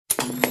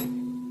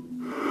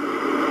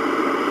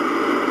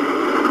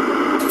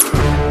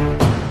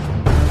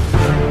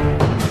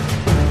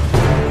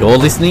You're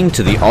listening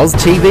to the Oz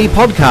TV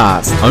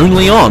podcast,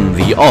 only on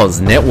the Oz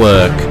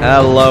Network.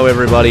 Hello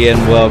everybody and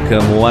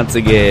welcome once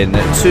again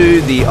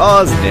to the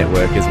Oz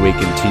Network as we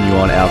continue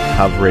on our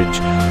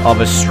coverage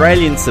of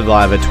Australian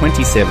Survivor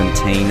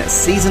 2017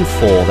 Season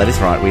 4. That is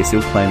right, we're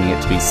still claiming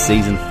it to be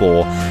Season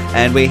 4.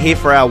 And we're here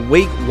for our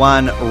Week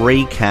 1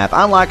 recap.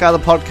 Unlike other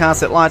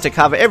podcasts that like to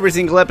cover every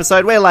single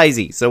episode, we're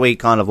lazy. So we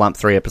kind of lump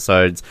 3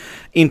 episodes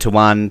into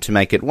one to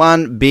make it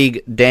one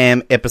big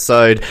damn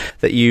episode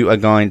that you are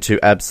going to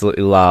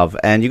absolutely love.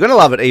 And you're going to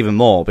love it even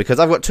more because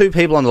I've got 2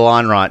 people on the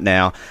line right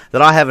now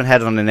that I haven't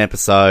had on an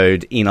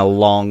episode in a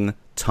long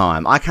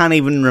time. I can't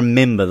even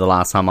remember the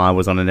last time I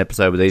was on an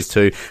episode with these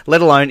 2,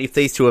 let alone if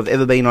these 2 have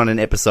ever been on an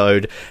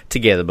episode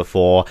together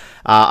before.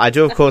 I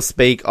do, of course,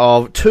 speak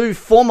of 2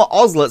 former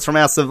Ozlets from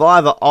our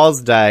Survivor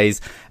Oz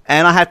days.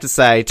 And I have to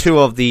say, 2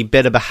 of the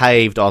better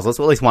behaved Ozlets,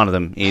 well, at least one of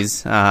them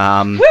is.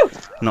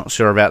 Not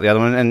sure about the other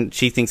one, and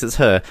she thinks it's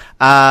her.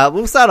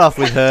 We'll start off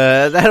with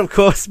her. That, of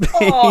course,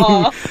 being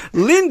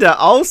Lynda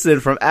Olson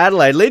from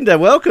Adelaide. Lynda,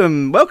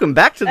 welcome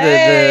back to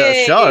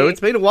the show.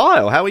 It's been a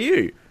while. How are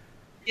you?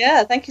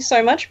 Yeah, thank you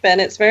so much, Ben.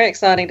 It's very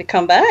exciting to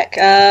come back.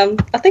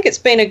 I think it's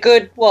been a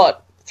good,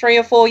 3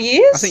 or 4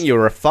 years? I think you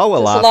were a foa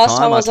last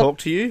time I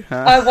talked to you.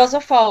 I was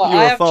a foa.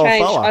 I have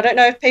changed. Foa. I don't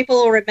know if people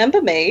will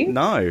remember me.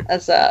 No.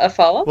 As a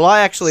foa. Well,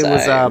 I actually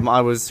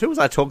was, who was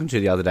I talking to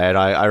the other day? And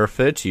I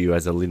referred to you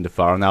as a Lynda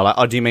foa, and they were like,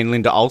 oh, do you mean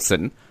Lynda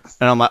Olson?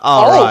 And I'm like,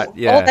 right,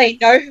 yeah. Oh, they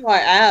know who I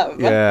am.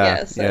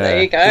 Yeah, so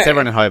there you go. Because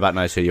everyone in Hobart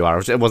knows who you are.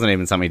 It wasn't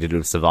even something to do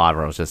with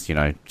Survivor. I was just,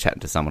 chatting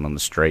to someone on the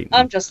street.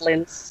 I'm just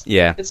Linz.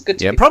 Yeah. It's good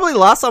to be. Probably the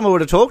last time I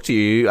would have talked to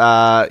you,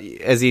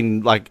 as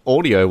in,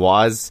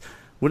 audio-wise,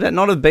 would that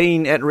not have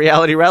been at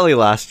Reality Rally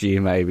last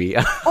year, maybe?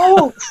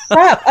 Oh,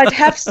 crap. I'd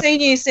have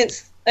seen you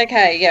since...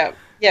 Okay, yeah.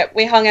 Yeah,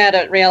 we hung out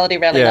at Reality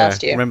Rally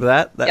last year. Remember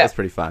that? That was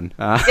pretty fun.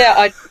 Yeah,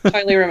 I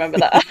totally remember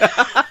that.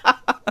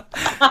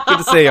 Good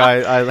to see.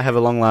 I have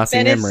a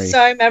long-lasting memory. It's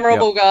so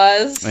memorable,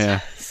 guys. Yeah,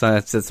 so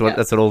that's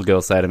what all the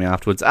girls say to me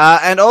afterwards.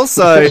 And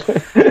also,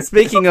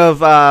 speaking of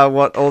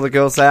what all the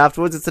girls say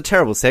afterwards, it's a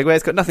terrible segue.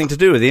 It's got nothing to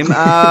do with him.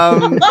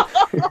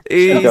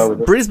 Is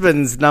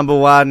Brisbane's number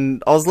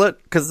 1 Ozlet?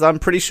 Because I'm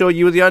pretty sure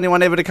you were the only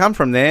one ever to come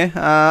from there.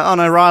 Oh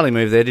no, Riley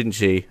moved there, didn't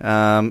she?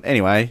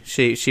 Anyway,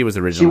 she was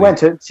originally.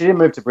 She didn't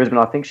move to Brisbane.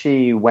 I think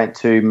she went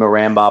to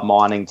Maramba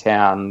mining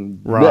town.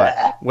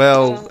 Right.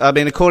 Well, I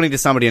mean, according to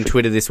somebody on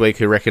Twitter this week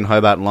who reckoned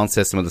Hobart and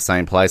Launceston were the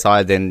same place,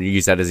 I then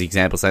used that as the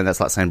example, saying that's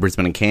like saying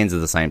Brisbane and Cairns are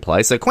the same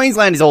place. So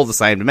Queensland is all the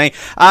same to me.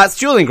 It's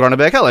Julian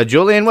Groneberg. Hello,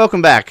 Julian.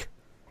 Welcome back.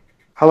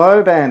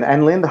 Hello, Ben.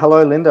 And Lynda.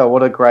 Hello, Lynda.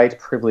 What a great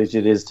privilege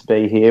it is to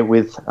be here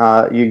with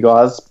you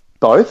guys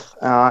both.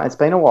 It's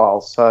been a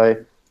while, so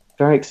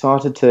very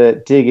excited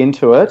to dig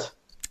into it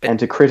and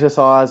to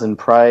criticise and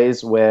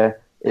praise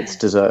where it's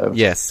deserved.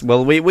 Yes.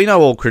 Well, we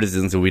know all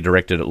criticisms will be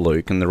directed at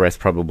Luke, and the rest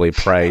probably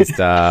praised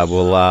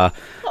will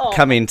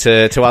come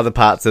into other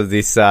parts of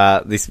this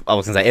I was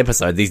going to say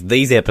episode,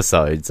 these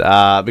episodes,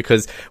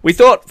 because we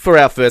thought for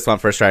our first one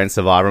for Australian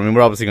Survivor, I mean,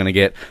 we're obviously going to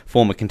get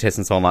former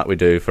contestants on like we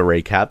do for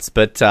recaps,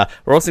 but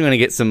we're also going to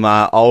get some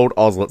old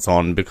Ozlets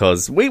on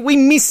because we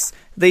miss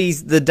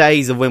the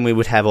days of when we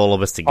would have all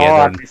of us together.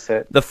 I miss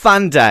it. The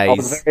fun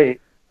days.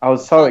 I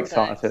was so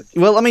excited.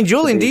 Well, I mean,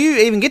 Julian, do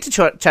you even get to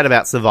chat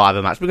about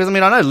Survivor much? Because, I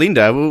mean, I know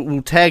Lynda,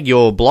 we'll tag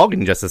your blog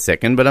in just a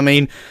second, but, I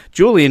mean,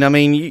 Julian,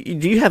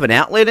 do you have an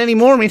outlet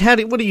anymore? I mean,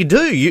 what do you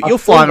do? You're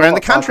flying around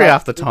the country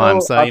half the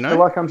time, I feel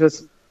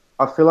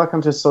like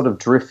I'm just sort of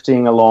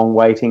drifting along,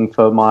 waiting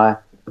for my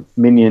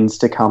minions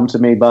to come to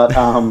me, but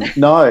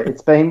no,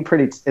 it's been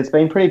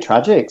pretty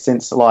tragic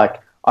since,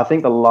 I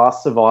think the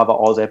last Survivor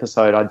Oz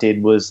episode I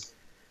did was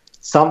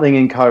something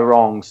in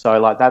wrong.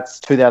 So that's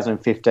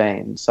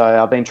 2015. So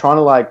I've been trying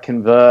to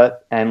convert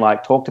and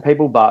talk to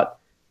people, but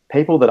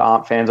people that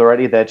aren't fans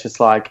already, they're just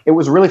it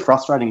was really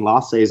frustrating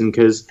last season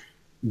because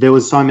there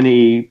was so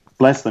many,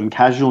 bless them,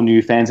 casual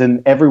new fans,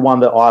 and everyone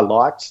that I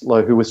liked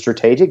who was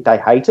strategic, they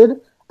hated,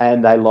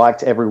 and they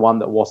liked everyone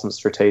that wasn't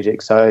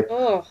strategic.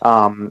 So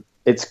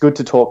it's good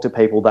to talk to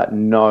people that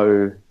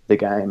know the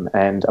game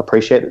and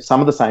appreciate some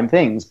of the same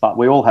things, but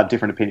we all have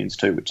different opinions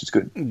too, which is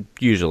good.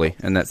 Usually,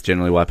 and that's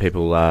generally why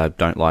people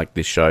don't like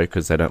this show,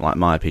 because they don't like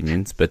my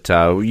opinions, but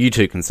you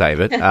two can save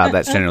it.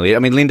 That's generally it. I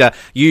mean, Lynda,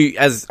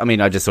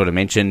 I just sort of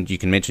mentioned, you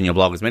can mention your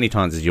blog as many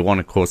times as you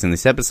want, of course, in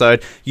this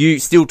episode. You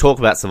still talk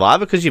about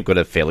Survivor because you've got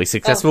a fairly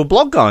successful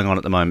blog going on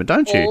at the moment,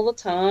 don't you? All the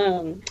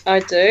time. I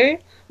do.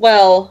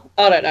 Well,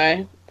 I don't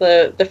know.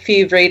 The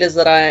few readers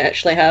that I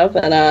actually have,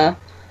 and I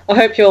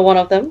hope you're one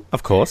of them.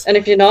 Of course. And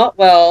if you're not,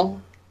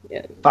 well...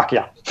 Yeah. Fuck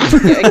yeah.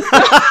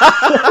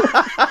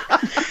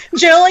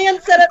 Julian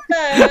said it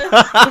first.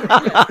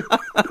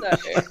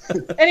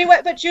 So, anyway,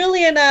 but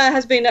Julian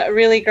has been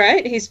really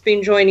great. He's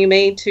been joining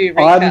me to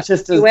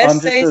recap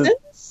US season.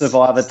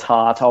 Survivor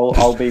tart.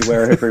 I'll be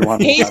where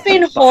everyone. He's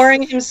been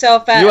whoring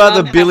himself out. You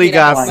are the Billy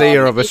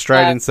Garcia of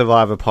Australian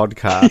Survivor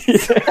podcast.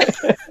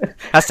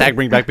 Hashtag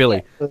bring back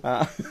Billy.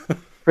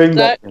 Bring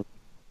back Billy.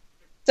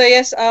 So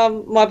yes,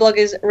 my blog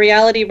is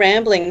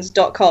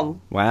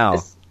realityramblings.com.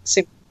 Wow.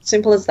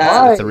 Simple as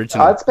that. It's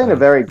original. It's been a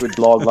very good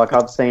blog. Like,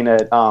 I've seen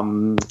it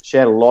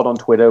shared a lot on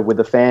Twitter with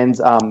the fans.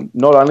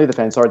 Not only the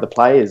fans, the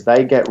players.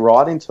 They get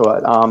right into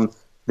it.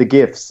 The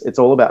GIFs. It's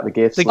all about the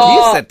GIFs. The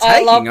GIFs are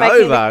taking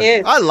over.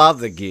 I love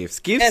the GIFs.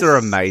 GIFs are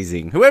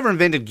amazing. Whoever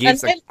invented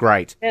GIFs are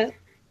great. Yeah.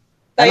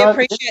 They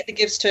appreciate the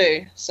GIFs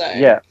too. So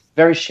yeah.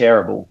 Very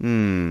shareable.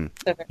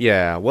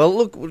 Yeah. Well,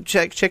 look,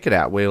 check it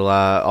out. We'll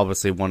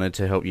obviously wanted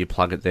to help you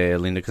plug it there,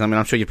 Lynda, because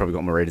I'm sure you've probably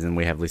got more readers than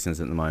we have listeners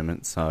at the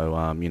moment.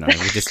 So, we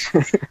just do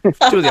it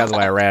the other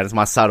way around. It's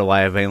my subtle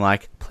way of being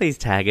like, please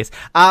tag us.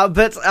 We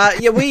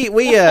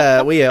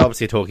are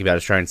obviously talking about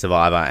Australian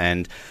Survivor,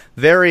 and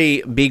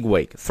very big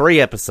week.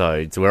 3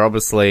 episodes. We're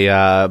obviously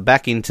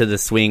back into the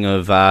swing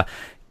of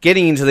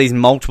getting into these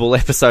multiple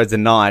episodes a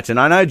night. And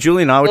I know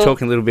Julie and I were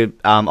talking a little bit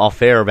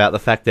off air about the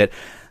fact that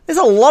there's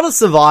a lot of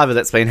Survivor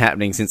that's been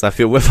happening since I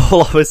feel we've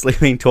all obviously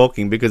been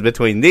talking, because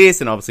between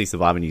this and obviously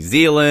Survivor New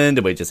Zealand,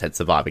 and we just had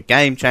Survivor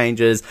Game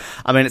Changers.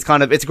 I mean, it's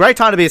a great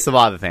time to be a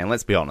Survivor fan,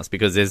 let's be honest,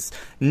 because there's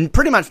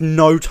pretty much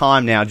no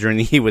time now during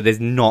the year where there's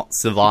not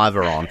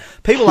Survivor on.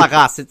 People like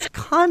us, it's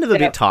kind of a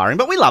bit tiring,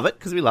 but we love it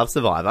because we love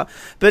Survivor.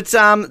 But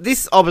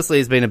this obviously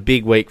has been a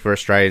big week for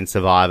Australian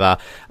Survivor.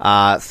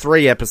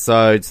 3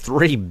 episodes,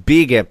 3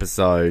 big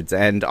episodes,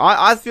 and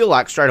I feel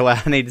like straight away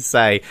I need to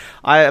say,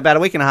 about a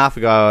week and a half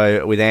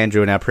ago with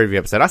Andrew in our preview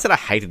episode, I said I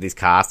hated this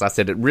cast. I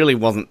said they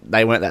weren't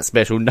that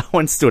special. No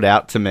one stood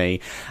out to me,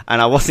 and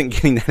I wasn't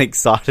getting that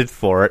excited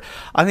for it.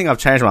 I think I've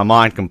changed my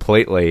mind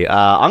completely.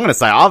 I'm going to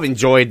say I've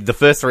enjoyed the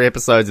first 3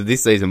 episodes of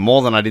this season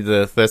more than I did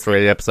the first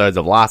 3 episodes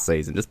of last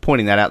season. Just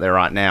pointing that out there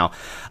right now.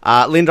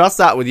 Lynda, I'll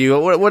start with you.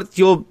 What's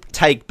your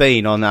take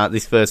been on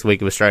this first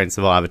week of Australian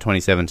Survivor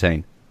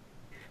 2017?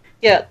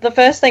 Yeah, the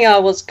first thing I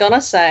was going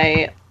to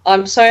say,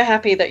 I'm so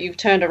happy that you've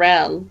turned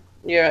around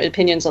your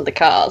opinions on the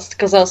cast,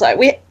 because I was like,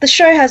 the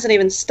show hasn't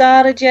even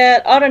started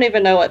yet. I don't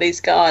even know what these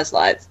guys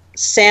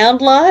sound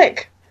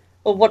like,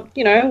 or what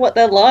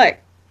they're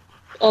like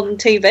on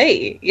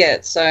TV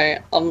yet. So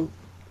I'm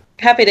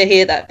happy to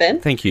hear that,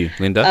 Ben. Thank you,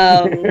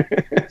 Lynda.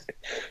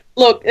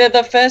 Look,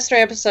 the first 3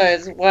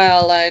 episodes,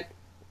 wow,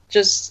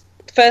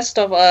 first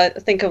off, I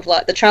think of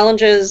the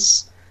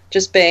challenges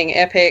just being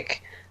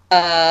epic.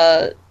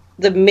 The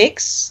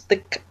mix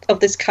of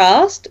this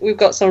cast, we've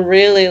got some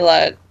really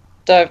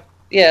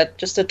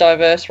just a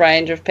diverse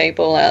range of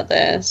people out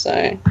there.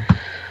 So,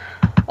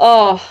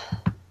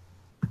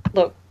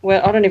 look,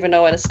 I don't even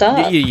know where to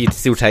start. You're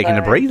still taking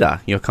a breather.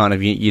 You're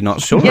you're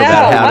not sure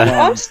about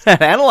how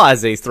to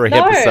analyse these 3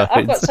 episodes.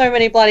 I've got so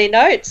many bloody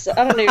notes.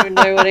 I don't even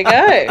know where to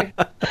go.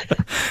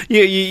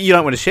 You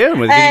don't want to share them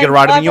with us. You're going to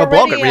write them in your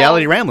blog at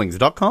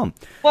realityramblings.com.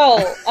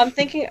 Well, I'm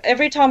thinking,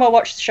 every time I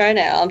watch the show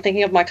now, I'm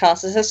thinking of my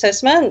cast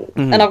assessment,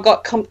 and I've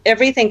got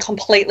everything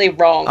completely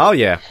wrong. Oh,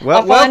 yeah.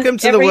 Well, welcome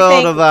to the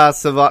world of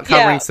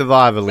covering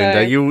Survivor,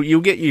 Lynda.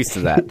 You'll get used to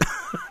that.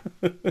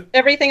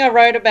 Everything I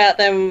wrote about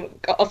them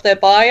off their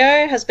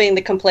bio has been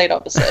the complete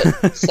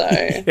opposite. So,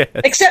 yes.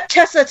 Except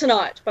Tessa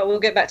tonight, but we'll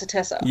get back to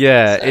Tessa.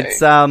 Yeah,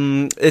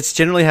 so. It's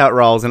generally how it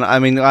rolls. And I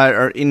mean,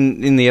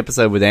 in the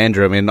episode with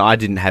Andrew, I mean, I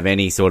didn't have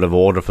any sort of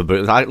order for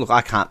booths.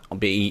 I can't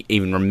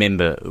even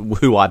remember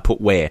who I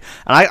put where,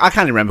 and I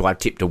can't even remember who I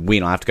tipped to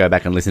win. I have to go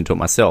back and listen to it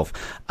myself.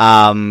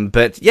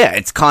 But yeah,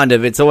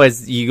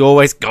 you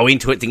always go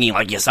into it thinking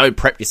you're so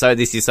prepped, you're so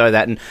this, you're so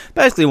that, and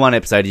basically one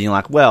episode and you're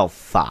like, well,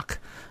 fuck.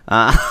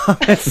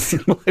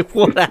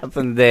 What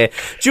happened there,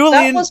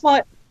 Julian?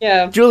 That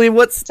was Julian,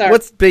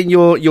 what's been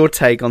your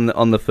take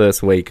on the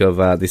first week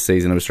of this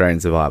season of Australian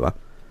Survivor?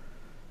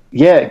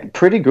 Yeah,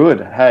 pretty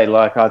good. Hey,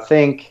 I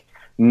think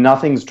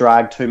nothing's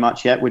dragged too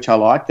much yet, which I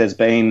like.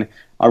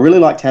 I really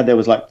liked how there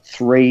was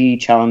 3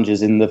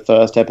 challenges in the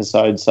first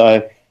episode,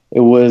 so it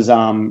was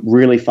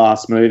really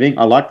fast moving.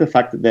 I like the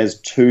fact that there's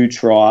 2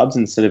 tribes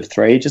instead of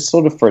 3, just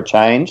sort of for a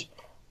change.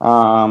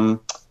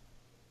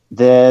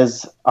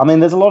 There's a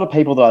lot of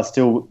people that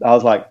I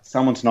was like,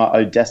 someone tonight,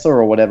 Odessa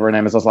or whatever her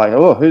name is. I was like,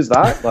 oh, who's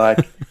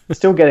that?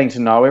 Still getting to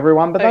know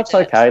everyone, but that's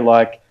okay.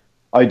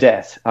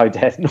 Odette,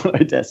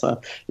 not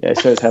Odessa. Yeah, it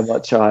shows how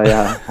much I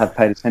have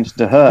paid attention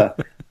to her.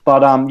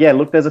 But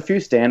look, there's a few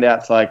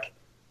standouts like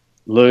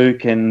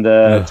Luke and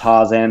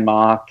Tarzan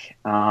Mark.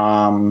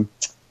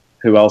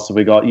 Who else have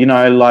we got?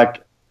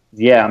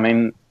 I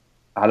mean,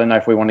 I don't know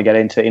if we want to get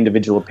into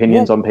individual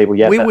opinions on people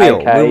yet. We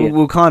will.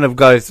 We'll kind of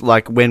go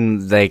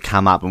when they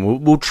come up,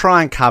 and we'll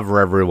try and cover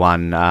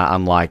everyone,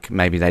 unlike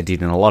maybe they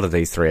did in a lot of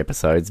these 3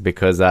 episodes.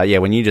 Because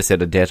when you just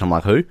said Odette, I'm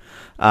like, who?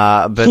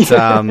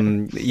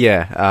 And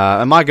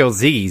my girl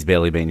Ziggy's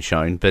barely been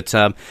shown. But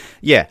I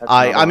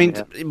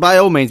mean, by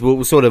all means,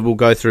 we'll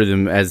go through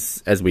them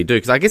as we do,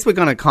 because I guess we're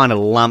going to kind of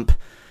lump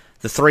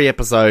the 3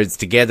 episodes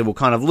together. We'll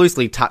kind of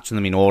loosely touch on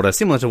them in order,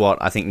 similar to what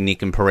I think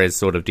Nick and Perez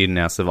sort of did in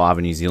our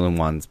Survivor New Zealand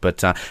ones.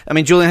 But, I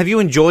mean, Julian, have you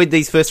enjoyed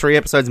these first 3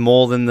 episodes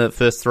more than the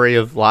first 3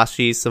 of last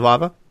year's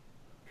Survivor?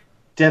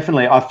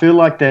 Definitely. I feel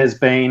like I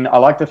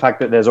like the fact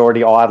that there's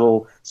already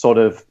idle sort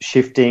of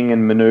shifting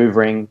and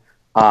manoeuvring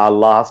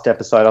last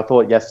episode. I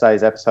thought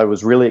yesterday's episode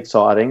was really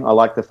exciting. I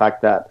like the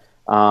fact that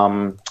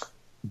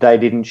they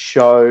didn't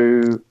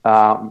show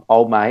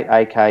old mate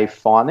AK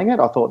finding it.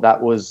 I thought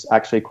that was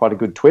actually quite a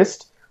good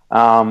twist.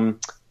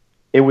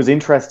 It was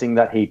interesting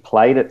that he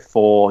played it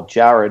for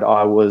Jared.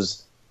 I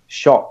was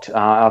shocked.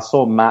 I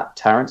saw Matt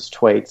Tarrant's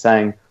tweet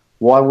saying,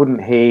 why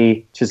wouldn't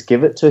he just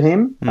give it to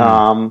him?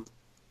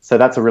 So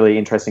that's a really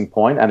interesting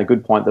point and a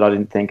good point that I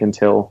didn't think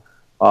until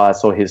I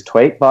saw his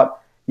tweet. But,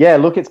 yeah,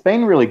 look, it's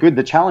been really good.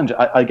 The challenge,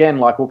 again,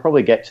 like we'll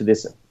probably get to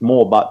this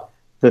more, but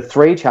the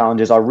 3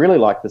 challenges, I really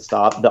like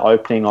the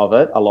opening of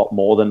it a lot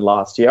more than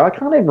last year. I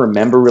can't even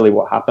remember really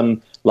what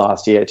happened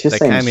last year. It just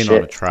they seems came in shit.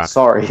 on a truck.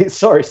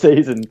 Sorry,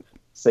 season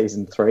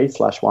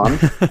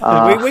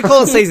 3/1. we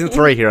call it season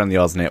 3 here on the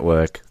Oz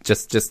Network.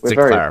 Just to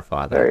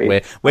clarify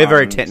that we're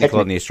very technical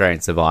on the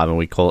Australian Survivor.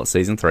 We call it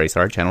season 3.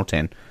 Sorry, Channel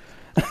 10.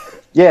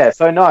 Yeah,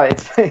 so no,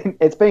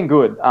 it's been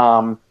good.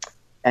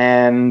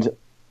 And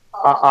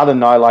I don't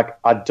know, like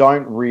I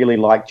don't really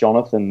like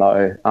Jonathan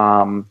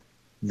though.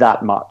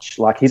 That much.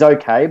 Like he's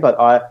okay, but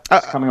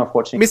coming off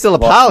watching Mr.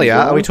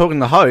 LaPaglia, are we talking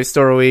the host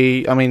or are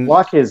we? I mean,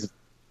 like his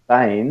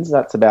veins.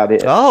 That's about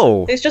it.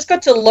 Oh, he's just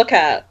good to look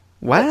at.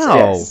 Wow.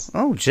 Yes.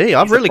 Oh, gee,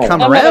 I've really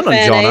come around on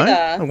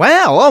Jono.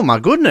 Wow. Oh my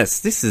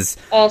goodness, this is.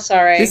 Oh,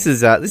 sorry. This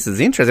is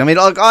interesting. I mean,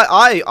 like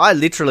I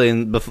literally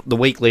in the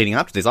week leading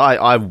up to this,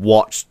 I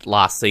watched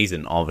last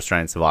season of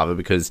Australian Survivor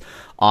because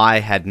I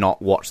had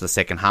not watched the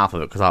second half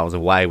of it because I was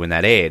away when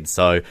that aired.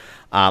 So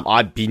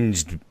I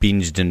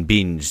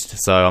binged.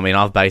 So I mean,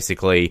 I've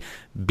basically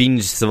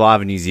binged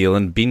Survivor New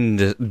Zealand,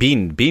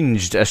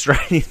 binged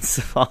Australian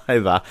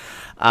Survivor.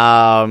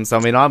 So I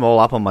mean, I'm all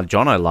up on my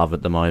Jono love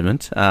at the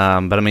moment. But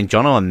I mean,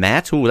 Jono and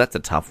Matt, ooh, that's a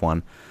tough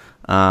one.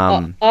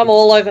 I'm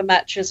all over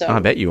matches. I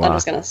bet you are. I'm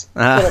just going to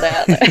put it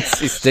out there.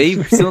 Is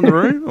Steve still in the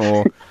room?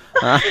 Or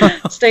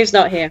Steve's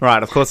not here.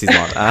 Right, of course he's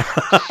not.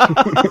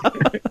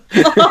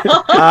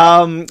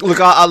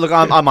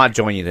 I might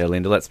join you there,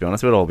 Lynda. Let's be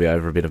honest, we'd all be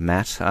over a bit of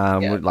Matt.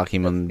 We'd like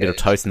him on a bit of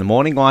toast in the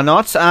morning. Why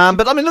not?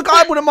 But I mean, look,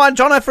 I wouldn't mind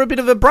Jono for a bit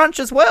of a brunch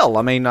as well.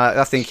 I mean,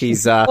 I think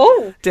he's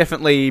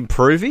definitely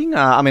improving.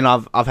 I mean,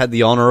 I've had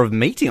the honour of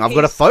meeting. I've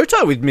got a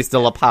photo with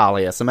Mr.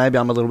 LaPaglia, so maybe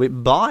I'm a little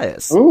bit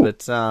biased. Ooh.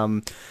 But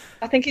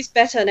I think he's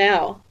better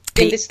now.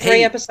 In this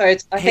 3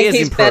 episodes, I think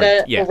he's improved.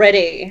 better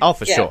already. Oh,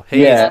 for sure.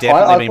 He has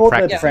definitely been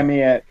practicing. The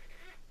premiere...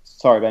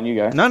 Sorry, Ben, you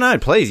go. No,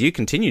 please, you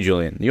continue,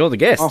 Julian. You're the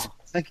guest.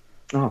 Thank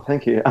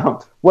you.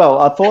 Well,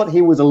 I thought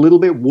he was a little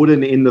bit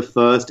wooden in the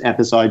first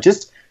episode,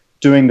 just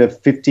doing the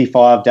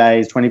 55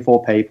 days,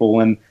 24 people,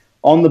 and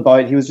on the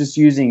boat he was just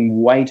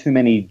using way too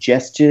many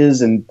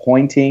gestures and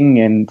pointing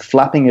and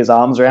flapping his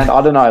arms around.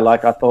 I don't know,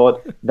 like I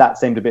thought that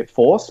seemed a bit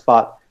forced,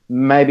 but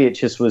maybe it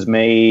just was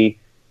me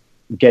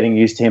getting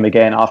used to him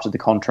again after the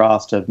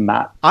contrast of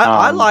Matt.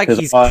 I like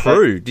his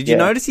crew. Did you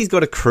notice he's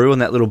got a crew on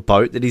that little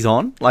boat that he's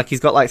on? Like he's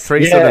got like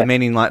 3 sort of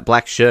men in like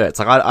black shirts.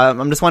 Like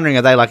I'm just wondering,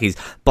 are they like his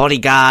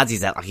bodyguards?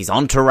 Is that like his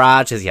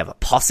entourage? Does he have a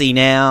posse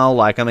now?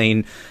 Like, I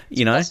mean,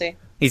 you know,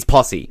 his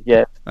posse.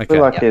 Yeah. Okay. I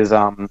feel like his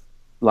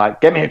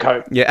like get me a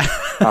coat. Yeah.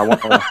 I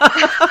want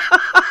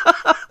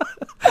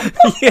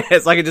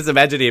Yes, I can just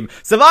imagine him.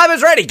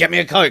 Survivor's ready. Get me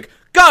a Coke.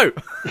 Go.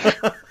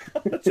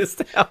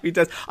 Just how he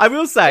does. I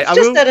will say,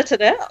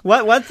 edited out.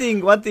 One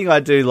thing I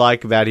do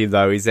like about him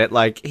though is that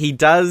like he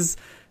does.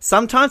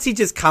 Sometimes he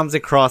just comes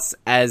across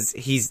as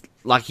he's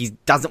like he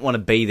doesn't want to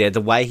be there.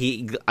 The way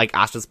he like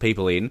ushers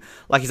people in,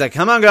 like he's like,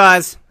 "Come on,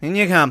 guys, in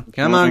you come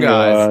on,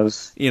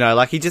 guys." You know,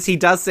 like he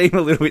does seem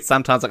a little bit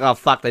sometimes like, "Oh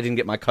fuck, they didn't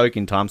get my Coke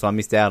in time, so I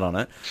missed out on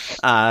it."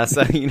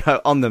 So you know,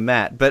 on the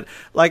mat, but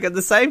like at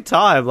the same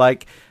time,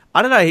 like.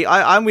 I don't know.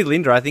 I'm with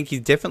Lynda. I think he's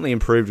definitely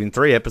improved in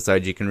 3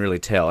 episodes. You can really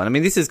tell. And I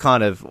mean, this is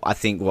kind of, I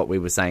think, what we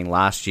were saying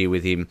last year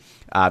with him,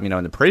 you know,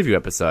 in the preview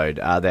episode,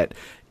 that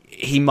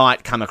he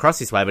might come across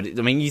this way. But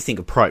I mean, you think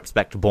of Probst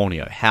back to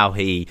Borneo, how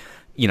he,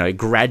 you know,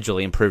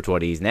 gradually improved to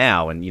what he is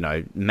now. And, you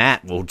know,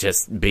 Matt will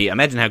just be,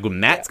 imagine how good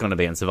Matt's going to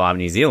be on Survivor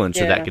New Zealand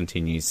should that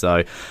continue.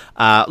 So,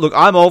 look,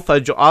 I'm all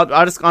for,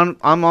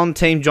 I'm on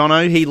Team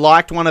Jono. He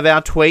liked one of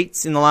our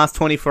tweets in the last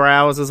 24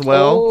 hours as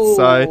well. Ooh,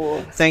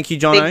 so thank you,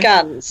 Jono. Big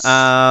guns.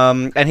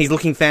 And he's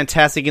looking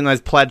fantastic in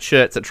those plaid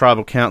shirts at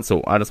Tribal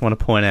Council. I just want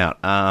to point out.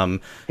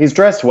 He's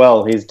dressed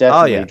well. He's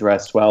definitely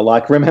dressed well.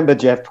 Like, remember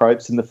Jeff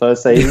Probst in the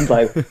first season?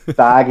 Like,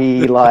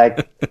 baggy,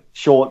 like,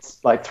 shorts,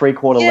 like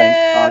 3/4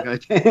 length cargo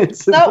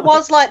pants. That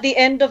was like the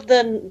end of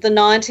the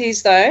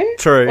 90s though.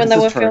 True. When they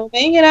were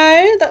filming, you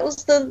know, that was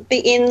the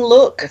in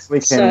look. Yes, we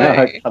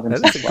can.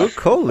 That's a good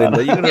call, Lynda.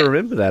 You're going to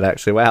remember that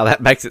actually. Wow,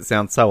 that makes it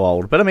sound so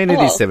old. But I mean, it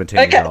is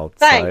 17 years old.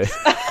 Thanks.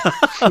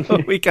 So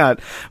we can't.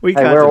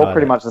 We're all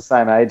pretty much the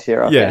same age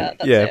here. I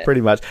think.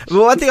 Pretty much.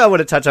 Well, one thing I want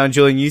to touch on,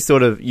 Julian,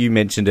 you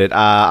mentioned it.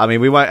 I mean,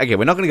 we're not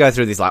going to go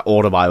through this like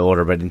order by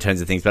order, but in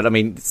terms of things. But I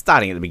mean,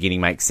 starting at the beginning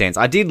makes sense.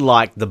 I did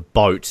like the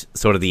boat,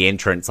 sort of the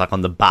entrance, like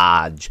on the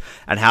barge,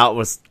 and how it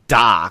was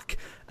dark.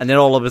 And then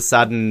all of a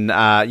sudden,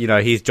 you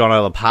know, here's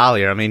Jono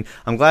LaPaglia. I mean,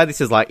 I'm glad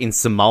this is like in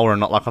Samoa and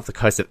not like off the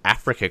coast of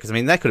Africa, because I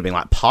mean, that could have been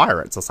like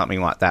pirates or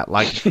something like that.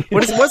 Like,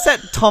 what's that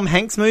Tom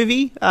Hanks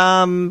movie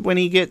when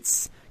he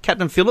gets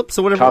Captain Phillips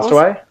or whatever?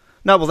 Castaway?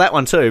 No, well, that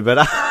one too, but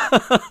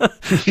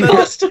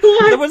Castaway.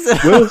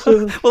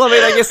 Well, I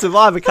mean, I guess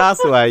Survivor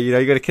Castaway, you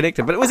got to connect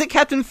it. But was it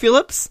Captain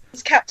Phillips?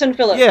 It's Captain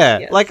Phillips. Yeah,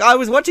 yes. like I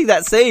was watching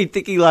that scene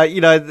thinking like,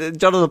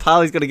 Jonathan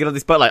Parley's going to get on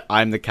this boat like,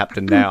 I'm the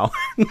captain now.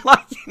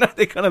 Like,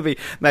 they're going to be,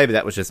 maybe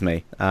that was just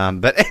me.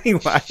 But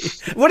anyway,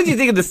 what did you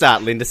think of the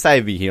start, Lynda?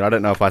 Save me here. I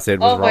don't know if I said it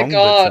was wrong. Oh my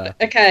God.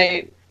 But,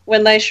 okay.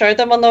 When they showed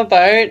them on the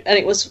boat and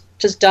it was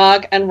just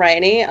dark and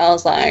rainy, I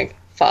was like,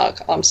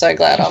 fuck, I'm so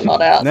glad I'm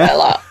not out there.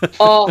 Like,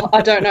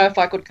 I don't know if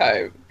I could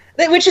cope.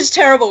 Which is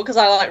terrible because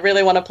I like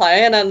really want to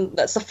play, and then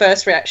that's the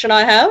first reaction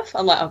I have.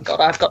 I'm like, oh God,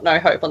 I've got no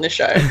hope on this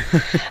show.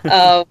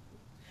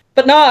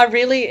 But no, I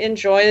really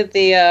enjoyed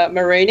the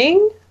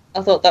marooning.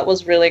 I thought that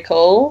was really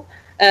cool.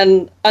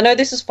 And I know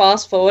this is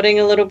fast forwarding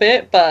a little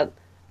bit, but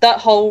that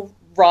whole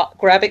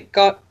grabbing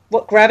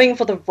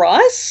for the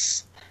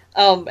rice,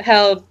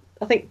 how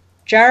I think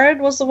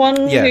Jared was the one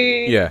who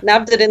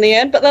nabbed it in the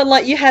end. But then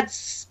like you had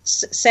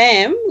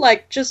Sam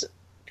like just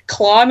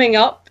climbing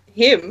up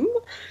him,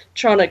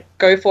 trying to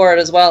go for it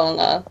as well.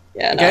 And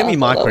it gave me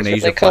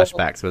Micronesia really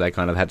flashbacks where they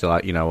kind of had to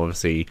like,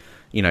 obviously,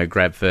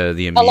 grab for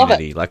the immunity. I love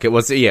it. Like it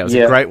was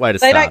a great way to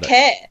start. They don't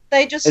care.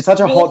 They just it's such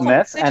a hot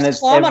mess, and it's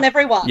climb on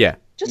everyone. Yeah,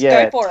 just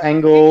go for it.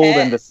 Tangled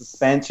and the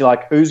suspense. You're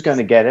like, who's going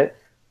to get it?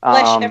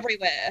 Flesh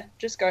everywhere.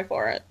 Just go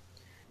for it.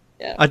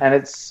 Yeah. And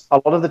it's a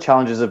lot of the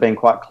challenges have been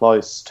quite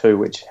close too,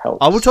 which helps.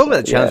 I will talk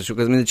about the challenges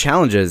because the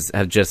challenges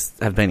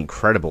have been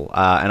incredible.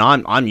 And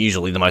I'm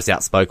usually the most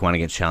outspoken one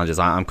against challenges.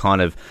 I'm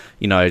kind of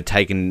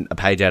taking a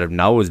page out of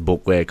Noah's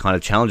book where kind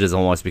of challenges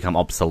almost become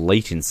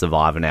obsolete in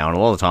Survivor now. And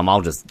a lot of the time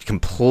I'll just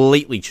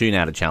completely tune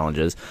out of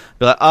challenges.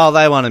 Be like, oh,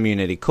 they want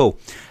immunity, cool.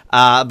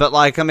 But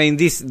like, I mean,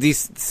 this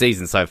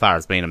season so far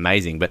has been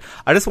amazing, but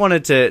I just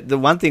wanted to, the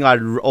one thing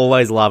I'd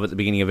always love at the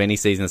beginning of any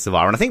season of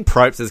Survivor, and I think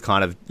Propes has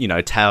kind of,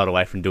 tailed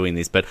away from doing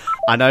this, but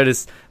I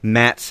noticed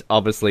Matt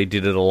obviously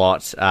did it a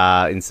lot,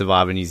 in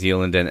Survivor New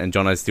Zealand, and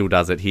Jono still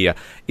does it here,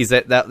 is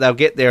that they'll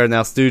get there and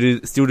they'll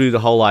still do the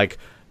whole like,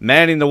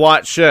 man in the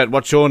white shirt,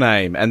 what's your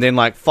name? And then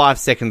like 5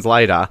 seconds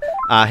later,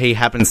 he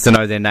happens to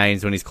know their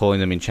names when he's calling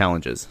them in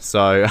challenges.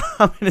 So,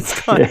 I mean, it's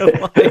kind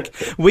of like,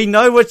 we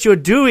know what you're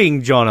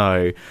doing,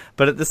 Jono.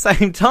 But at the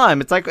same time,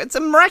 it's like, it's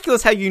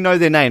miraculous how you know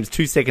their names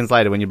 2 seconds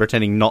later when you're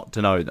pretending not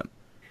to know them.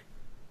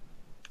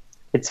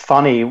 It's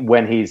funny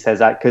when he says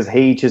that because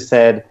he just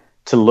said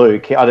to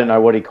Luke, I don't know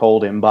what he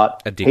called him,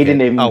 but he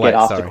didn't even get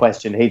asked a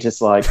question. He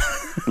just like,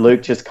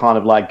 Luke just kind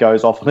of like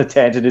goes off on a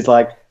tangent. He's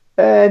like,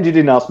 and you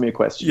didn't ask me a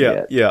question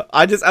yet. Yeah. Can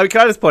I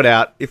just point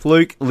out, if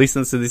Luke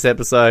listens to this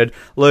episode,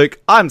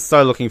 Luke, I'm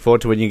so looking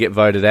forward to when you get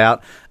voted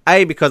out.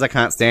 A, because I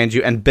can't stand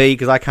you, and B,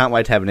 because I can't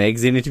wait to have an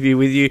exit interview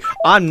with you.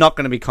 I'm not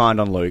going to be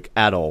kind on Luke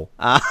at all.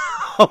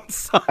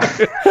 So,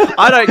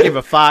 I don't give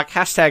a fuck.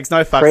 Hashtags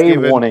no fucks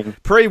given.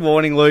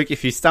 Pre-warning, Luke,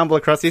 if you stumble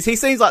across this. He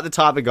seems like the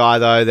type of guy,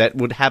 though, that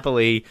would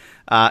happily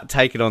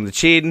take it on the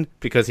chin,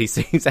 because he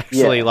seems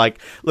actually like,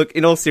 look,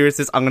 in all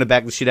seriousness, I'm going to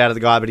back the shit out of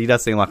the guy, but he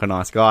does seem like a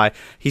nice guy.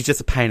 He's just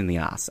a pain in the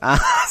ass.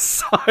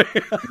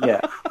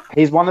 Yeah.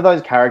 He's one of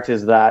those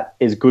characters that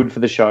is good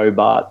for the show,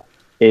 but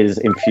is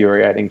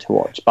infuriating to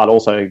watch, but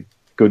also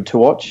good to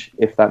watch,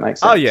 if that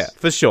makes sense. Oh yeah,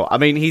 for sure. I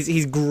mean,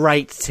 he's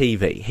great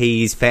TV.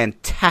 He's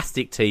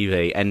fantastic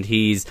TV, and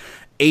he's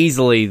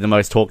easily the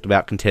most talked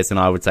about contestant,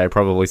 I would say,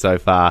 probably so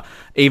far.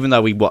 Even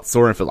though we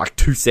saw him for like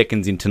 2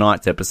 seconds in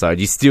tonight's episode,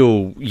 you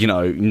still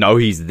know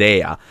he's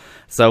there.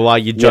 So while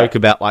you joke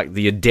about like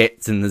the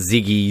Adets and the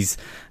Ziggies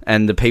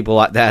and the people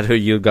like that who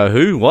you go,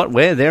 who, what,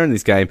 where, they're in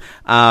this game,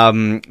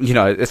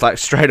 it's like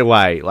straight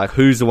away, like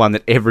who's the one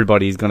that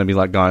everybody's going to be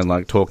like going,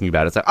 like talking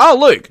about? It's like, oh,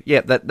 Luke,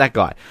 yeah, that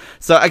guy.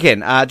 So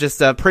again,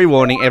 just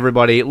pre-warning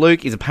everybody,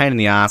 Luke is a pain in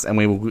the ass, and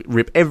we will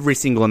rip every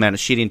single amount of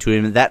shit into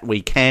him that we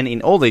can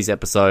in all these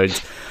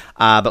episodes.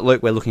 But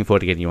Luke, we're looking forward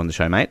to getting you on the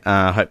show, mate.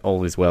 Hope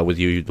all is well with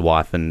you, the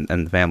wife, and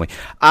the family.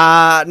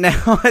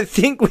 Now, I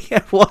think we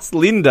have lost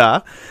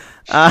Lynda.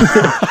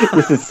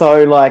 This is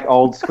so like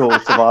old school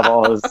Survivor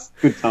Oz.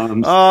 Good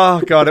times.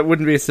 Oh god, it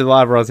wouldn't be a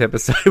Survivor Oz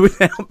episode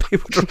without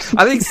people.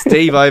 I think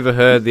Steve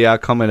overheard the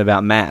comment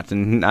about Matt,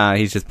 and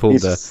he's just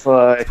pulled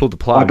the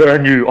plug. I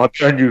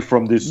burn you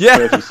from this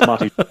dirty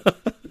smutty.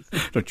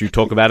 Don't you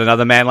talk about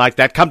another man like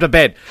that. Come to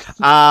bed.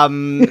 But I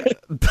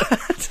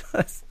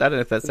don't know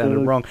if that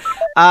sounded wrong.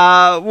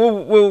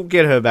 We'll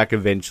get her back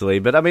eventually.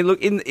 But I mean,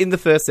 look, in the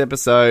first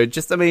episode,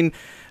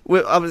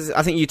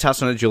 I think you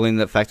touched on it, Julian,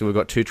 the fact that we've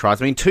got 2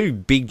 tribes. I mean, 2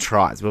 big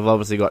tribes. We've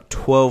obviously got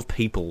 12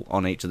 people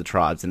on each of the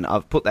tribes, and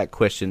I've put that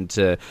question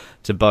to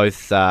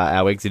both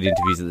our exit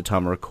interviews at the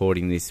time of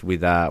recording this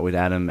with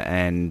Adam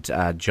and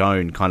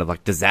Joan. Kind of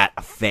like, does that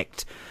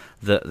affect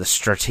the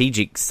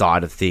strategic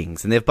side of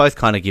things? And they've both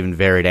kind of given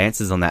varied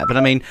answers on that. But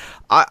I mean,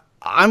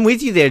 I'm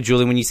with you there,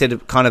 Julian, when you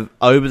said kind of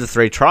over the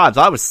 3 tribes.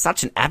 I was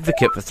such an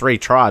advocate for 3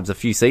 tribes a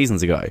few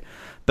seasons ago.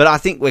 But I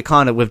think we've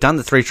done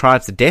the 3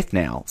 tribes to death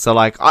now. So,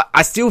 like,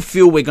 I still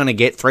feel we're going to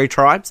get 3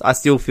 tribes. I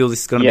still feel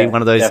this is going to be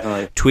one of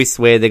those twists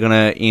where they're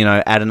going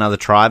to, add another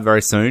tribe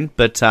very soon.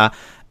 But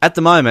at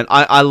the moment,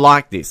 I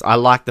like this. I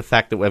like the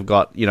fact that we've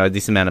got,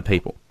 this amount of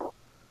people.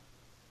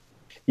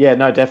 Yeah,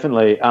 no,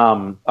 definitely.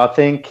 I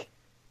think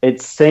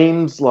it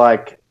seems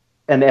like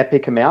an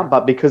epic amount,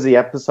 but because the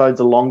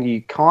episodes are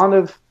longer,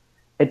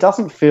 it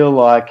doesn't feel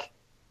like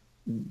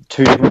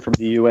too different from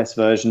the US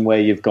version where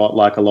you've got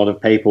like a lot of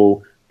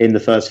people in the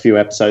first few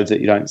episodes that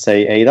you don't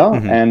see either.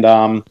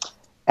 Mm-hmm.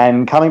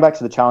 And coming back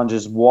to the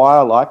challenges, why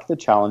I like the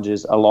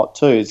challenges a lot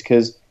too is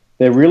because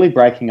they're really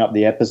breaking up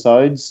the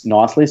episodes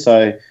nicely,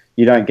 so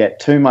you don't get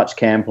too much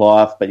camp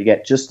life, but you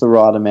get just the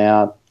right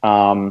amount.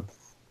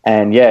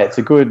 And yeah, it's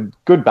a good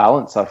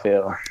balance, I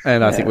feel.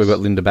 And I think we've got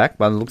Lynda back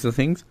by the looks of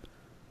things.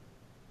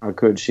 Oh,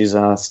 good. She's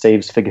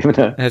Steve's forgiven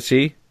her. Has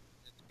she?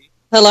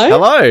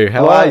 Hello.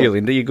 How are you,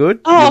 Lynda? You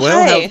good? Oh, you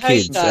well? hey. How are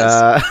you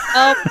guys?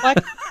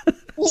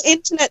 My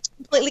internet's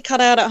completely cut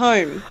out at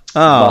home.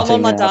 Oh, I'm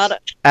on my data.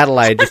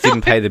 Adelaide just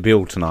didn't pay the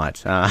bill tonight.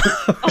 The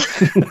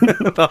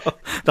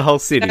whole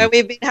city. No,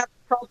 we've been having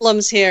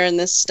problems here in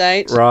this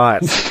state.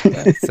 Right.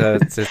 So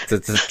it's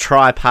a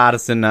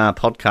tripartisan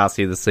podcast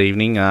here this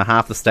evening.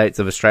 Half the states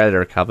of Australia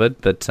are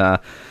covered, but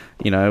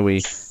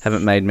we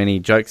haven't made many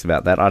jokes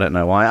about that. I don't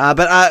know why.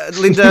 But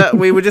Lynda,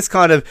 we were just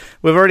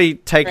we've already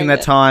taken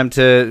that time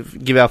to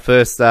give our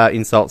first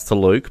insults to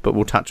Luke, but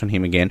we'll touch on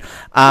him again.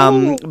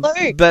 Luke.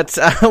 But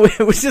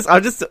I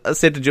just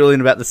said to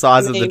Julian about the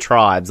size of the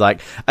tribes.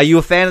 Like, are you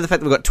a fan of the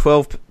fact that we've got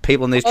 12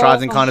 people in these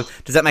tribes, and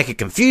does that make it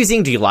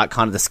confusing? Do you like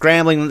kind of the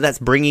scrambling that's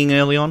bringing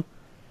early on?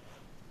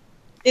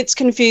 It's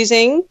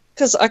confusing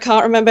because I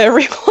can't remember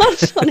everyone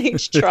on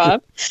each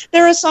tribe.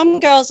 There are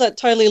some girls that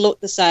totally look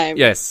the same.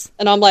 Yes.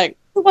 And I'm like,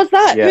 who was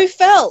that? Yeah. Who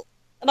fell?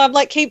 And I'm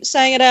like, keep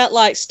saying it out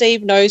like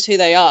Steve knows who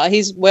they are.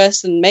 He's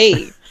worse than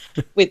me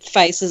with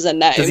faces and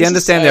names. Does he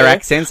understand their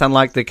accents,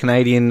 unlike the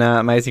Canadian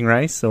Amazing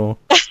Race? Or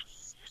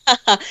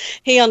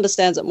he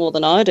understands it more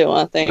than I do,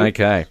 I think.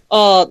 Okay.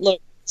 Oh,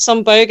 look,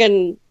 some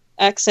bogan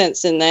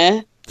accents in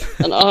there.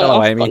 And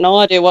I've got no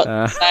idea what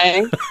they're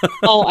saying.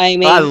 Oh,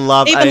 Aimee. I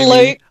love Even Aimee.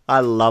 Luke. I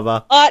love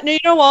her. You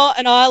know what?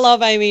 And I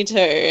love Aimee too.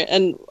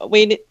 And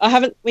we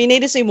need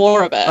to see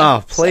more of it.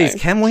 Oh, please,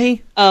 can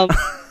we?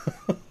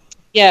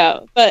 Yeah,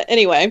 but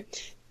anyway,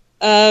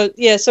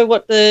 so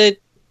what the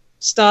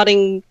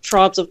starting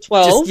tribes of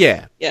 12?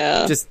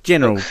 Just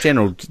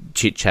general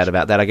chit chat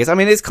about that, I guess. I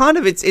mean, it's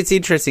it's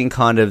interesting,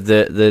 kind of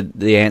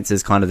the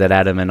answers, kind of that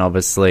Adam and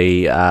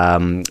obviously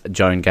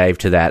Joan gave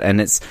to that, and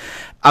it's.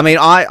 I mean,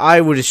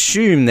 I would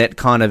assume that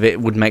kind of it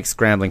would make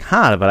scrambling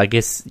harder, but I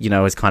guess,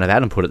 as kind of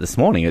Adam put it this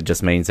morning, it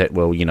just means that,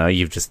 well,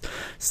 you've just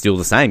still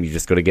the same. You've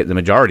just got to get the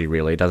majority,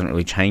 really. It doesn't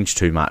really change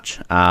too much.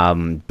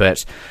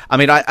 But, I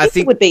mean, I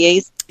think... it would be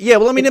easy. Yeah,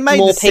 well, I mean, it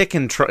made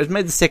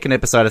the second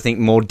episode, I think,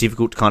 more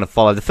difficult to kind of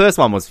follow. The first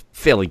one was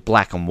fairly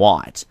black and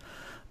white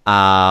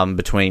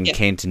between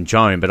Kent and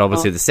Joan, but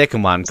obviously the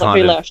second one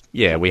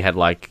we had,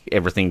 like,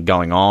 everything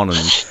going on,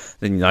 and...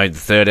 Then, the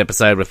third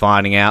episode, we're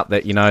finding out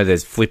that,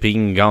 there's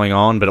flipping going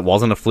on, but it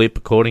wasn't a flip,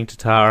 according to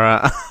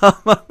Tara.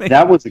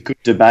 That was a good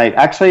debate.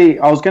 Actually,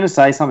 I was going to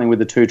say something with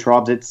the two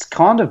tribes. It's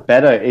kind of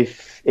better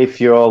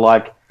if you're,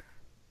 like,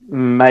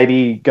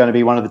 maybe going to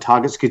be one of the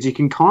targets, because you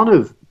can kind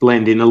of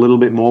blend in a little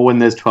bit more when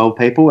there's 12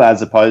 people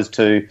as opposed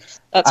to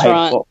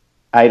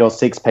 8 or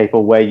 6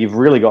 people where you've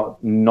really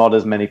got not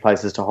as many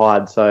places to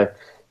hide. So,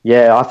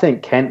 yeah, I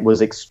think Kent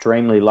was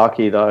extremely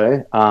lucky,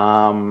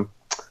 though.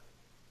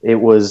 It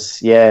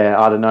was,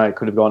 I don't know, it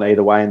could have gone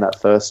either way in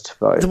that first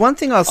vote. The one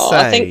thing I'll say...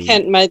 I think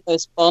Kent made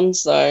those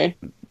bonds, though.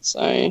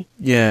 So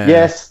yeah,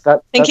 yes, I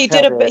think he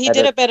did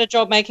a better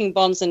job making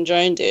bonds than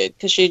Joan did,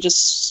 because she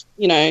just,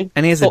 and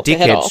he has a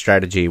dickhead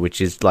strategy,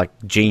 which is like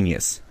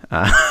genius.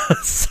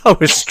 So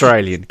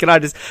Australian. Can I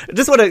just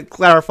want to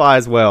clarify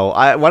as well?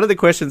 One of the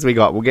questions we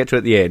got, we'll get to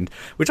at the end,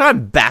 which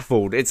I'm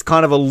baffled. It's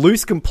kind of a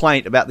loose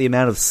complaint about the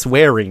amount of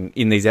swearing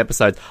in these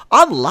episodes.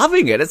 I'm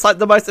loving it. It's like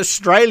the most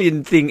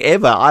Australian thing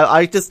ever.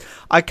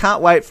 I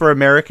can't wait for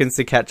Americans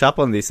to catch up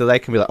on this so they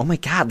can be like, oh my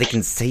God, they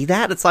can see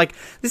that? It's like,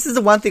 this is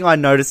the one thing I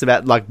noticed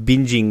about like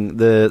binging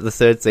the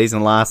third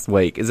season last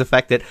week, is the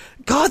fact that,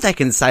 God, they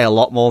can say a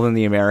lot more than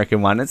the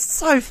American one. It's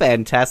so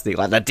fantastic.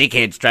 Like the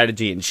dickhead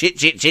strategy and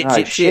shit.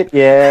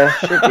 Yeah.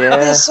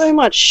 There's so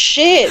much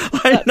shit.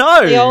 I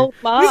know. The old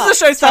Mark. This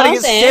is a show starting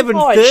at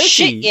 7:30.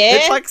 Shit, yeah.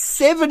 It's like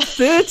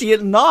 7:30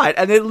 at night,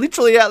 and they're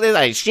literally out there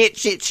saying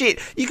shit.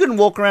 You can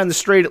walk around the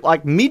street at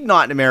like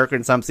midnight in America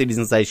in some cities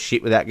and say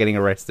shit without getting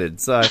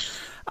arrested. So,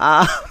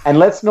 and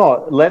let's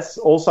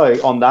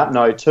also on that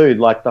note too,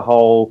 like the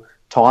whole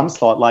time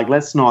slot. Like,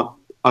 let's not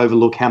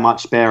overlook how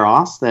much bare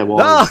ass there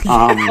was.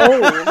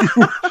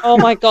 Oh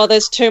my God,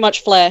 there's too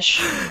much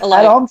flesh.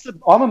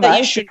 I'm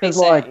amazed because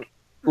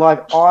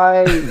like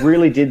I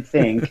really did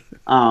think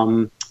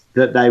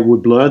that they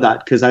would blur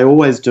that, because they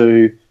always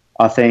do.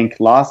 I think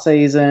last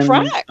season,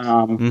 crack.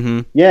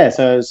 Yeah,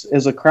 so it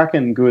was a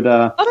cracking good.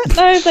 I don't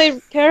know if they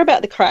care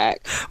about the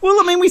crack. Well,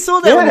 I mean, we saw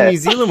that on the New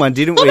Zealand one,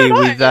 didn't we?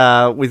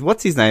 With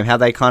what's his name? How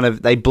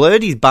they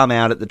blurred his bum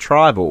out at the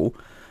tribal.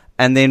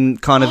 And then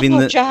kind of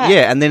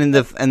and then in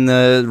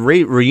the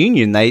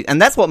reunion,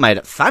 and that's what made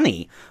it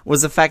funny,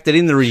 was the fact that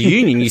in the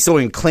reunion you saw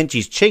him clench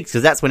his cheeks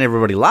because that's when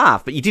everybody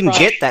laughed, but you didn't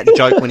get that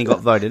joke when he got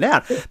voted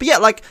out. But yeah,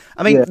 like,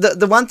 I mean,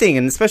 the one thing,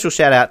 and a special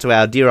shout out to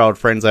our dear old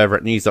friends over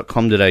at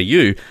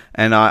news.com.au,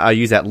 and I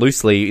use that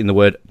loosely in the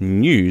word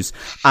news,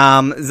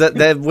 that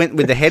they went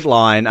with the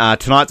headline,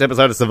 tonight's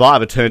episode of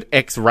Survivor turned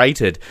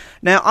X-rated.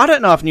 Now, I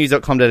don't know if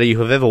news.com.au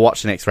have ever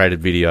watched an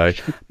X-rated video,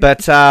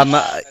 but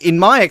in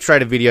my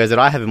X-rated videos that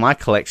I have in my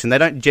collection, they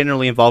don't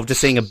generally involve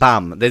just seeing a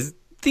bum. There's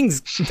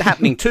things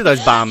happening to those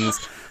bums,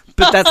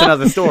 but that's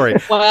another story.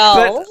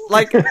 Well, but,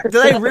 like, do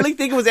they really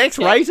think it was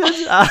X-rated?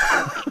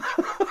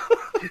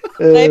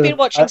 They've been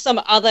watching some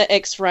other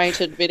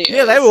X-rated videos.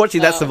 Yeah, they were watching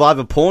that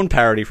Survivor porn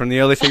parody from the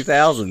early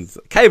 2000s.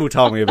 Cable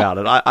told me about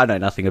it. I know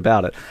nothing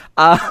about it.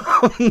 Yeah,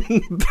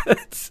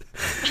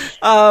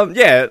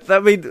 I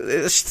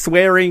mean,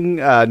 swearing,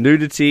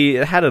 nudity,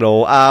 it had it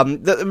all. I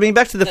mean,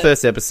 back to the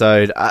first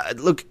episode.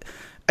 Look,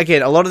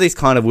 again, a lot of these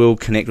kind of will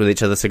connect with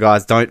each other, so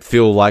guys, don't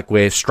feel like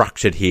we're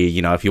structured here.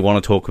 You know, if you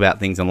want to talk about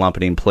things and lump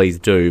it in, please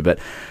do. But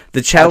the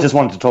I just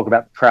wanted to talk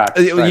about the crack.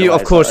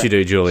 Of course you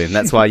do, Julian.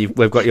 That's why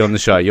we've got you on the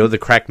show. You're the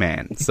crack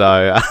man.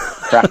 So,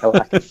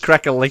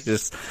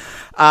 Crack-a-lictus.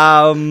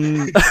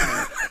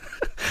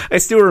 I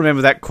still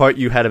remember that quote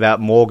you had about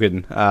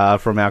Morgan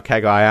from our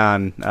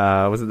Cagayan.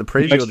 Was it the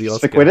preview or the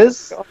Oscar? The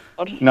Quitters?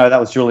 No, that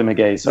was Julie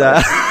McGee.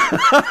 Sorry.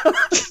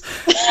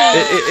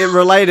 It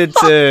related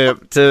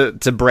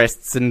to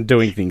breasts and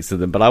doing things to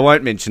them, but I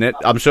won't mention it.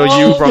 I'm sure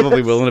you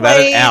probably will in about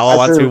an hour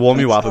once we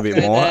warm you up a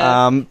bit more.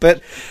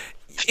 But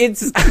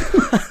it's...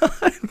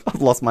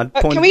 I've lost my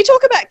point. Can we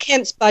talk about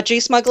Kent's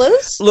budgie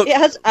smugglers? Look, it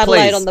has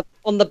Adelaide please.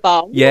 on the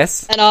bum.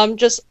 Yes. And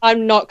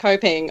I'm not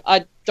coping.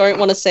 I don't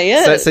want to see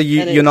it. So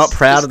you're not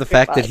proud of the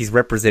fact that he's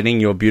representing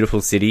your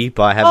beautiful city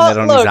by having that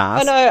on his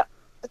ass? I know.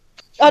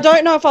 I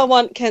don't know if I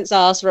want Kent's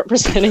ass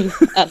representing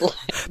Adelaide.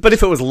 But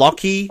if it was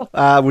Lockie,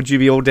 would you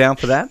be all down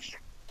for that?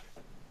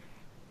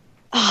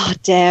 Oh,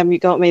 damn, you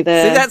got me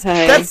there. See,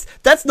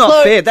 that's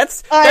not fair.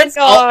 That's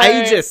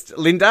ageist,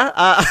 Lynda.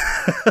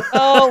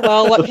 Oh,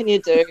 well, what can you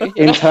do?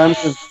 In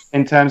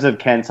terms of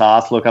Kent's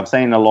ass, look, I've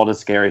seen a lot of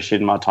scary shit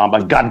in my time,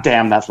 but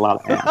goddamn, that's a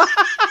lot of ass.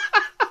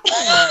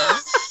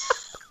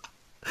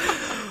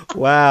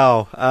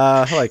 Wow.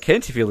 Hello,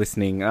 Kent, if you're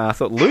listening. I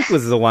thought Luke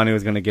was the one who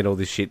was going to get all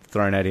this shit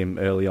thrown at him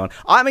early on.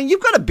 I mean, you've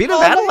got a bit of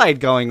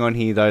Adelaide going on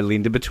here, though,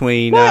 Lynda,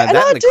 between that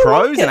and the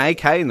Crows and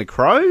AK and the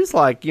Crows,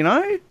 like, you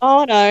know.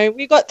 Oh, no.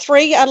 We've got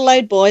 3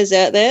 Adelaide boys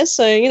out there,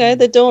 so, you know,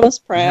 they're doing us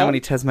proud. How many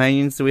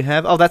Tasmanians do we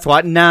have? Oh, that's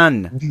right,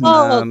 none.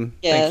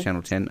 Thanks,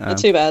 Channel 10. Not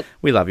too bad.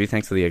 We love you.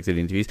 Thanks for the exit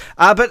interviews.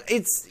 But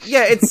it's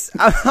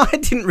I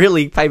didn't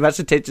really pay much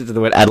attention to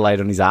the word Adelaide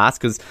on his ass,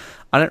 because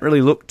I don't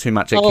really look too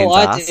much at Kent's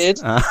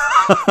ass.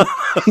 I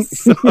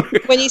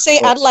did. When you see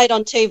Adelaide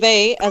on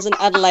TV as an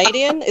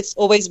Adelaidean, it's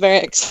always very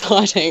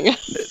exciting.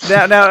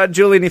 Now,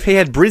 Julian, if he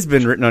had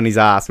Brisbane written on his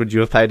ass, would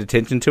you have paid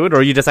attention to it? Or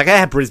are you just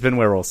like, Brisbane,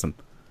 we're awesome?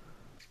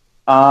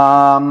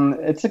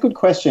 It's a good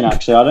question,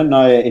 actually. I don't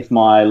know if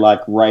my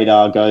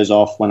radar goes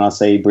off when I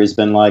see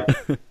Brisbane. We'll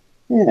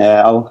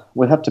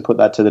have to put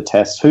that to the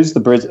test. Who's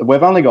the Brisbane?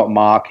 We've only got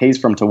Mark. He's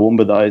from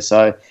Toowoomba, though.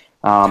 So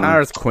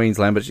Tara's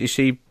Queensland, but is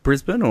she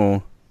Brisbane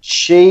or?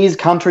 She's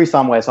country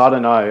somewhere, so I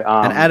don't know.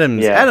 And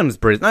Adam's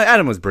Brisbane. No,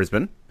 Adam was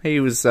Brisbane.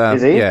 He was.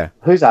 Is he? Yeah.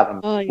 Who's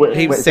Adam? Oh, yeah.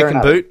 He was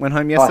second boot. Went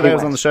home yesterday. I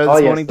was on the show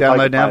this morning.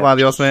 Download now via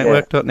the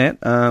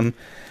OzNetwork.net.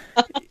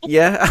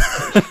 Yeah.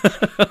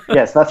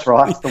 Yes, that's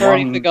right. He's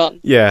already forgotten.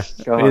 Yeah,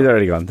 he's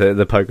already gone.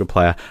 The poker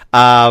player.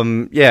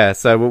 Yeah.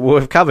 So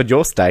we've covered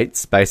your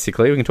states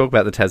basically. We can talk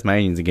about the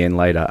Tasmanians again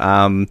later.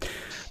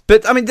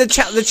 But, I mean, the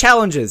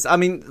challenges, I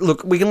mean,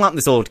 look, we can lump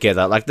this all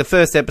together. Like, the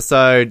first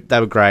episode, they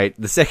were great.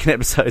 The second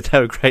episode, they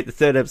were great. The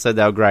third episode,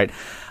 they were great.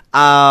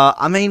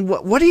 I mean,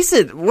 what is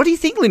it? What do you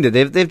think,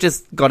 Lynda? They've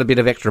just got a bit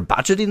of extra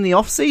budget in the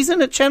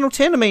off-season at Channel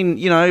 10? I mean,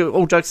 you know,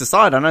 all jokes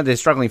aside, I know they're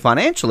struggling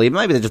financially.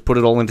 Maybe they just put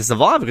it all into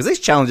Survivor, because these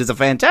challenges are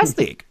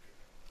fantastic.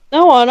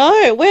 No, I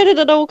know. Where did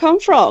it all come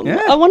from?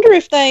 Yeah. I wonder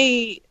if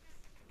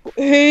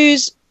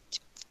who's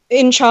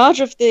in charge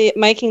of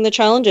making the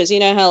challenges? You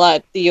know how,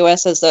 the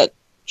US has that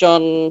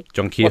John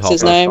Kierhofer. What's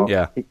his name?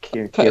 Yeah.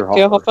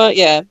 Kierhofer.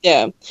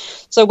 Yeah.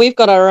 So we've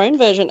got our own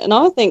version, and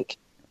I think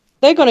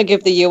they're going to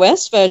give the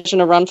US version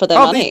a run for their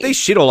money. They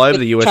shit all over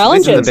the US.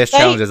 Challenges. This is the best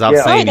challenges I've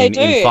seen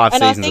in 5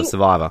 and seasons of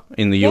Survivor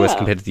in the US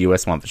compared to the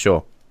US one, for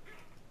sure.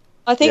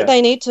 I think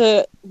they need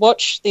to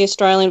watch the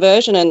Australian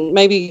version and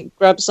maybe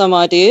grab some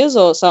ideas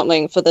or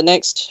something for the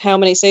next how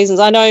many seasons.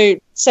 I know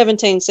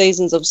 17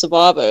 seasons of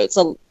Survivor. It's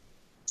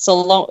a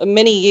lot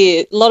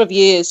of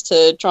years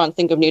to try and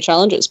think of new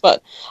challenges.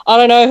 But I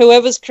don't know,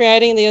 whoever's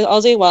creating the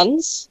Aussie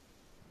ones,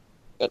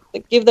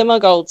 give them a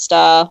gold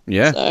star.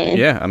 Yeah, so.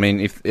 Yeah. I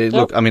mean,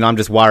 I'm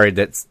just worried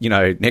that, you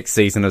know, next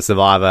season of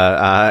Survivor,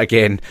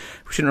 again,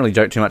 we shouldn't really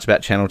joke too much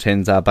about Channel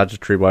 10's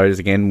budgetary woes.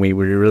 Again, we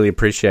really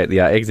appreciate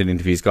the exit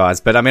interviews, guys.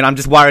 But I mean, I'm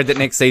just worried that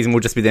next season will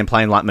just be them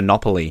playing like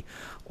Monopoly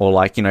or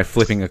like, you know,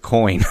 flipping a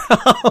coin.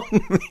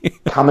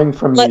 Coming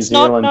from New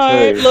Zealand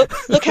too.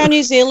 Look how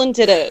New Zealand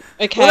did it.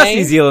 Okay, well, that's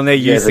New Zealand. They're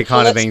used to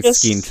kind of being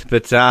skint,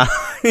 but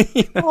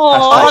you know.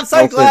 Oh, I'm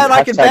so glad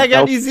I can bag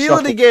out New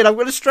Zealand again. I've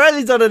got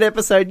Australians on an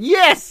episode.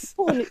 Yes.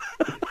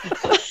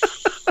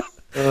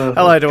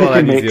 Hello to all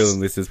our New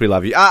Zealand listeners. We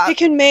love you.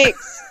 Pick and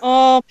mix.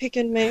 Oh, pick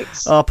and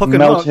mix. Oh, pocket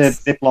melted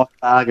Ziploc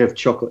bag of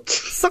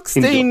chocolates.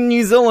 16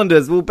 New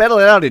Zealanders will battle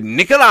it out in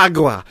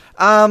Nicaragua.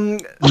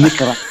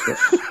 Nicaragua.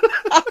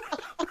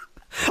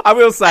 I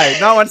will say,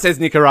 no one says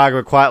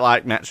Nicaragua quite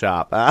like Matt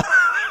Sharp.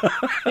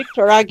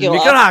 Nicaragua.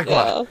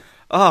 Yeah.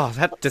 Oh,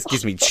 that just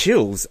gives me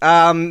chills.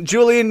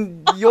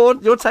 Julian,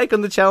 your take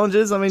on the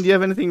challenges? I mean, do you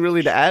have anything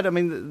really to add? I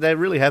mean, they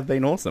really have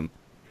been awesome.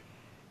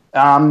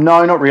 No,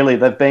 not really.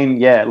 They've been,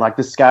 like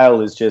the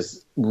scale is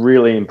just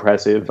really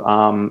impressive.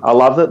 I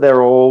love that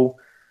they're all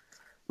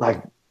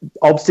like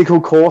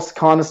obstacle course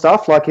kind of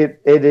stuff. Like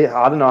it, I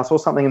don't know, I saw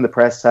something in the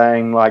press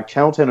saying like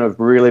Channel 10 have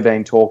really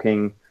been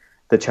talking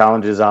the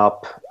challenges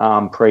up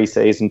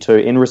pre-season 2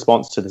 in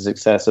response to the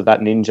success of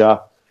that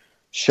ninja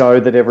show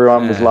that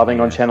everyone was loving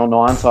on Channel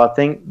 9. So I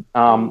think,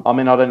 I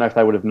mean, I don't know if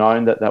they would have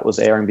known that was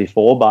airing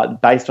before,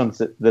 but based on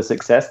the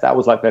success, that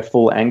was like their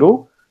full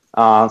angle.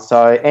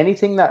 So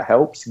anything that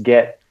helps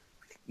get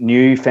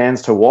new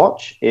fans to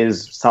watch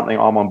is something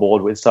I'm on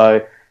board with.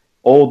 So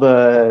all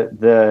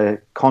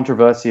the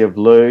controversy of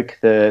Luke,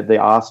 the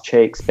arse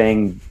cheeks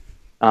being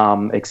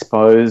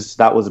exposed,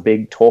 that was a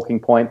big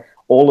talking point.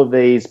 All of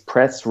these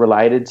press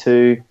related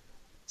to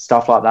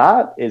stuff like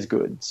that is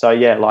good. So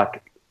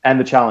and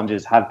the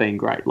challenges have been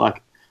great.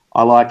 Like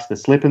I liked the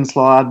slip and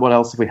slide. What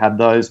else have we had?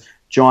 Those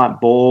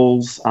giant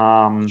balls.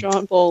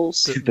 Giant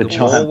balls. The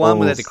wall one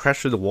where they had to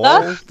crash through the wall.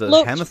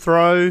 The hammer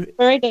throw.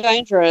 Very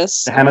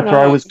dangerous. The hammer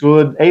throw was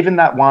good. Even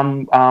that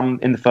one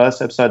in the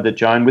first episode that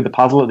Joan with the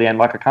puzzle at the end.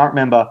 Like I can't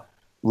remember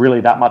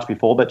really that much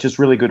before, but just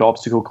really good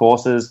obstacle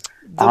courses.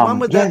 The one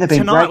with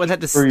tonight when they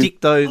had to stick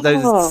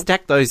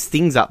stack those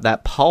things up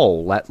that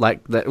pole. That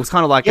it was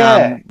kind of like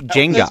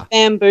Jenga. Those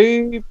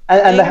bamboo.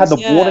 And they had the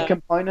water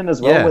component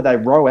as well where they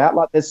row out.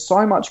 Like there's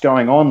so much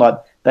going on. Like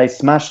they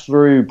smash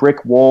through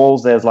brick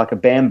walls. There's like a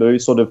bamboo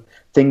sort of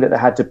thing that they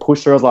had to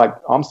push through. I was like,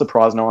 I'm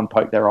surprised no one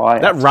poked their eye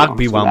out. That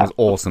rugby one was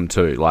awesome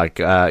too. Like,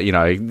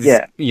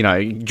 Julian,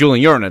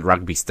 you're in a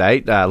rugby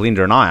state.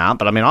 Lynda and I aren't,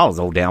 but I mean, I was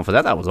all down for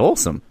that. That was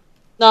awesome.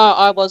 No,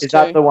 I was too. Is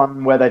that the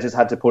one where they just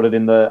had to put it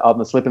on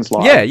the slip and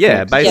slide?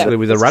 Yeah, basically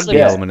with a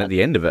rugby element at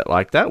the end of it.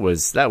 Like that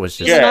was just that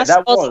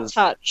was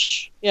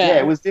touch. Yeah,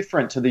 it was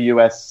different to the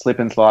US slip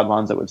and slide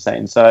ones that we've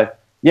seen. So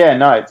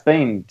it's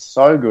been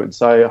so good.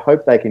 So I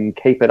hope they can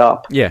keep it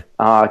up. Yeah,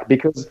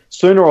 because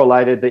sooner or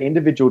later the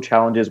individual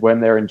challenges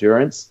when they're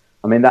endurance,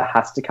 I mean that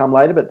has to come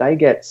later, but they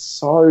get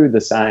so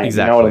the same.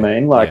 Exactly. You know what I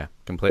mean? Like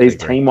completely these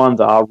team ones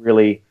are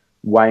really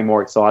way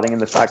more exciting,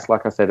 and the fact,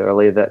 like I said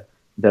earlier, that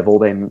they've all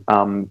been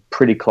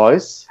pretty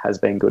close has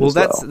been good as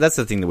well. That's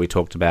the thing that we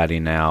talked about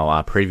in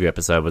our preview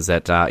episode was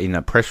that in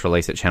a press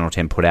release that Channel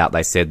 10 put out,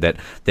 they said that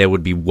there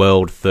would be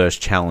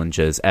world-first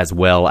challenges as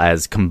well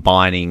as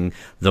combining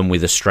them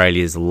with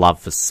Australia's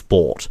love for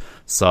sport.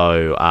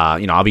 So,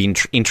 I'll be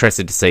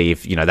interested to see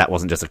if, that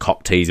wasn't just a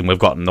cock tease and we've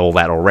gotten all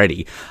that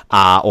already,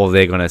 or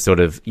they're going to sort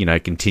of,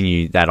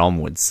 continue that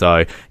onwards.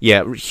 So,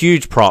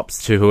 huge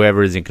props to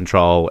whoever is in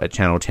control at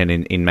Channel 10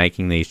 in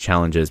making these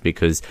challenges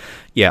because,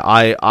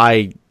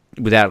 I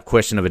without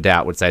question of a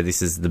doubt would say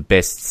this is the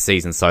best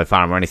season so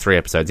far. We're only 3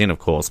 episodes in, of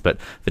course, but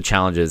for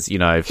challenges,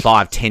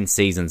 5-10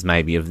 seasons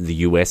maybe of the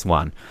US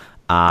one.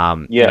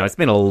 It's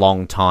been a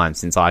long time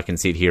since I can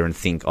sit here and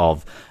think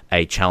of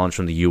a challenge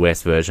from the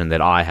US version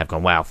that I have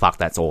gone, wow, fuck,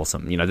 that's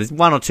awesome. There's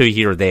 1 or 2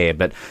 here or there,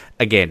 but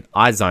again,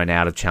 I zone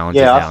out of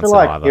challenges now. I feel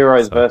like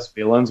Heroes vs.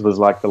 Villains was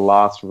like the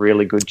last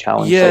really good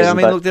challenge. Yeah, I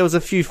mean, look, there was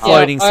a few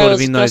floating sort of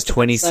in those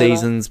 20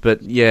 seasons,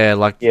 but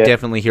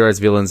definitely Heroes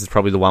Villains is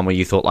probably the one where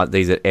you thought like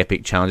these are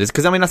epic challenges.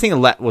 Because I mean, I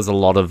think that was a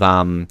lot of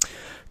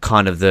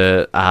kind of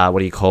the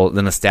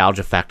the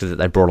nostalgia factor that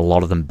they brought a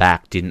lot of them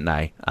back, didn't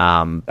they?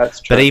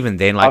 That's true. But even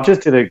then, I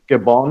just did a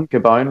Gabon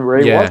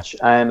rewatch,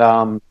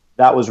 and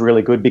that was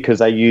really good because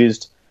they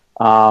used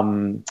they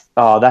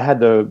had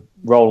the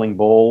rolling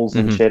balls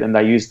and shit, and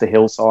they used the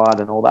hillside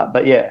and all that.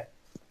 But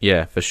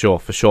yeah, for sure.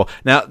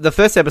 Now, the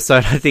first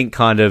episode, I think,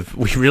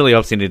 we really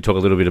obviously need to talk a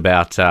little bit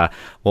about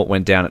what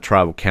went down at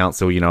Tribal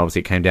Council.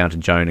 Obviously it came down to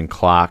Joan and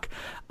Clark.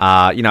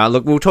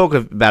 Look, we'll talk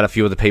about a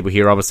few of the people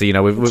here. Obviously,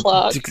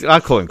 I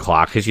call him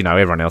Clark because,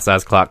 everyone else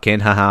says Clark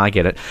Kent. Haha, I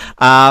get it.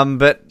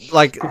 But,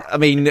 I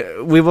mean,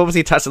 we've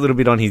obviously touched a little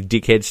bit on his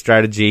dickhead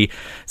strategy.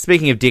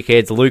 Speaking of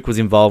dickheads, Luke was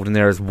involved in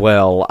there as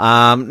well.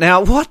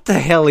 Now, what the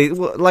hell is,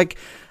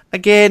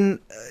 again,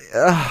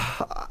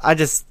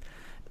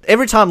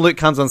 every time Luke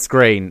comes on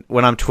screen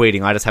when I'm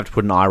tweeting, I just have to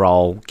put an eye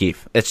roll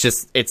gif. It's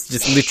just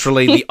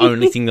literally the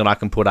only thing that I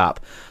can put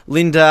up.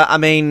 Lynda, I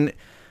mean,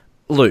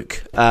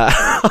 Luke.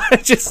 I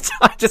just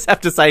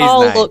have to say his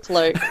name. Look,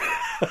 Luke.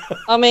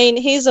 I mean,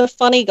 he's a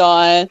funny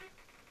guy.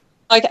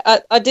 Like,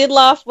 I did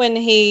laugh when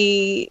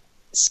he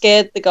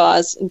scared the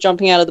guys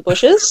jumping out of the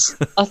bushes.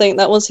 I think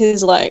that was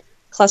his,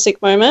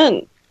 classic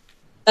moment.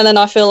 And then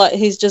I feel like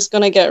he's just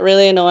going to get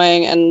really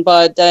annoying, and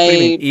by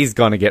day... He's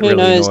going to get who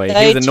really knows, annoying.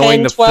 Day He was annoying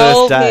 10, the 12,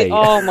 first day.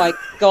 oh, my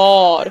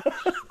God.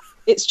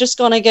 It's just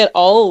going to get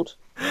old.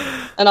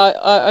 And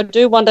I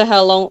do wonder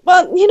how long...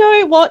 But you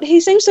know what? He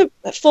seems to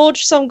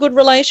forge some good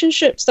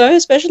relationships, though,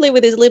 especially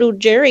with his little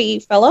Jerry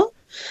fella.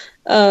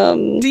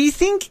 Do you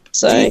think?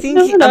 I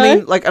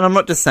mean, like, and I'm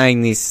not just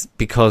saying this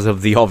because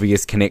of the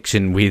obvious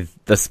connection with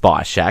the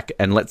Spy Shack,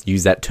 and let's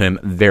use that term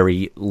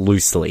very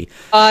loosely.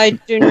 I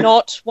do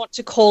not want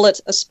to call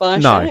it a Spy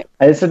Shack.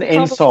 It's an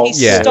insult. He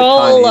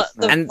stole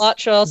the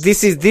Butchers.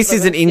 This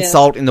is an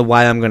insult in the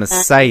way I'm going to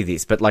say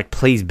this, but like,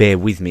 please bear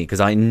with me,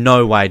 because I in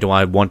no way do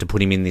I want to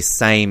put him in this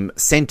same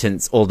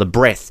sentence or the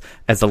breath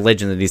as the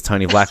legend that is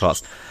Tony Blacklock.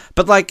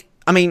 But like,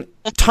 I mean,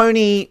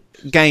 Tony.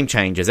 Game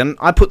changers, and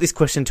I put this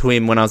question to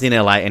him when I was in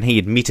LA, and he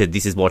admitted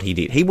this is what he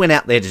did. He went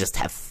out there to just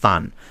have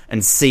fun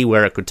and see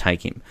where it could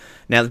take him.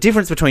 Now, the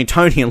difference between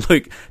Tony and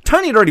Luke,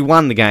 Tony had already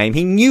won the game.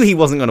 He knew he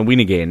wasn't going to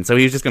win again, so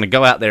he was just going to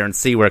go out there and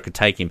see where it could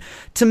take him.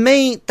 To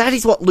me, that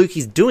is what Luke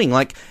is doing.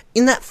 Like,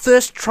 in that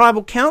first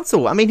tribal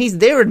council, I mean, he's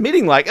there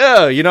admitting, like,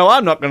 oh, you know,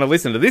 I'm not going to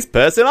listen to this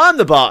person. I'm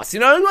the boss.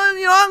 I'm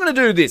going to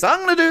do this. I'm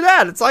going to do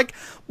that. It's like,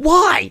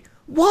 why?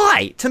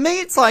 Why? To me,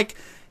 it's like...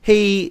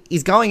 He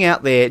is going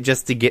out there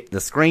just to get the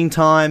screen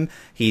time.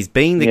 He's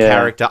being the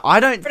character.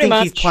 I don't think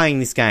he's playing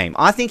this game.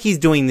 I think he's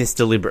doing this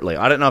deliberately.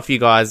 I don't know if you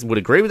guys would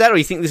agree with that, or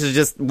you think this is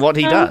just what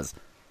he does.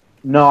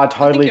 No, I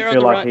totally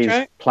feel like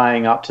he's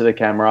playing up to the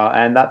camera,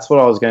 and that's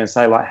what I was going to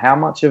say. Like, how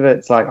much of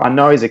it's like, I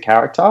know he's a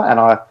character, and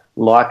I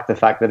like the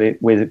fact that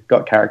we've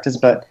got characters,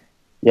 but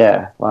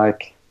yeah,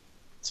 like,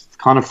 it's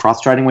kind of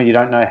frustrating when you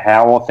don't know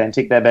how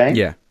authentic they're being.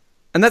 Yeah.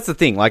 And that's the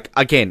thing, like,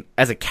 again,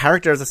 as a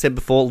character, as I said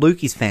before,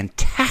 Luke is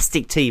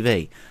fantastic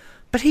TV,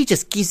 but he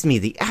just gives me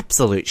the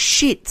absolute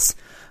shits.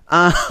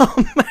 I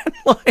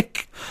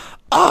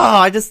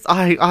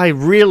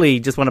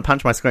really just want to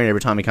punch my screen every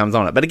time he comes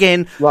on it. But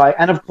again... Right,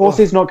 and of course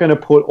he's not going to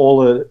put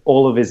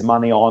all of his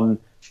money on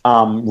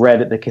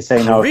Red at the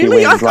casino.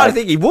 Really? If he wins. I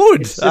think he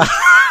would.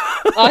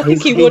 I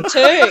think he would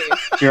too.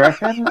 Do you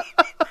reckon?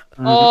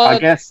 I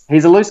guess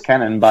he's a loose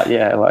cannon, but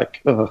yeah, like...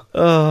 Ugh.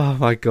 Oh,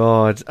 my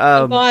God.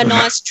 Buy a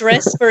nice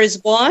dress for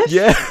his wife.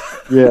 Yeah.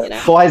 You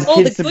know, buy his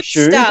kids some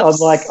shoes. I'm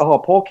like, oh,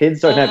 poor kids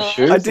don't have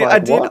shoes. I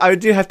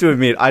do have to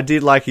admit, I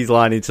did like his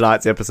line in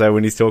tonight's episode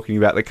when he's talking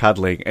about the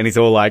cuddling, and he's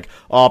all like,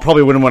 oh, I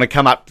probably wouldn't want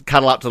to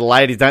cuddle up to the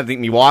ladies. Don't think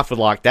my wife would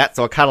like that,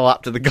 so I cuddle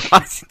up to the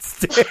guys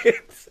instead.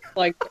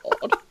 My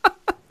God.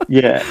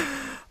 Yeah.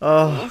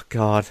 Oh,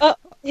 God.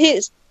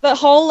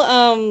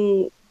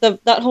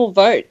 That whole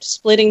vote,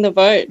 splitting the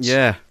vote.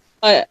 Yeah.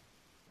 I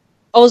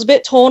was a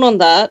bit torn on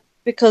that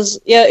because,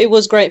 yeah, it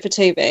was great for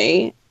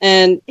TV.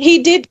 And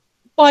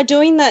by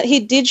doing that,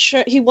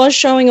 he was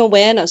showing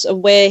awareness of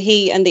where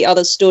he and the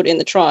others stood in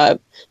the tribe,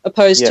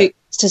 opposed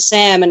to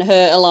Sam and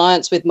her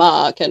alliance with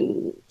Mark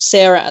and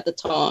Sarah at the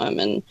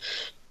time.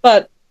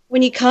 But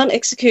when you can't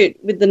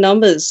execute with the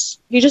numbers,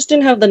 you just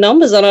didn't have the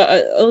numbers. And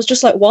I was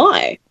just like,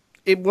 why?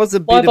 It was a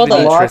bit of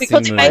an interesting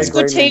because it makes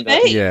good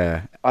TV.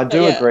 Yeah. I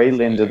do agree,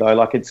 Lynda, though.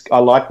 Like, I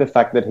like the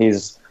fact that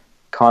he's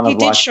kind of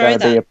like going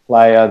to be a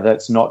player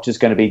that's not just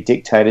going to be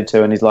dictated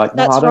to, and he's like,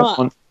 no,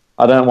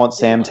 I don't want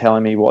Sam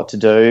telling me what to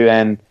do.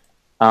 And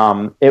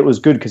it was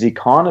good because he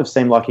kind of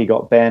seemed like he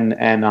got Ben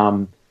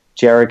and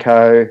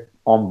Jericho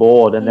on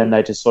board, and then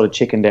they just sort of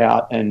chickened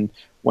out and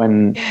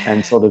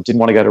sort of didn't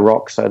want to go to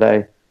Rock, so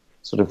they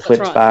sort of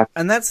flipped back.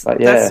 And that's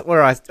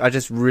where I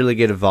just really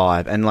get a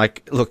vibe. And,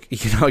 like, look,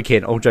 you know,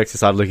 again, all jokes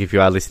aside, look, if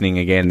you are listening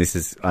again, this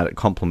is a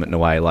compliment in a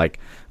way. Like,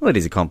 well, it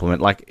is a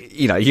compliment. Like,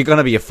 you know, you're going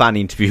to be a fun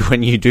interview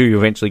when you do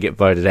eventually get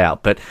voted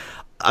out. But,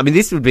 I mean,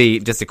 this would be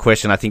just a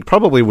question I think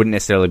probably wouldn't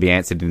necessarily be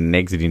answered in an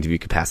exit interview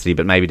capacity,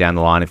 but maybe down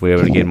the line if we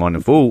were to get him on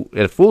a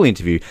full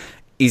interview,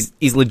 is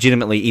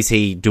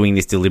he doing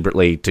this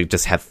deliberately to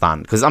just have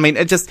fun? Because, I mean,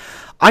 I just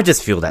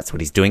feel that's what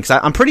he's doing. Because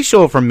I'm pretty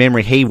sure from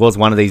memory he was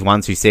one of these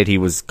ones who said he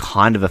was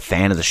kind of a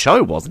fan of the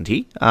show, wasn't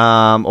he?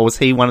 Or was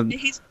he one of...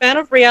 He's a fan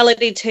of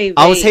reality TV.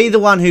 Oh, was he the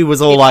one who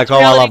was all like,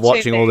 I love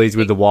watching all these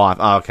with the wife?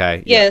 Oh,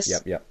 okay.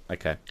 Yes. Yep.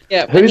 Okay.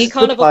 Yeah, and he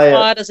kind of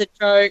applied as a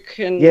joke.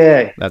 And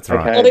that's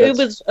right. Okay, it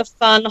was a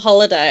fun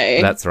holiday.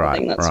 That's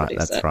right.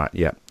 That's right.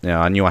 Yeah.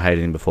 I knew I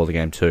hated him before the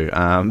game too.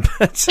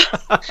 But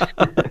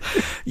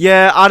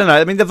yeah, I don't know.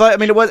 I mean, the vote. I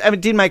mean,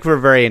 it did make for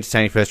a very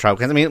entertaining first tribal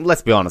council. I mean,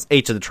 let's be honest.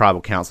 Each of the tribal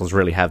councils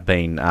really have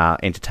been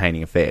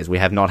entertaining affairs. We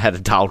have not had a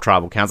dull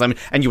tribal council. I mean,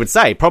 and you would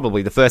say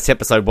probably the first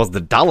episode was the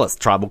dullest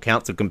tribal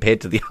council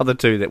compared to the other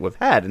two that we've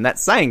had, and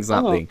that's saying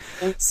something.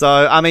 Oh. So,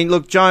 I mean,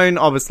 look, Joan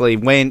obviously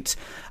went.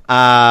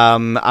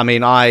 I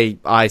mean,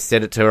 I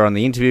said it to her on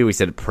the interview. We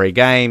said it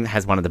pre-game.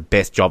 Has one of the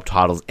best job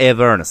titles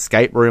ever, an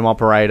escape room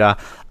operator.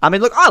 I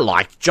mean, look, I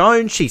liked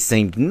Joan. She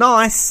seemed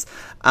nice.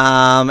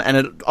 And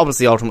it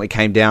obviously ultimately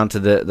came down to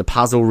the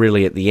puzzle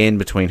really at the end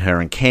between her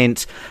and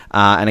Kent.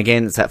 And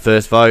again, it's that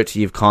first vote.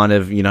 You've kind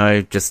of, you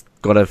know, just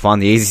got to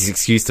find the easiest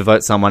excuse to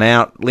vote someone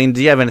out. Lynn,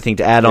 do you have anything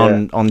to add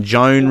on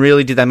Joan,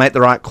 really? Did they make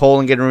the right call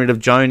in getting rid of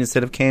Joan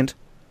instead of Kent?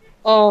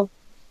 Oh,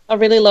 I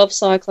really love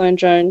Cyclone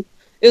Joan.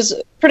 It was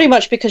pretty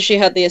much because she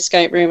had the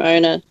escape room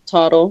owner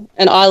title,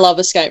 and I love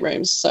escape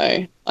rooms,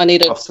 so I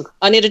need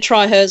to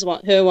try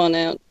her one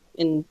out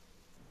in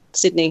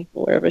Sydney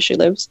or wherever she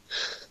lives.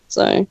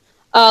 So,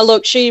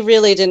 look, she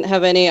really didn't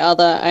have any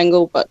other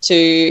angle but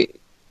to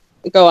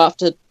go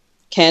after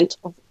Kent.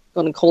 I'm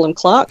going to call him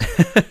Clark.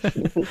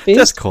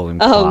 Just call him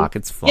Clark.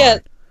 It's fine. Yeah,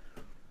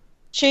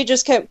 she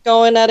just kept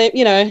going at it.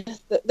 You know,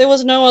 there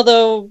was no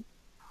other.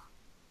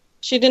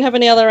 She didn't have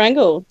any other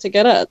angle to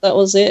get at. That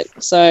was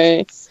it.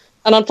 So.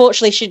 And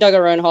unfortunately, she dug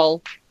her own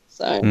hole.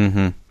 So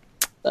that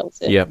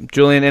was it. Yeah,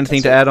 Julian,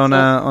 anything to add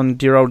on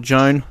dear old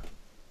Joan?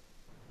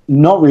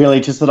 Not really.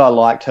 Just that I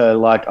liked her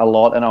like a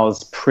lot, and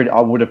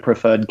I would have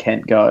preferred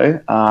Kent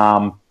go.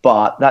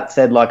 But that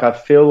said, like I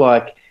feel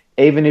like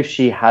even if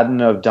she hadn't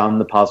have done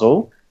the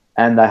puzzle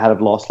and they had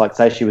have lost, like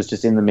say she was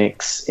just in the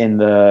mix in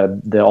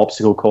the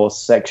obstacle course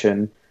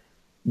section,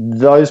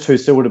 those two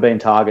still would have been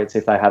targets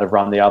if they had have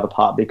run the other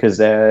part because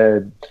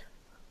they're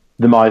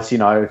the most, you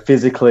know,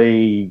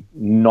 physically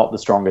not the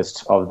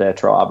strongest of their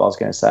tribe. I was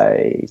going to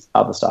say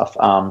other stuff,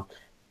 but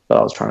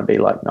I was trying to be,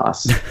 like,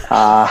 nice.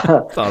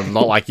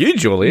 Not like you,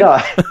 Julian. No.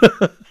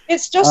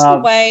 It's just the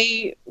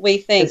way we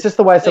think. It's just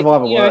the way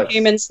Survivor works.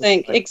 Humans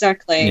think.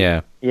 Exactly.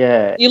 Yeah.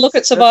 Yeah. You look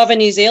at Survivor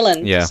New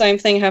Zealand, the same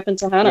thing happened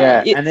to Hannah.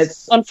 Yeah, and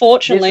it's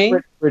unfortunately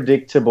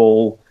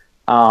predictable.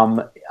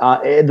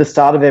 At the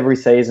start of every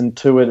season,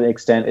 to an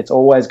extent, it's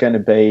always going to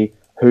be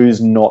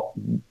who's not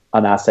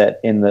an asset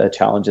in the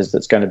challenges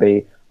that's going to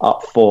be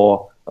up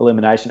for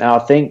elimination. And I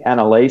think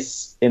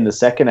Annalise in the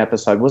second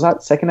episode, was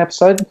that second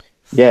episode?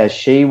 Yeah,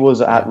 she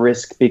was at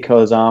risk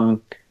because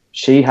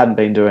she hadn't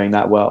been doing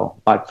that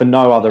well, like for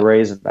no other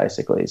reason,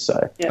 basically.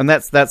 So, and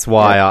that's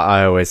why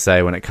I always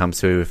say when it comes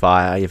to if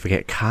I ever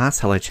get cast,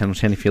 hello Channel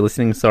 10 if you're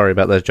listening, sorry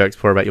about those jokes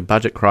before about your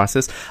budget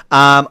crisis.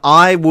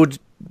 I would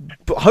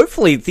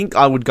hopefully think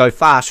I would go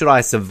far should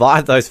I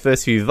survive those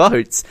first few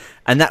votes,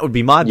 and that would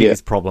be my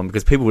biggest problem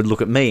because people would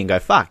look at me and go,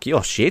 fuck,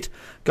 you're shit,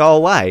 go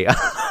away.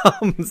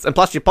 And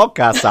plus your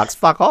podcast sucks,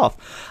 fuck off.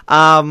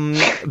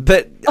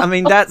 But I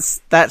mean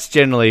that's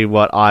generally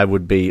what I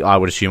would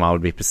assume I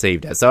would be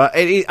perceived as. So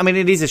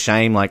it is a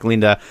shame, like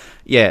Lynda,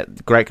 yeah,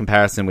 great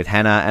comparison with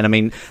Hannah, and I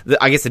mean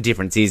I guess the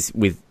difference is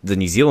with the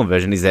New Zealand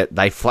version is that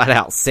they flat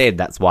out said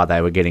that's why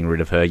they were getting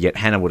rid of her, yet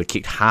Hannah would have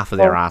kicked half of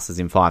their asses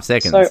in 5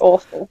 seconds. So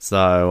awful.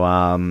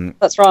 So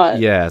that's right.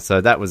 Yeah,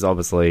 so that was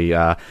obviously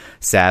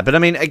sad, but I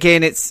mean again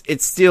it's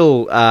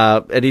still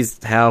it is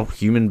how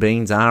human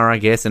beings are, I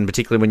guess, and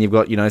particularly when you've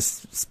got, you know,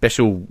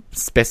 special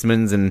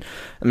specimens, and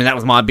I mean that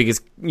was my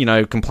biggest, you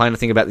know, complaint I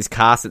think about this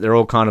cast, that they're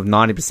all kind of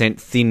 90%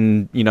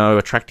 thin, you know,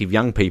 attractive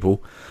young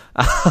people.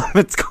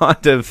 It's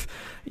kind of,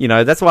 you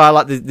know, that's why I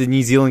like the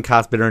New Zealand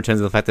cast better in terms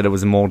of the fact that it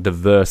was a more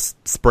diverse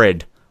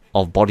spread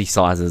of body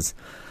sizes.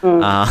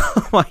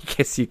 I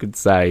guess you could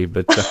say,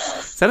 but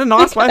is that a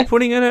nice way of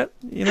putting it?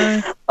 You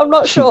know, I'm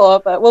not sure,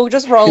 but we'll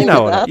just roll with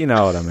that. You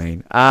know what I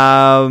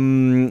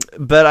mean.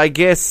 But I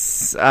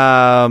guess,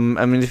 I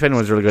mean, if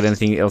anyone's really got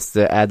anything else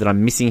to add that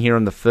I'm missing here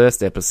on the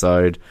first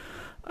episode,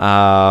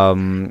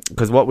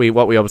 because what we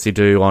obviously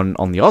do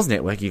on the Oz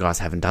Network, you guys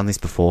haven't done this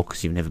before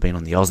because you've never been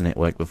on the Oz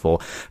Network before,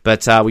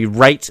 but we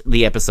rate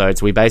the episodes.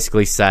 We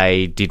basically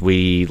say, did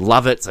we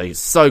love it, so it's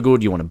so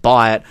good you want to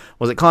buy it?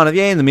 Was it kind of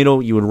in the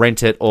middle, you would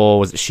rent it? Or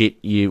was it shit,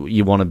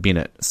 you want to bin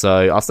it? So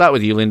I'll start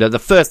with you, Lynda. The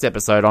first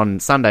episode on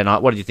Sunday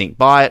night, what did you think?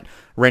 Buy it,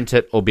 rent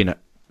it, or bin it?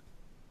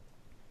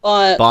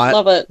 Buy it.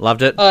 Love it.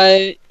 Loved it?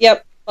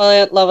 Yep, buy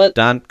it, love it.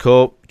 Done.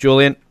 Cool.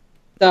 Julian?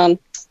 Done.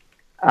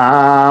 Like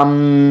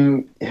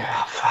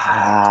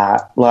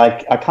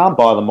I can't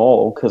buy them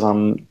all because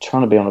I'm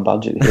trying to be on a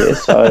budget here.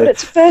 So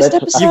it's first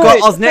episode. You've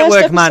got Oz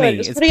Network money.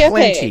 It's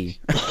plenty.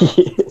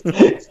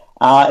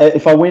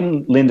 If I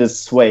win Lynda's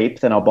sweep,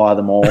 then I'll buy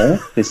them all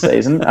this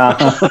season.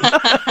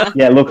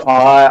 Yeah, look,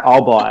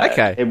 I'll buy it.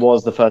 Okay. It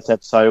was the first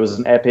episode. It was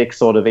an epic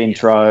sort of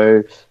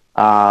intro.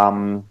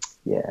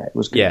 Yeah, it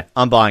was good. Yeah,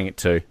 I'm buying it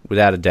too,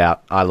 without a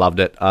doubt. I loved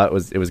it.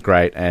 It was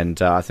great,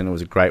 and I think it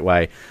was a great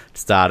way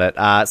to start it.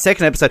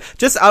 Second episode,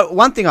 just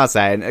one thing I'll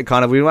say, and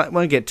kind of we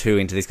won't get too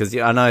into this because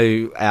I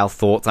know our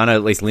thoughts. I know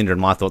at least Lynda and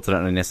my thoughts. I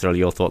don't know necessarily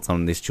your thoughts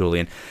on this,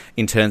 Julian,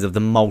 in terms of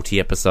the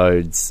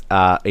multi-episodes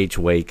each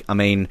week. I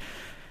mean,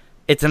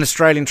 it's an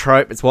Australian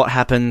trope. It's what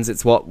happens.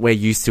 It's what we're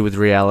used to with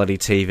reality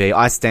TV.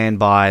 I stand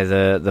by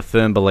the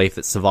firm belief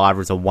that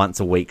Survivor is a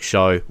once-a-week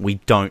show. We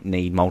don't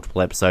need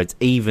multiple episodes,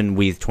 even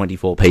with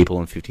 24 people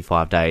in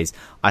 55 days.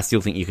 I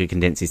still think you could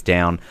condense this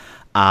down.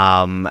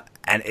 And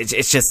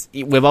it's just,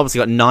 we've obviously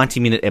got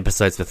 90-minute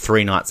episodes for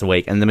 3 nights a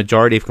week, and the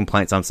majority of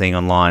complaints I'm seeing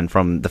online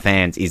from the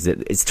fans is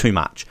that it's too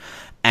much.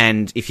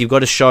 And if you've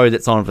got a show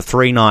that's on for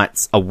 3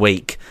 nights a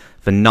week,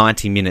 for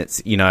 90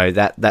 minutes, you know,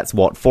 that's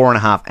what,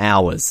 4.5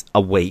 hours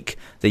a week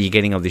that you're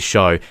getting of this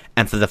show.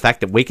 And for the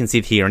fact that we can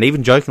sit here and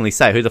even jokingly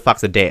say, who the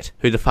fuck's Adet?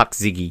 Who the fuck's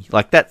Ziggy?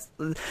 Like,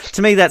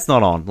 to me, that's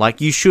not on.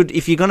 Like, you should,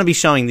 if you're going to be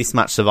showing this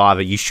much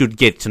Survivor, you should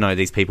get to know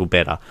these people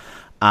better.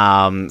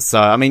 So,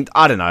 I mean,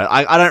 I don't know.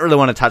 I don't really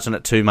want to touch on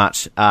it too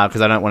much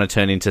because I don't want to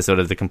turn into sort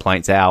of the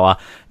complaints hour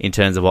in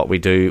terms of what we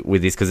do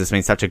with this, because it's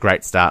been such a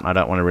great start and I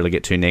don't want to really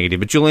get too negative.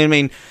 But, Julian, I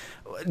mean,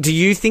 do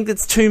you think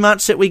it's too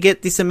much that we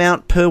get this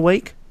amount per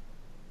week?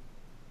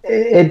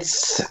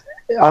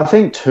 I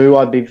think two.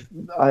 Broadly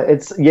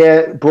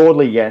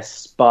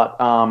yes, but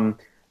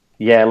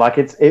like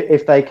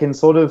if they can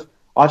sort of.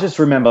 I just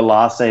remember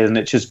last season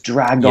it just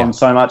dragged on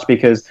so much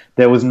because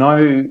there was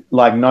no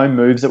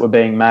moves that were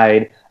being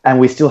made, and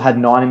we still had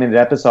 90-minute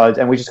episodes,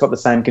 and we just got the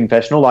same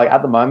confessional. Like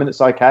at the moment,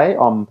 it's okay.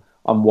 I'm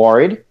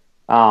worried,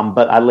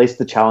 but at least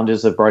the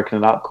challenges have broken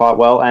it up quite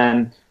well,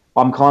 and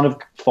I'm kind of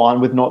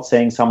fine with not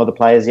seeing some of the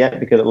players yet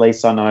because at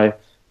least I know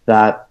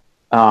that.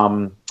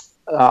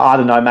 I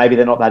don't know, maybe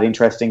they're not that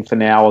interesting for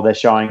now, or they're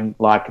showing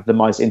like the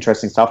most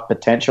interesting stuff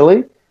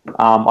potentially.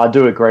 I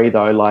do agree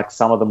though, like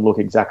some of them look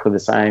exactly the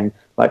same,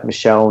 like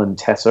Michelle and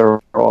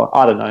Tessa, or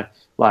I don't know,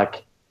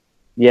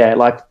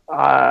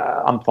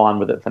 I'm fine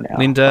with it for now.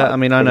 Lynda, I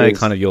mean, I know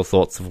kind of your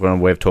thoughts when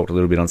we've talked a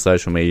little bit on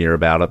social media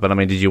about it, but I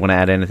mean, did you want to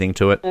add anything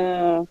to it?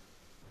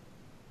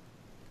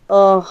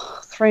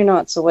 3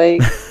 nights a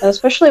week, and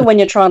especially when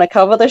you're trying to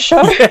cover the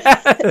show,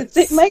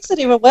 it makes it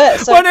even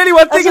worse. So won't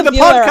anyone think of the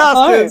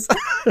podcasters?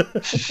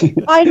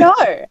 I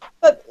know,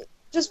 but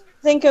just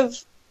think of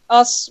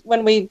us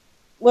when we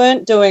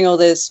weren't doing all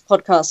this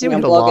podcasting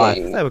and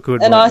blogging. They were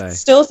good, and I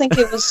still think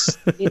it was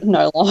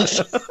no life.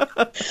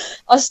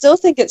 I still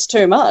think it's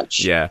too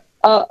much. Yeah.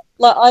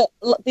 The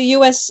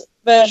US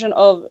version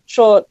of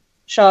short,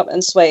 sharp,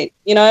 and sweet.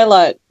 You know,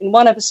 like in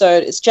one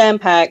episode, it's jam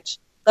packed.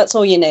 That's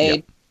all you need.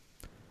 Yep.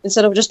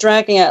 Instead of just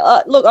dragging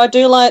out. Look, I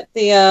do like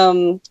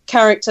the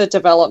character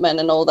development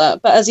and all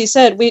that, but as you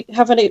said, we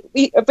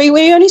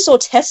only saw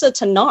Tessa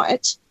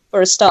tonight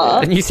for a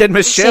start. And you said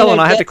Michelle, and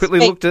I had to quickly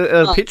look at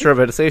a picture of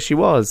her to see who she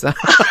was.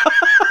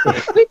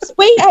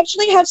 We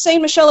actually have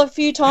seen Michelle a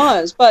few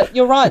times, but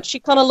you're right, she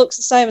kind of looks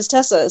the same as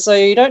Tessa, so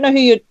you don't know who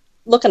you're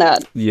looking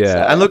at. Yeah, so,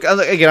 and look,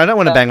 again, I don't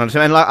want to bang on it,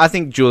 and like, I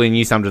think, Julian,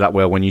 you summed it up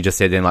well when you just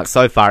said then, like,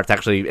 so far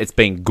it's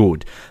been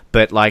good.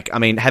 But, like, I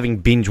mean, having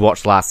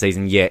binge-watched last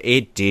season, yeah,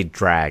 it did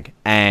drag.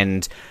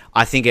 And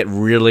I think it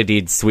really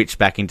did switch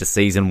back into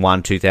Season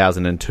 1,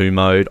 2002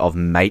 mode of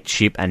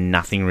mateship and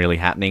nothing really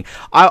happening.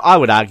 I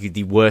would argue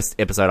the worst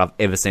episode I've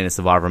ever seen of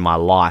Survivor in my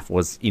life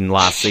was in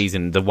last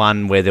season, the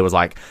one where there was,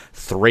 like,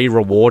 3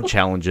 reward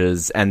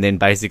challenges and then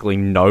basically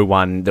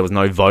there was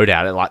no vote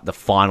out at, like, the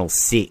final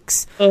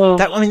 6.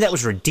 That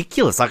was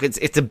ridiculous. Like,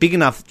 it's a big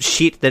enough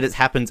shit that it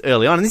happens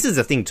early on. And this is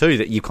the thing, too,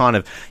 that you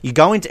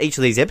go into each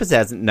of these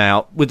episodes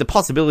now with the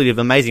possibility of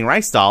Amazing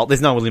Race style, there's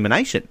no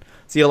elimination.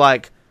 So you're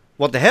like,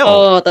 what the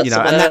hell?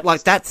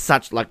 That's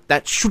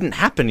that shouldn't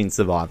happen in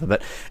Survivor.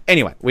 But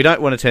anyway, we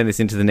don't want to turn this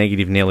into the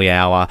negative Nelly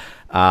hour.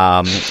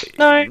 No,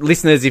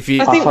 listeners, if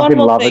you, I fucking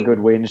love a good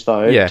whinge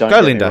though. Yeah,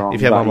 go Lynda.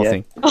 If you have one more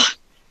thing.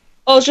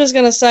 I was just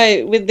gonna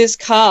say, with this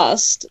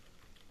cast,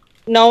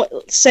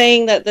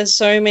 seeing that there's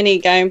so many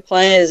game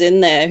players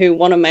in there who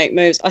want to make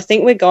moves, I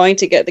think we're going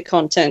to get the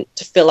content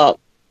to fill up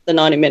the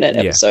 90-minute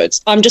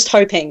episodes. I'm just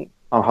hoping.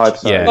 I hope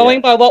so. Yeah. Going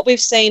by what we've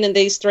seen in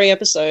these 3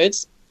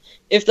 episodes,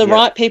 if the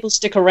right people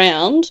stick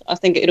around, I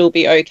think it'll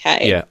be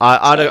okay. Yeah,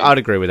 I'd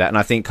agree with that. And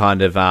I think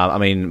kind of,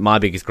 my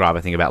biggest gripe,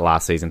 I think, about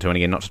last season too, and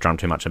again, not to drum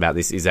too much about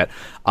this, is that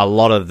a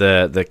lot of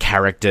the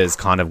characters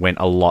kind of went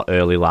a lot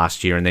early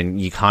last year, and then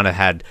you kind of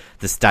had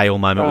the stale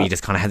moment where you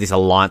just kind of had this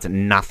alliance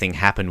and nothing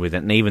happened with it.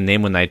 And even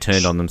then, when they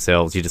turned on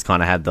themselves, you just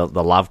kind of had the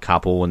love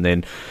couple, and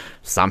then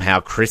somehow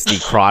Christy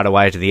cried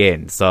away to the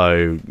end.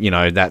 So,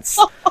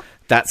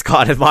 that's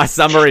kind of my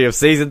summary of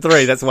Season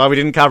 3. That's why we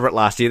didn't cover it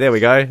last year. There we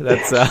go.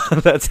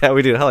 That's how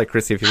we did it. Hello,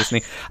 Chrissy, if you're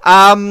listening.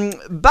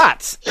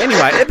 But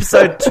anyway,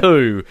 Episode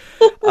 2.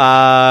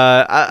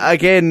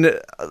 Again,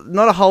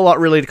 not a whole lot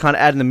really to kind of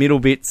add in the middle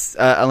bits,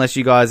 unless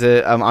you guys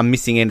are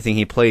missing anything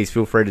here. Please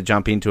feel free to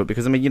jump into it,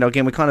 because, I mean,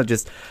 again, we're kind of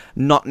just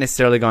not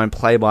necessarily going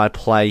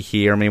play-by-play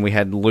here. I mean, we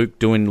had Luke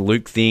doing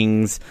Luke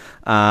things.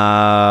 We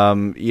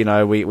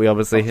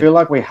obviously... I feel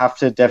like we have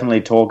to definitely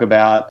talk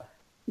about,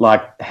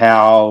 like,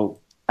 how...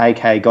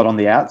 AK got on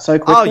the out so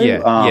quickly.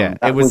 Oh, yeah.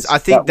 I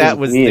think that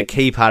was the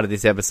key part of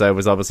this episode,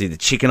 was obviously the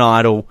chicken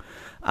idol,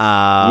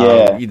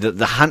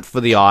 the hunt for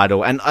the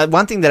idol. And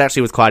one thing that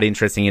actually was quite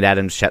interesting in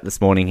Adam's chat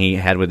this morning he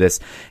had with us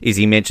is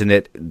he mentioned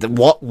that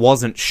what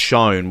wasn't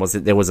shown was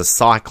that there was a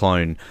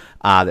cyclone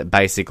that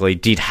basically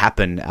did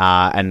happen,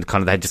 and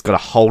kind of they just got a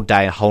whole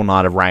day, a whole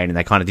night of rain, and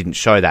they kind of didn't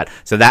show that.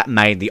 So that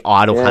made the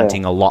idol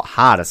hunting a lot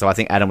harder. So I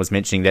think Adam was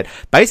mentioning that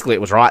basically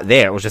it was right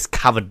there. It was just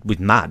covered with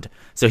mud,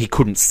 so he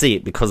couldn't see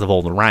it because of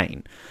all the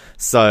rain.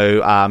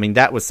 So, I mean,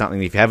 that was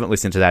something, if you haven't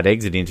listened to that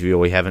exit interview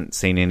or you haven't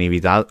seen any of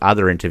his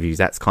other interviews,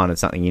 that's kind of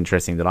something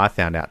interesting that I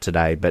found out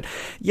today. But,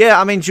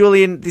 yeah, I mean,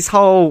 Julian, this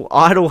whole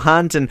idol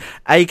hunt and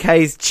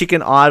AK's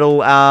chicken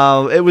idol,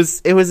 it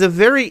was a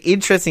very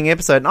interesting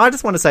episode. And I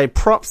just want to say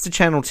props to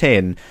Channel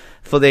 10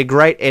 for their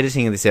great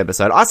editing of this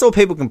episode. I saw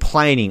people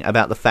complaining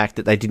about the fact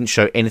that they didn't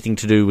show anything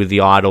to do with the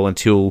idol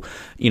until,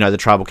 the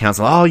tribal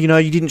council. Oh, you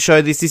didn't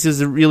show this. This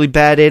is a really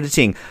bad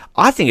editing.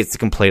 I think it's the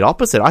complete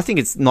opposite. I think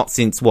it's not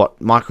since,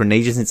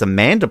 Micronesia, since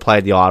Amanda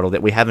played the idol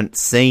that we haven't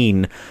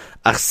seen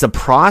a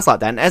surprise like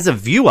that. And as a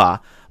viewer,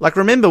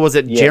 remember, was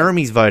it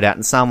Jeremy's vote out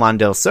in San Juan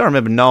del Sur? I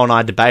remember Noel and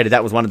I debated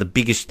that was one of the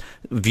biggest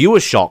viewer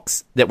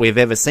shocks that we've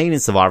ever seen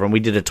in Survivor, and we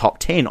did a top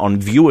 10 on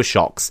viewer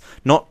shocks.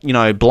 Not,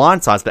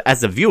 blindsides, but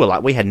as a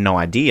viewer, we had no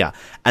idea.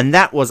 And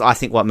that was, I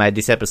think, what made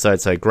this episode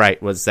so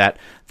great, was that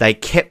they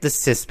kept the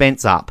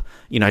suspense up.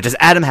 Does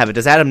Adam have it?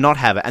 Does Adam not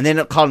have it? And then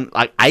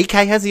AK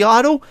has the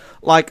idol?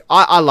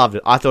 I loved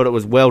it. I thought it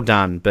was well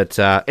done. But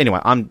anyway,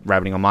 I'm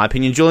rabbiting on my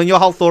opinion. Julian, your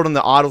whole thought on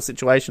the idol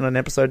situation on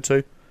episode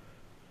 2?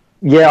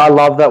 Yeah, I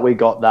love that we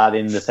got that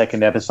in the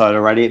second episode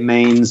already. It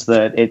means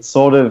that it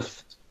sort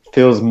of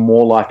feels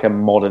more like a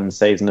modern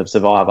season of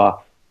Survivor.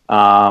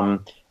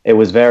 It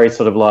was very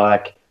sort of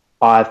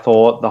I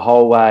thought the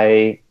whole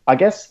way, I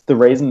guess the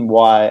reason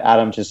why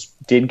Adam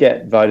just did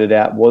get voted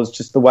out was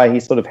just the way he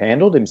sort of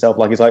handled himself.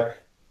 He's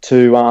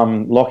to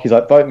Locke, he's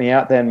vote me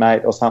out then,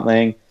 mate, or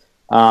something.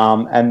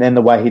 And then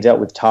the way he dealt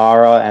with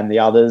Tara and the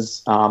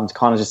others, kind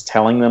of just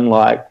telling them,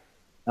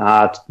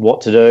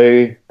 what to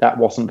do, that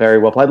wasn't very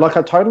well played.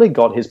 I totally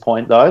got his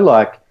point,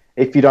 though.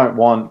 If you don't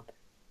want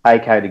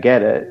AK to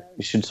get it,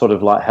 you should sort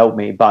of, help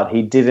me. But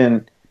he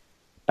didn't...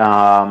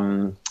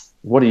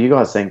 what do you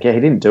guys think? Yeah,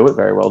 he didn't do it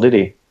very well, did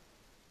he?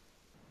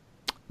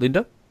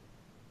 Lynda?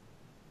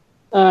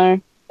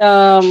 No.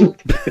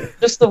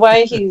 Just the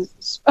way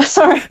he's...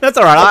 Sorry. That's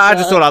all right. I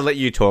just thought I'd let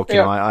you talk.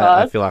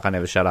 I feel like I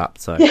never shut up.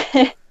 So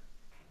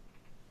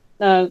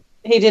No,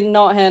 he did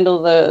not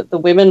handle the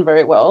women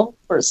very well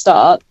for a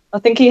start. I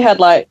think he had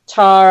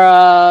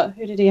Tara.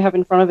 Who did he have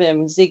in front of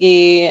him?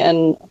 Ziggy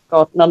and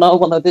no,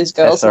 one of these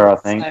girls. Tessa, I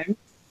think.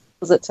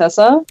 Was it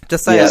Tessa?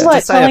 Just say,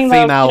 just say a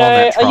female on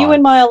that tribe. Are you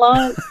in my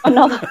alliance?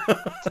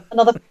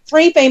 Another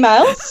 3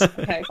 females.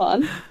 Okay,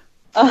 fine.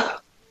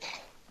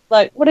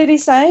 What did he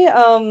say?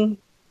 Are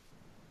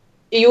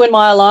you in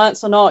my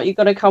alliance or not? You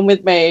got to come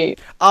with me.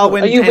 Oh,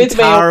 when are you with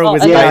Tara me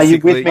was are you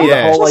with me?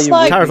 Yeah.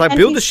 Tara's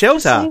build a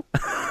shelter.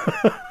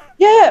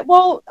 Yeah,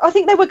 well, I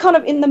think they were kind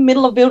of in the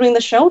middle of building the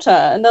shelter,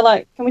 and they're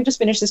like, "Can we just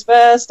finish this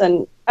first?"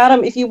 And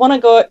Adam, if you want to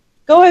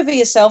go over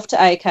yourself to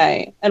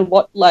AK and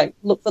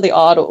look for the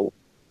idol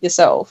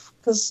yourself,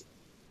 because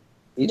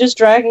you're just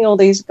dragging all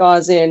these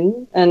guys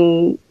in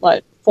and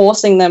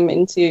forcing them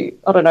into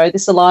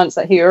this alliance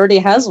that he already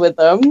has with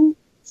them.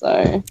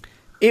 So.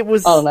 It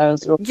was, I don't know.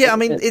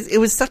 It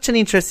was such an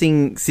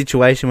interesting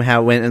situation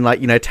how it went,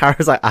 and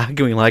Tara's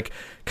arguing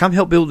come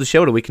help build the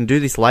shelter. We can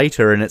do this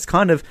later, and it's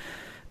kind of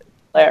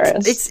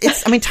hilarious.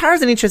 It's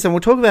Tara's an interesting. We'll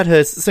talk about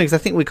her soon because I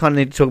think we kind of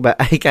need to talk about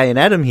AK and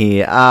Adam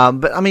here.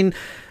 But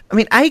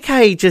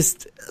AK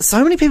just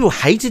so many people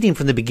hated him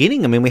from the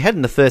beginning. We had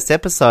in the first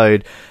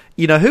episode.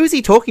 Who is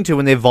he talking to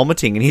when they're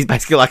vomiting? And he's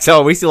basically so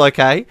are we still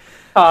okay?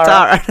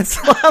 Tara. That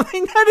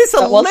is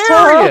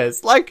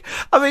hilarious.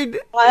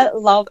 I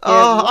love him.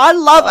 I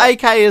love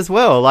AK as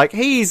well.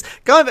 He's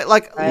going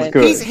back,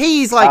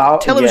 he's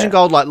television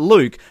gold like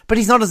Luke, but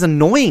he's not as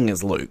annoying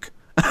as Luke.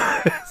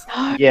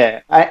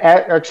 Yeah,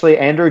 actually,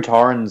 Andrew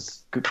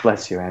Torrens.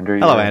 Bless you, Andrew.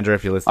 Hello, Andrew,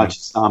 if you're listening. I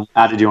just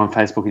added you on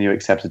Facebook and you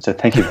accepted, so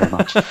thank you very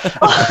much.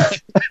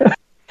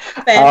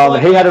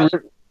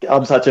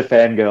 I'm such a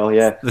fangirl,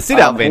 yeah. The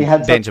sit-out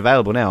bench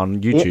available now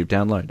on YouTube.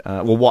 Download.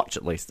 Well, watch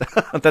at least.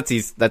 That's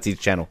his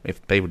channel,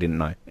 if people didn't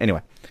know.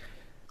 Anyway.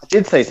 I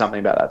did see something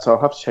about that, so I'll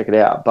have to check it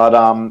out.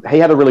 But he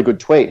had a really good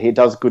tweet. He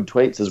does good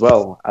tweets as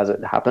well, as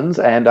it happens.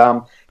 And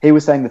he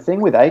was saying the thing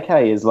with AK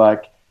is,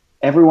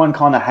 everyone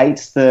kind of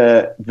hates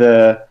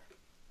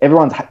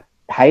everyone's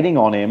hating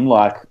on him,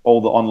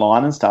 all the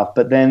online and stuff,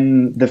 but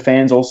then the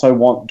fans also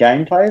want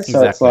gameplay.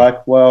 So It's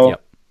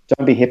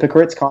don't be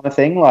hypocrites kind of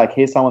thing.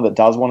 Here's someone that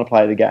does want to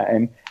play the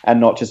game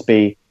and not just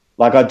be...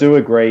 I do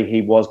agree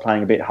he was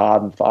playing a bit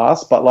hard and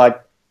fast, but,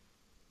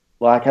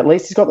 at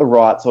least he's got the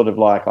right sort of,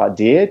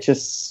 idea.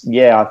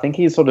 I think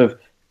he's sort of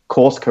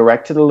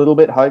course-corrected a little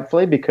bit,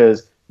 hopefully,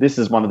 because this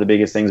is one of the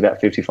biggest things about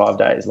 55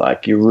 days.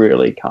 You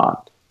really can't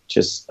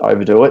just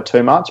overdo it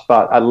too much,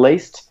 but at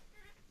least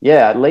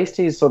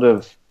he's sort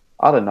of,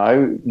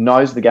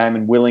 knows the game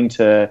and willing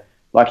to...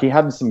 he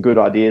had some good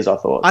ideas, I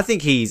thought. I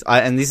think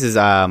and this is,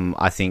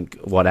 I think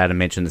what Adam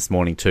mentioned this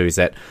morning too, is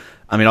that,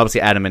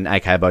 obviously Adam and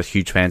AK are both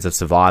huge fans of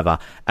Survivor,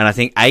 and I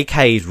think AK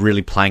is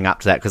really playing up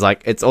to that, because,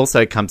 it's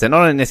also comes in,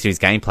 not necessarily his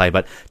gameplay,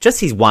 but just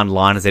his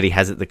one-liners that he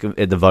has at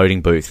the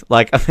voting booth.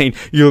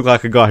 You look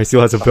like a guy who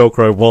still has a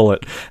Velcro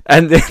wallet.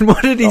 And then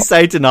what did he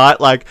say tonight?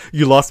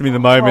 You lost me in the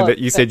moment that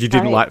you said you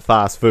didn't like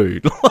fast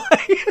food.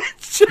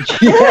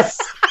 Yes!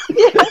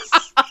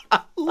 Yes!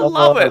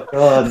 Love it.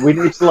 God. We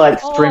need to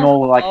string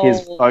all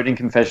his voting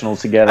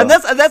confessionals together. And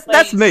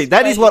that's me.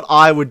 That is what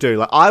I would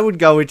do. I would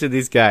go into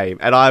this game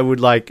and I would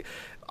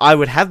I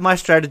would have my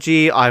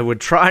strategy. I would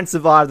try and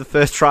survive the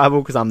first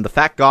tribal because I'm the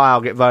fat guy.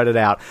 I'll get voted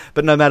out.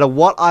 But no matter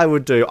what I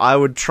would do, I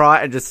would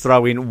try and just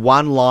throw in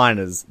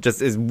one-liners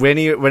just as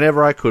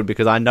whenever I could,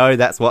 because I know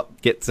that's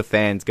what gets the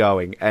fans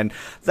going. And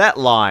that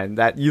line,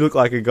 that you look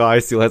like a guy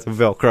who still has a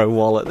Velcro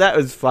wallet, that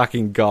was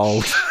fucking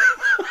gold.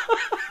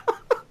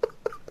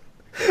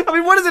 I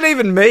mean, what does it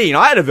even mean?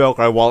 I had a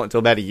Velcro wallet until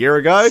about a year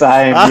ago.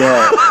 Same,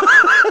 yeah.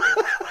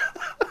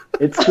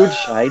 It's good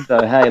shade,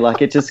 though, hey?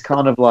 Like, it just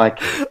kind of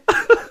like,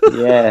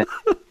 yeah.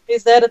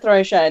 He's there to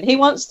throw shade. He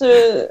wants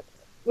to,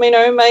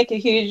 make a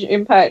huge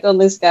impact on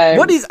this game.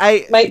 What is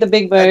make the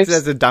big moves?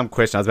 That's a dumb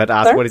question. I was about to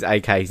ask, Sorry? What is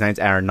AK? His name's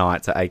Aaron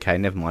Knight, so AK,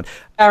 never mind.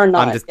 Aaron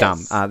Knight, I'm just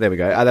yes. dumb. There we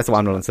go. That's why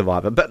I'm not on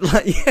Survivor. But,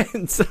 yeah,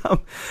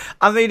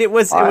 I mean, it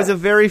was a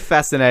very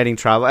fascinating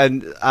trial.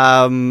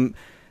 And,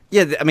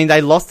 yeah, I mean,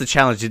 they lost the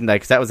challenge, didn't they?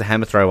 Because that was a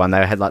hammer throw one.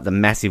 They had, the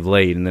massive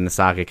lead, and then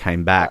Osaka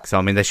came back. So,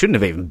 I mean, they shouldn't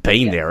have even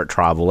been there at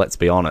Tribal, let's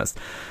be honest.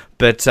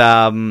 But,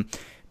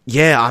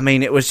 yeah, I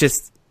mean, it was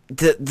just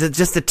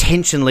the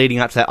tension leading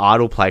up to that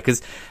idol play.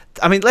 Because,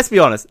 I mean, let's be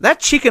honest,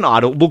 that chicken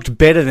idol looked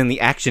better than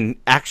the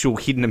actual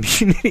hidden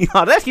immunity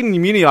idol. That hidden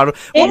immunity idol...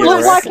 It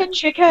looked like a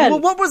chicken.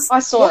 Well, what were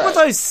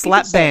those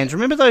slap bands?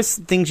 Remember those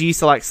things you used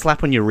to,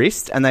 slap on your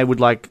wrist, and they would,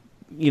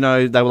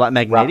 they were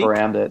magnetic. Wrap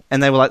around it.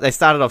 And they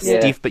started off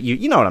stiff, but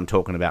you know what I'm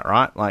talking about,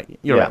 right? Like,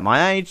 you're about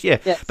my age, yeah.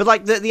 Yes.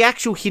 But, the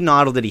actual hidden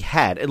idol that he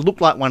had, it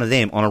looked like one of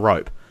them on a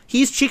rope.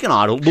 His chicken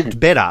idol looked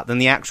better than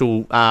the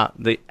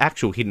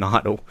actual hidden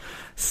idol.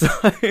 So...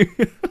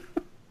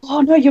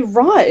 Oh, no, you're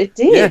right. It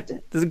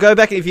did. Yeah. Go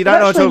back, if you don't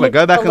know what I'm talking about,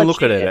 go back and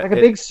look at it. Like a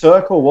big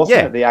circle,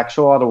 wasn't it? The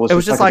actual idol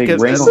was just like a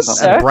big ring or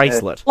something. A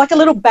bracelet. Like a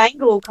little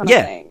bangle kind of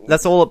thing. Yeah,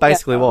 that's all it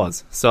basically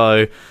was.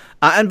 So...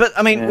 but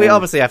I mean, we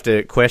obviously have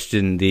to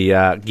question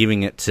the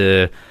giving it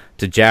to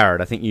Jared.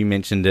 I think you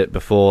mentioned it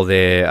before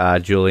there,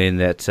 Julian,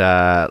 that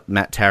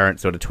Matt Tarrant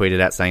sort of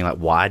tweeted out saying,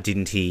 why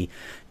didn't he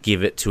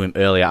give it to him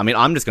earlier? I mean,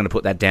 I'm just going to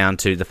put that down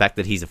to the fact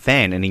that he's a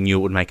fan and he knew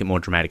it would make it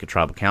more dramatic at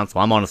Tribal Council.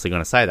 I'm honestly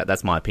going to say that.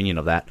 That's my opinion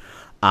of that.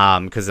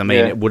 Because, I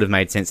mean, it would have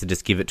made sense to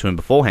just give it to him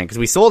beforehand. Because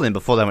we saw them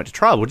before they went to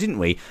Tribal, didn't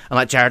we?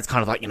 And, Jared's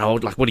kind of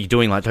what are you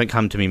doing? Don't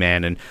come to me,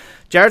 man. And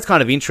Jared's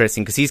kind of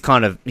interesting because he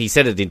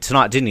said it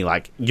tonight, didn't he?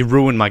 You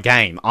ruined my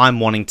game.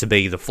 I'm wanting to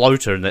be the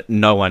floater that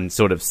no one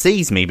sort of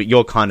sees me, but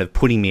you're kind of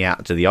putting me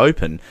out to the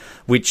open,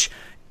 which,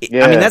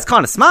 I mean, that's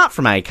kind of smart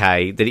from AK,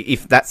 that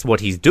if that's what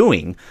he's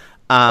doing.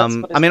 I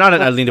mean, I don't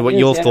know, Lynda, what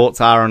your thoughts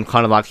are on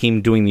kind of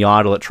him doing the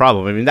idol at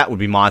Tribal. I mean, that would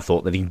be my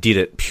thought, that he did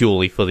it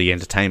purely for the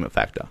entertainment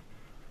factor.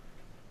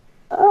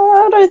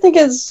 I don't think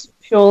it's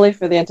purely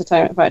for the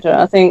entertainment factor.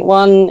 I think,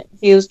 one,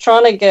 he was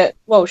trying to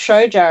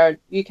show Jared,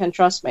 you can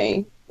trust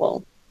me.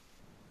 Well,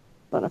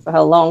 I don't know for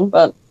how long,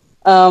 but...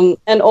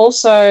 and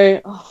also,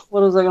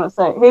 what was I going to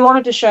say? He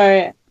wanted to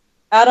show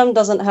Adam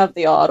doesn't have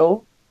the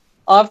idol.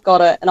 I've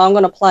got it, and I'm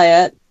going to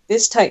play it.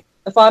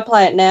 If I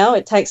play it now,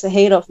 it takes the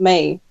heat off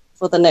me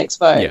for the next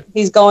vote. Yeah.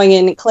 He's going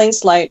in clean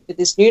slate with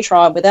this new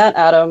tribe without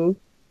Adam.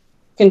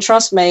 Can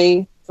trust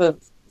me for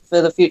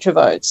the future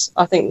votes.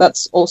 I think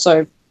that's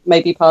also...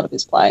 maybe part of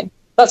his play.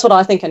 That's what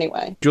I think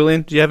anyway.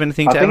 Julian, do you have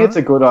anything to add?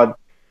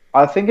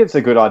 I think it's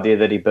a good idea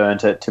that he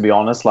burnt it, to be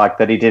honest,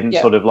 that he didn't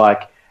sort of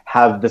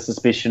have the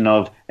suspicion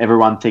of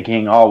everyone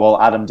thinking, oh,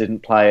 well, Adam didn't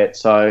play it,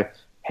 so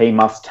he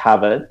must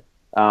have it.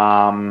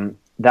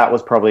 That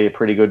was probably a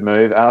pretty good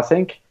move. And I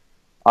think,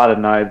 I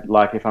don't know,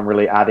 if I'm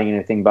really adding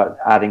anything but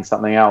adding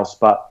something else,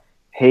 but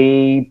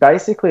he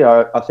basically,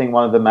 I think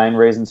one of the main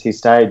reasons he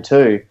stayed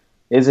too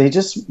is he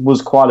just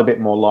was quite a bit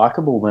more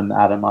likable than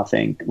Adam, I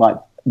think,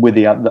 with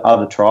the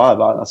other tribe.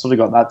 I sort of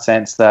got that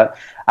sense that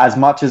as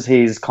much as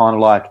he's kind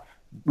of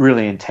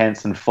really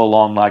intense and full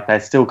on, they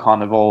still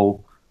kind of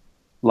all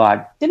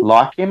like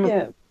him.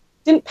 Yeah.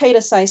 Didn't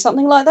Peter say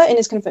something like that in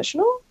his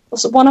confessional?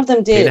 One of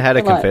them did. Peter had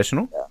a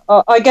confessional?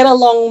 I get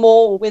along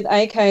more with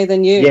AK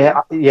than you.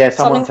 Yeah,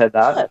 someone said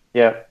that.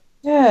 Yeah.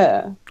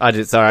 Yeah. I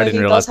didn't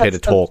realise Peter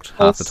talked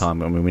half the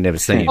time. I mean, we never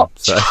seen him.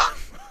 So.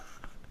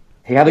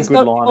 He had a good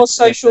line. More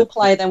social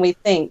play than we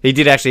think. He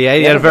did actually. Yeah,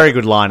 he had a very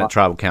good line at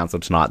Tribal Council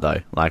tonight, though.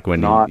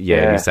 When he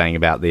was saying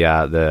about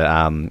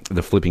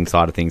the flipping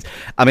side of things.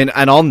 I mean,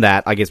 and on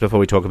that, I guess before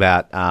we talk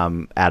about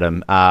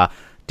Adam,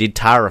 did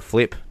Tara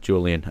flip,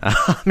 Julian?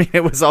 I mean,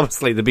 it was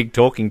obviously the big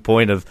talking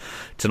point of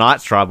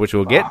tonight's tribe, which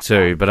we'll get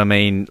to. But I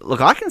mean,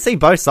 look, I can see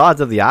both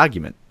sides of the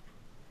argument.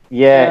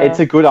 Yeah, it's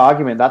a good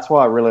argument. That's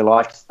why I really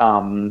liked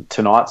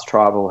tonight's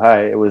tribal.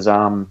 Hey, it was.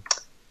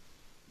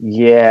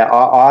 Yeah,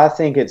 I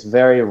think it's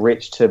very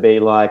rich to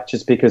be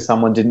just because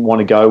someone didn't want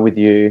to go with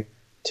you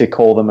to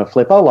call them a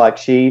flipper.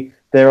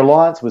 Their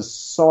alliance was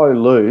so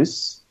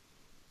loose,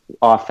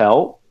 I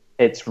felt.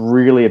 It's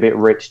really a bit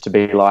rich to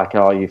be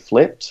oh, you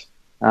flipped.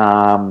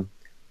 Technically,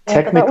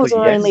 but that was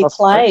her only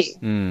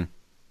play.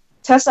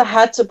 Tessa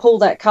had to pull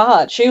that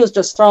card. She was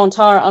just throwing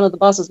Tara under the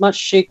bus as much as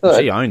she could.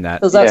 She owned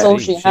that. Because that's all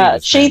she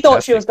had. She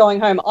thought she was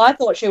going home. I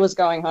thought she was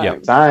going home.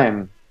 Yep.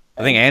 Same.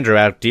 I think Andrew,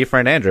 our dear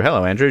friend Andrew,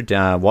 hello Andrew,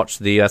 watched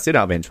the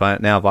sit-up bench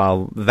now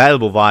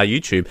available via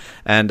YouTube,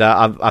 and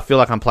I feel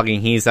like I'm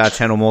plugging his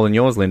channel more than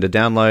yours, Lynda.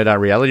 Download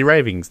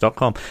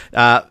realityravings.com.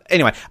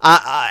 Anyway,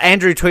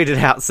 Andrew tweeted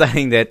out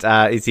saying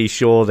that is he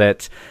sure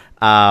that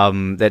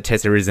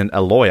Tessa isn't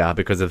a lawyer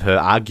because of her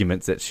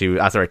arguments that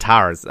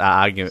Tara's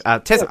argument.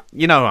 Tessa,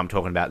 you know who I'm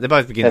talking about. They're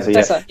both beginning.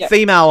 Tessa, yeah.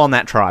 Female on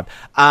that tribe.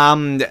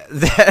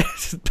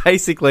 That's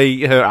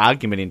basically her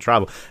argument in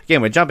Tribal.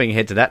 Again, we're jumping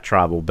ahead to that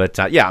Tribal, but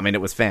yeah, I mean,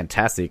 it was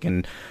fantastic.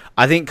 And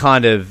I think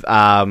kind of,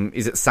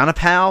 is it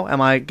Sunapau? Am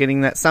I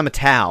getting that?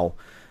 Summertau.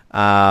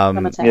 Yeah,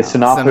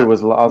 Sunapu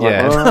was, I was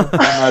like, oh,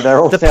 no, they're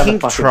all the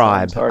Pink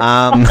Tribe.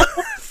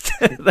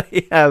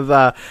 They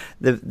have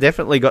they've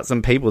definitely got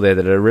some people there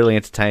that are really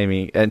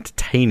entertaining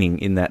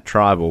in that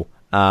Tribal.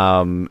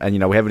 And you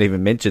know, we haven't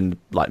even mentioned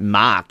like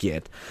Mark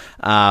yet.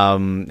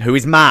 Who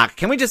is Mark?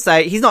 Can we just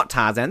say he's not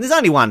Tarzan? There's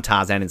only one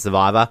Tarzan in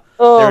Survivor.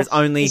 There is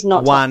only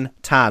one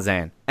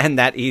Tarzan, and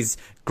that is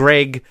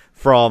Greg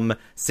from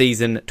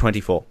season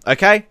 24.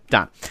 Okay,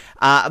 done.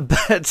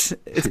 But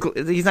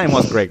his name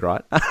was Greg,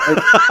 right? Well,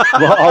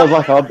 I was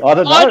like, I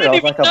don't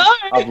know.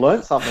 I've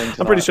learned something tonight.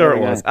 I'm pretty sure it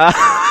was.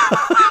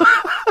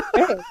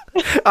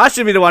 I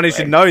should be the one who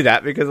should know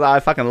that because I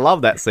fucking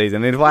love that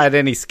season. And if I had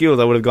any skills,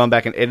 I would have gone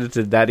back and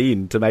edited that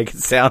in to make it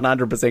sound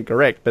 100%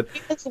 correct. But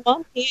it's the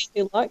one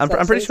who likes I'm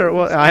pretty sure it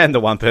was. I am the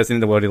one person in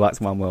the world who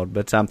likes One World.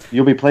 But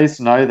you'll be pleased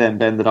to know then,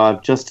 Ben, that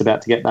I'm just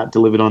about to get that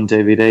delivered on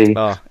DVD.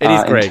 Oh, it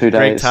is Greg.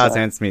 Greg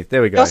Tarzan Smith.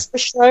 There we go. Just for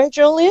show,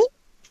 Julian?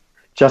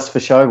 Just for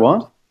show,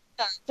 what?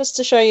 Just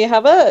to show you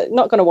have it.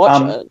 Not going to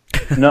watch it.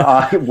 No,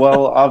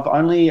 I've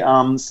only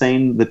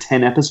seen the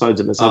 10 episodes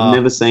of it, so I've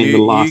never seen the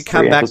last 3 You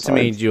come episodes. back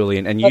to me,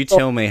 Julian, and you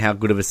tell me how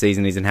good of a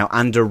season is and how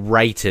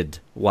underrated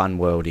One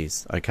World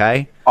is,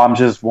 okay? I'm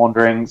just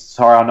wondering.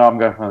 Sorry, I know I'm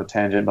going from a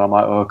tangent, but I'm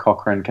like, oh,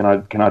 Cochrane, can I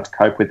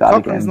cope with that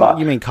Cochrane's again? Not, but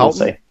you mean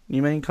Colton? We'll see.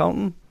 You mean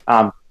Colton?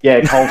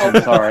 Yeah,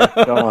 Colton, sorry.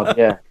 God,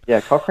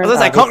 yeah, Cochrane. I was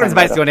going to say, Cochrane's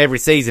basically on every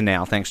season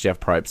now, thanks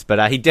Jeff Probst,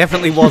 but he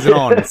definitely wasn't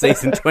on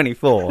season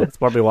 24. That's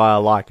probably why I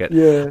like it.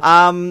 Yeah.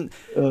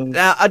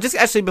 Now, just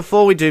actually,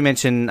 before we do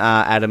mention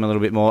Adam a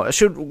little bit more, I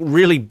should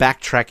really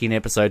backtrack in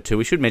episode 2.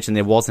 We should mention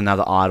there was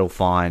another idol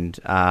find.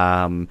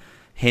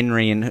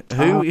 Henry and...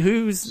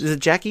 Who's... Is it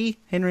Jackie?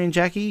 Henry and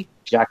Jackie?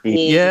 Jackie.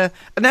 Yeah.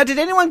 Now, did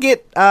anyone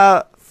get...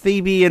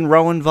 Phoebe and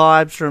Rowan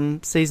vibes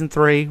from season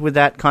 3 with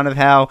that kind of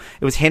how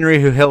it was Henry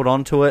who held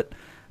on to it.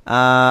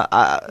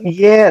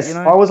 Yes, you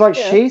know? I was like,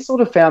 she sort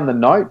of found the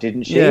note,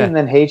 didn't she? Yeah. And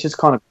then he just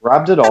kind of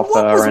grabbed it off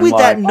her. What was with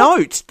that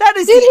note? That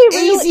is the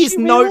easiest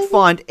note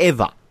find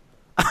ever.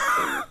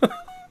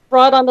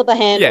 Right under the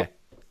handle. Yeah.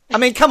 I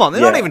mean, come on,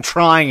 they're not even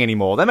trying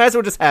anymore. They may as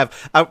well just have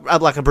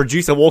a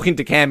producer walk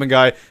into camp and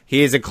go,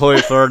 here's a clue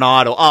for an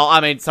idol. Oh,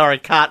 I mean, sorry,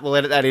 cut, we'll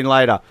edit that in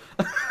later.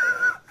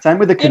 Same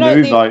with the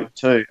canoe vote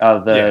too.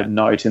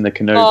 Note in the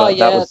canoe vote.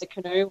 Yeah, that was the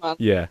canoe one.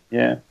 Yeah.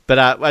 But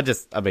I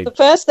mean, the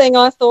first thing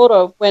I thought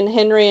of when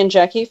Henry and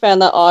Jackie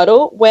found that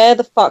idol, where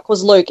the fuck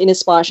was Luke in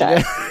his spy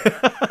shack?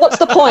 What's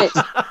the point?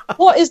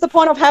 What is the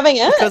point of having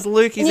it? Because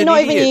Luke is and you're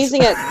not even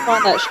using it to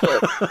find that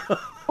shit.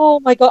 Oh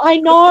my god, I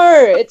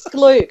know it's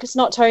Luke. It's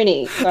not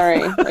Tony.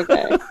 Sorry.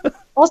 Okay. I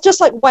was just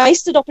like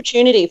wasted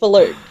opportunity for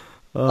Luke.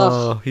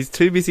 Oh, he's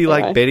too busy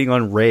betting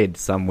on red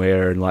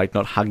somewhere and like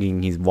not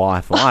hugging his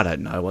wife. Well, I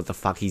don't know what the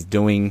fuck he's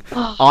doing.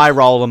 Eye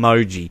roll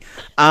emoji.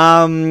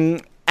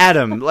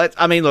 Adam,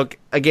 look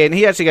again.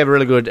 He actually gave a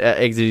really good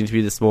exit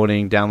interview this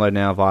morning. Download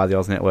now via the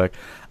Oz Network.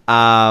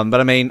 But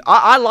I mean,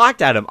 I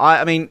liked Adam.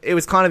 I mean, it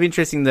was kind of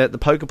interesting that the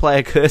poker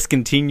player curse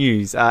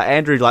continues.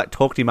 Andrew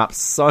talked him up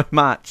so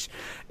much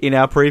in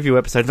our preview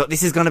episode. Thought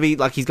this is going to be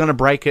he's going to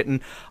break it,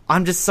 and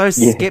I'm just so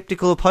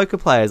skeptical of poker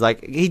players.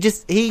 Like he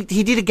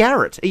did a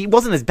Garrett. He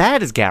wasn't as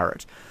bad as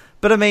Garrett,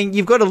 but I mean,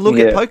 you've got to look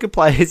at poker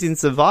players in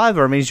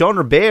Survivor. I mean, Jean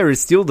Robert is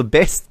still the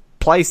best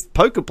placed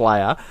poker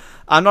player.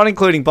 Not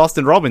including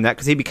Boston Rob in that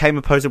because he became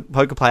a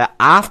poker player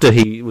after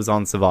he was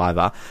on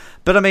Survivor.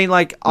 But I mean,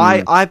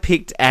 I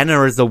picked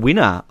Anna as the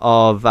winner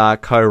of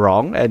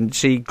Co-Wrong, and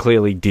she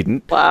clearly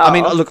didn't. Wow. I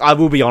mean, look, I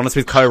will be honest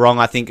with Co-Wrong.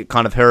 I think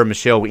kind of her and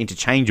Michelle were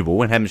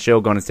interchangeable, and had Michelle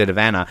gone instead of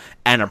Anna,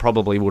 Anna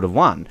probably would have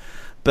won.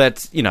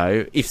 But, you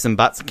know, ifs and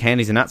buts,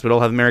 candies and nuts, we'd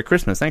all have a Merry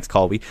Christmas. Thanks,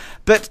 Colby.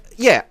 But,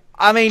 yeah,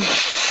 I mean,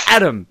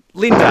 Adam,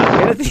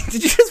 Lynda, did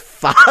you just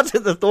fart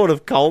at the thought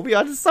of Colby?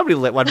 Somebody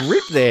let one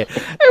rip there.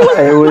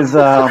 It was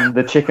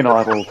the chicken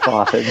idol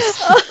farted.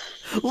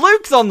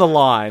 Luke's on the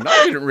line.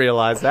 I didn't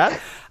realise that.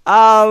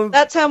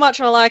 That's how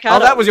much I like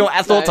Adam. Oh, that was your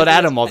thoughts on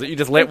Adam, was it? You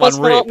just let one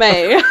rip. Not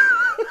me.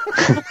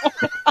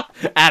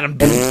 Adam.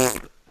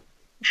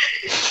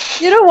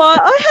 You know what?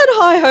 I had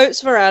high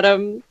hopes for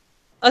Adam.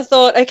 I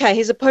thought, okay,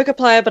 he's a poker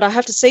player, but I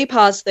have to see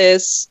past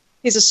this.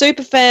 He's a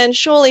super fan.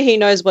 Surely he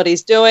knows what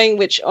he's doing,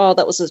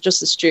 that was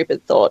just a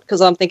stupid thought,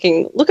 because I'm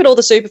thinking, look at all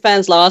the super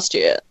fans last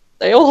year.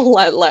 They all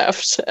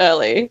left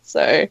early.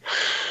 So,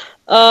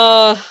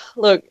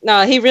 look,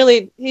 no,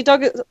 he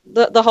dug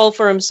the hole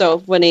for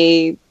himself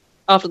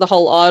after the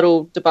whole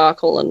idol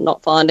debacle and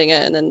not finding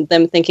it, and then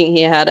them thinking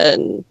he had it,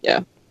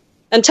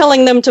 and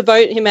telling them to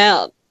vote him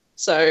out.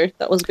 So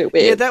that was a bit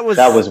weird. Yeah, that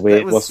was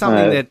weird, was wasn't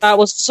something it? That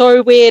was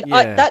so weird.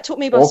 Yeah. That took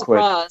me by Awkward.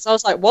 surprise. I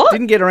was like, what?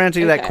 Didn't get around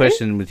to that Okay.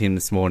 question with him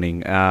this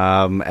morning.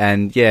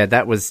 And yeah,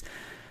 that was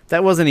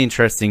an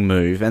interesting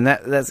move. And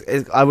that's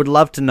I would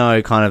love to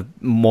know kind of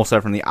more so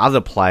from the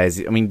other players.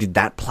 I mean, did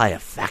that play a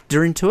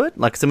factor into it?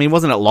 Like, 'cause, I mean,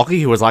 wasn't it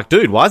Lockie who was like,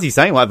 dude, why is he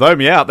saying like, vote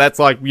me out? That's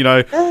like, you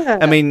know, Yeah.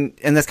 I mean,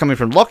 and that's coming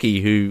from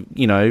Lockie who,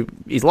 you know,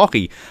 is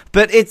Lockie.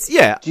 But it's,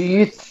 yeah. Do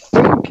you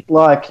think,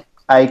 like,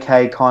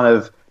 AK kind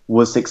of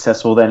was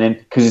successful then?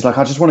 Because he's like,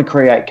 I just want to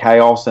create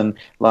chaos and,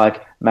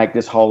 like, make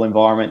this whole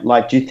environment.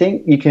 Like, do you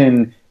think you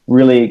can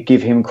really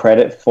give him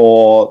credit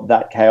for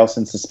that chaos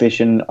and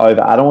suspicion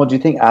over Adam? Or do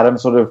you think Adam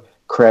sort of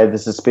created the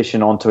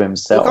suspicion onto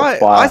himself?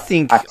 Look, I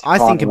think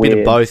a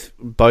bit of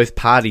both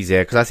parties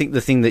there, because I think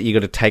the thing that you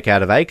got to take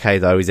out of AK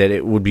though is that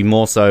it would be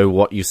more so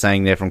what you're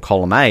saying there from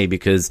column A,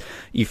 because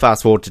you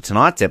fast forward to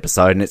tonight's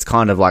episode and it's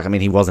kind of like, I mean,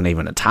 he wasn't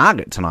even a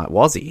target tonight,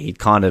 was he? He'd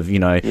kind of, you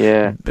know,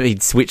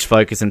 he'd switched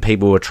focus and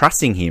people were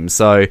trusting him.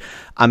 So,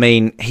 I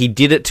mean, he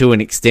did it to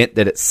an extent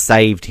that it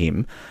saved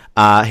him.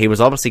 He was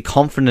obviously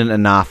confident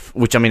enough,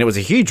 which, I mean, it was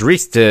a huge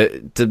risk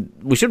to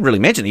we should really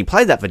mention, he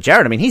played that for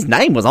Jared. I mean, his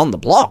name was on the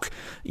block,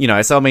 you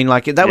know, so, I mean,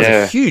 like, that was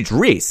a huge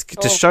risk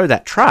to show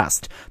that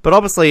trust. But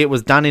obviously it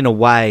was done in a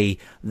way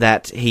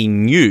that he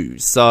knew.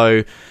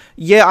 So,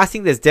 yeah, I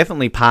think there's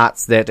definitely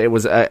parts that it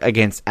was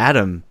against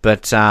Adam,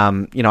 but,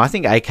 you know, I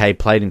think AK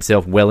played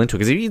himself well into it,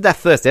 because that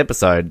first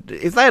episode,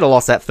 if they had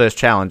lost that first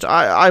challenge,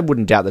 I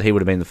wouldn't doubt that he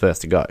would have been the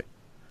first to go.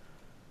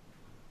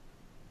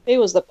 He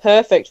was the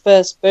perfect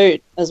first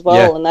boot as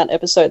well in that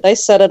episode. They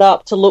set it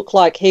up to look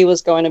like he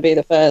was going to be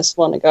the first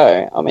one to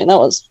go. I mean, that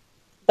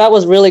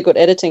was really good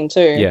editing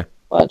too. Yeah.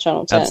 By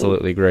Channel 10.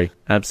 Absolutely agree.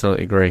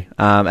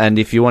 And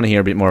if you want to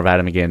hear a bit more of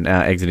Adam again,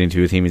 Exit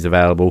Interview with him is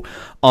available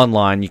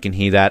online. You can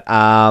hear that.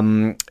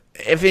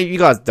 If you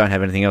guys don't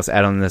have anything else to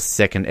add on the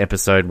second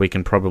episode, we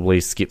can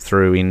probably skip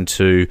through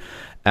into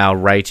our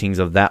ratings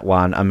of that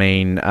one. I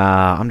mean,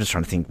 I'm just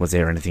trying to think, was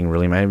there anything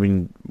really? I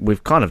mean,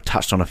 we've kind of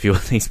touched on a few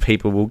of these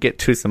people. We'll get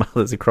to some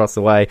others across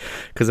the way,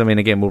 because, I mean,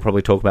 again, we'll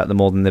probably talk about them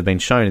more than they've been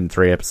shown in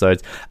 3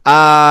 episodes.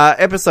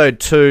 Episode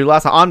 2,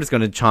 last time, I'm just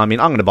going to chime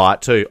in. I'm going to buy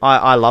it too.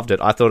 I loved it.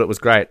 I thought it was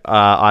great.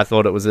 I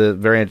thought it was a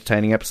very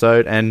entertaining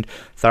episode and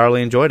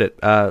thoroughly enjoyed it.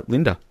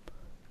 Lynda?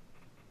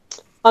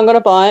 I'm going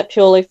to buy it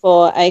purely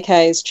for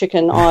AK's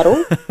chicken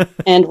idol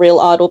and real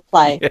idol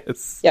play.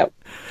 Yes. Yep.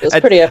 It was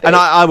pretty epic. And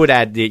I would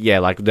add,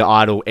 like the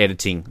idol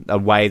editing, the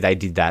way they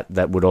did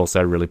that would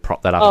also really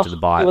prop that up into the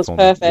buy. It was for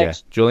perfect. Me. Yeah.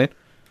 Julian?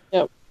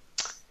 Yep.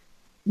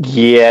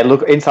 Yeah,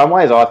 look, in some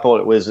ways I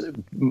thought it was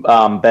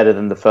better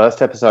than the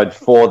first episode,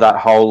 for that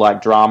whole,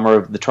 like, drama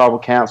of the tribal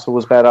council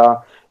was better.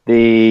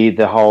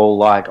 The whole,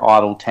 like,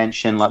 idol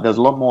tension, like, there's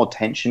a lot more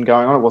tension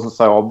going on. It wasn't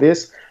so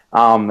obvious.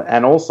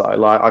 And also,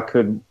 like, I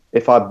could,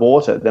 if I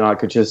bought it, then I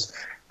could just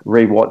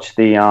rewatch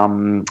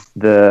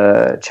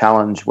the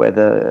challenge where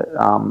the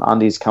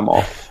undies come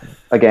off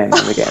again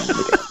and again and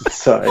again.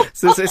 So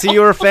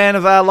you were a fan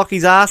of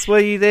Lockie's ass, were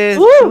you there,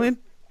 Julian?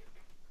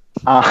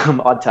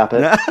 I'd tap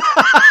it.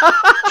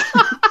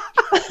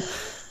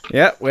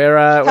 Yeah,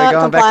 we're going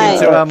complain.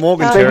 back into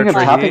Morgan Speaking of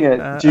territory tapping here.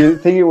 it, do you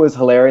think it was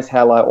hilarious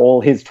how, like,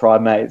 all his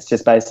tribe mates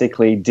just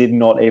basically did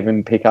not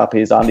even pick up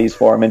his undies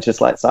for him and just,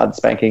 like, started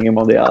spanking him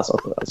on the ass? I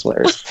thought that was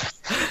hilarious.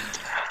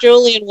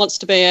 Julian wants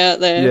to be out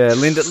there. Yeah,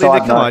 Lynda,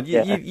 Side come on, note,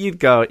 yeah. you'd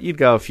go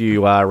a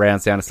few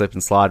rounds down a slip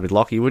and slide with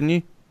Lockie, wouldn't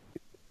you?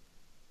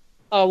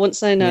 Oh, I wouldn't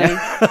say no.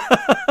 Yeah.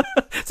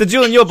 So,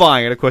 Julian, you're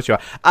buying it, of course you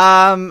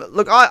are.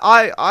 Look,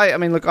 I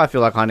mean, look, I feel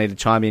like I need to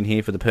chime in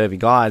here for the pervy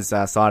guys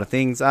side of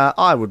things.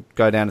 I would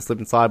go down a slip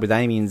and slide with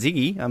Aimee and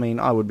Ziggy. I mean,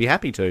 I would be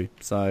happy to.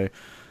 So,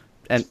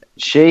 and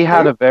she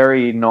had a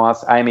very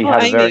nice. Amy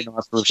had a Amy. very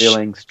nice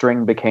revealing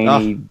string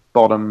bikini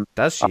bottom.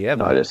 does she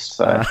ever? Noticed,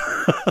 so.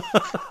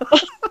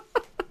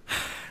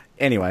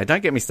 Anyway,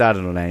 don't get me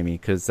started on Aimee,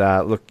 because,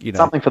 look, you know,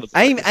 Something for the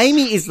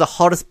Aimee is the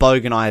hottest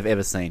bogan I have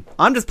ever seen.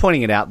 I'm just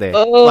pointing it out there.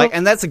 Oh, like,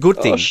 and that's a good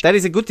thing. gosh. That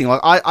is a good thing. Like,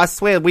 I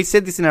swear, we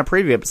said this in our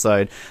preview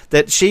episode,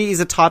 that she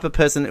is a type of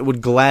person that would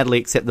gladly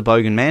accept the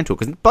bogan mantle,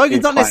 because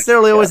bogan's not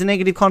necessarily always a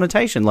negative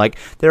connotation. Like,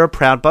 there are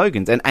proud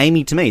bogans, and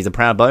Aimee, to me, is a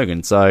proud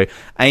bogan. So,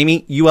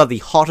 Aimee, you are the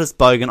hottest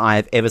bogan I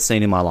have ever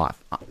seen in my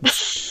life.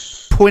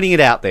 Pointing it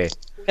out there.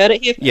 Heard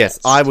it here first. Yes,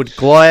 I would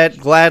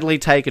gladly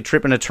take a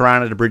trip in a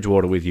Tirana to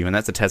Bridgewater with you, and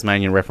that's a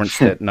Tasmanian reference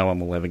that no one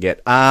will ever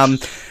get.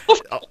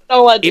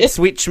 No idea.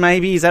 Ipswich,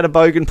 maybe? Is that a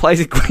bogan place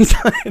in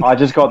Queensland? I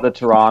just got the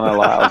Tirana.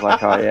 Like, I was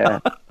like, oh yeah,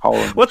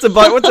 Poland. What's a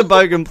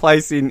bogan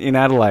place in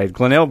Adelaide?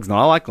 Glenelg's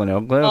not. I like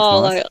Glenelg.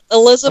 Glenelg's nice. Like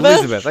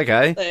Elizabeth,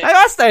 okay. There. Hey,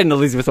 I stayed in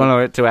Elizabeth when I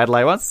went to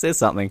Adelaide once. Says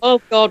something. Oh,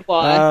 God,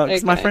 why?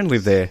 Because my friend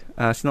lived there.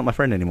 She's not my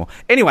friend anymore.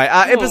 Anyway,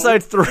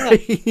 episode 3.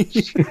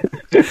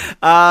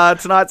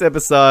 Tonight's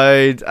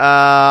episode.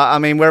 I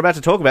mean, we're about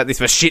to talk about this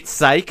for shit's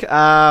sake.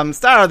 Star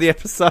of the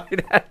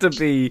episode had to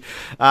be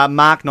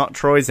Mark, not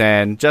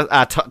Troyzan, just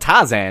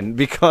Tarzan,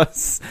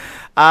 because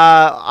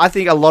I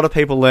think a lot of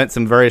people learnt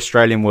some very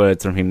Australian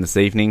words from him this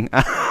evening.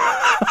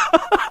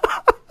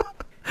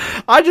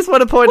 I just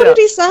want to point out. What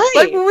did he say?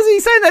 Like, what was he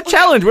saying? That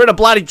challenge? We're in a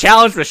bloody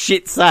challenge for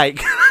shit's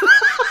sake.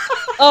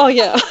 Oh,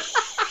 yeah. What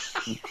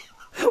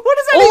does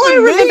that All I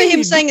even remember mean?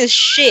 him saying is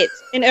shit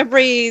in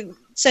every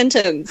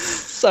sentence.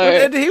 So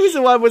And he was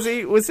the one. Was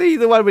he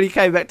the one when he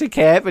came back to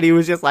camp and he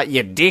was just like,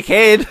 "You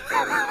dickhead."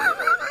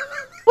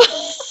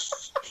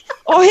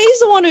 oh, he's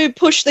the one who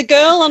pushed the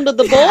girl under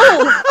the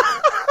ball.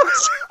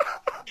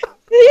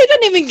 He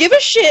didn't even give a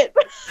shit.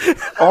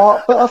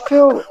 Oh, but I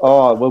feel.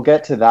 Oh, we'll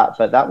get to that.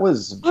 But that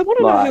was. I want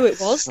to know who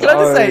it was. Can I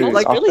just say, I'm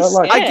like, really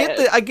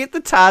scared. I get the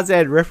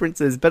Tarzan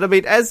references, but I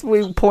mean, as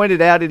we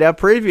pointed out in our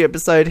preview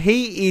episode,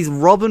 he is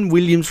Robin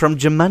Williams from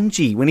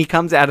Jumanji when he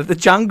comes out of the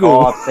jungle.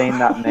 Oh, I've seen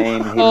that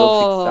meme. He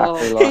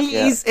looks exactly like. He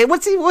is.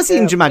 What's he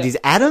in Jumanji? Is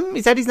Adam?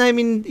 Is that his name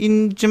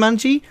in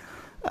Jumanji?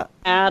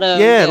 Adam.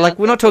 Yeah, like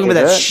we're not talking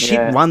about that Is it? shit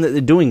Yeah. one that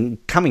they're doing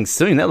coming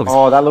soon. That looks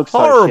That looks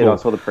horrible. so shit. I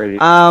saw the preview.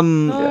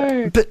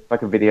 No. But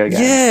like a video game.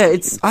 yeah,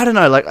 it's I don't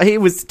know. Like he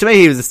was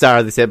the star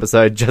of this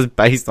episode just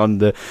based on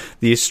the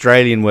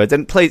Australian words.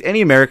 And please,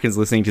 any Americans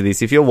listening to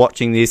this, if you're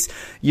watching this,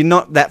 you're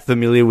not that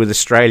familiar with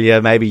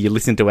Australia. Maybe you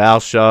listen to our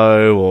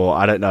show, or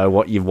I don't know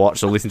what you've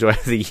watched or listened to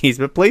over the years.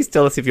 But please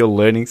tell us if you're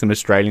learning some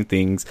Australian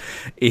things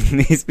in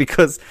this,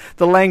 because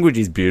the language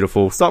is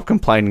beautiful. Stop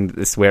complaining that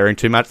they're swearing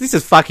too much. This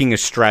is fucking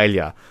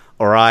Australia.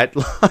 All right.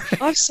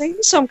 I've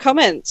seen some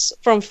comments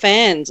from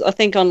fans, I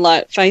think, on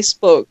like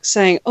Facebook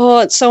saying, "Oh,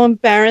 it's so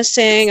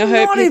embarrassing. I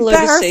hope people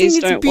overseas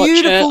don't watch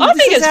it." I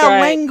think it's our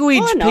great. language,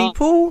 Why not?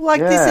 people.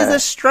 Like this is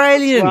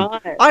Australian.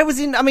 Right.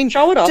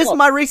 Show it off. just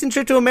my recent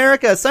trip to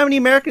America. So many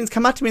Americans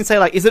come up to me and say,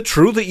 like, "Is it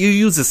true that you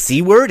use a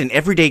C word in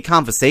everyday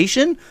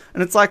conversation?"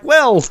 And it's like,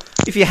 well,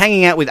 if you're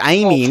hanging out with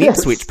Aimee in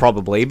Ipswich,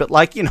 probably, but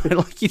like, you know,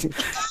 like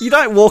you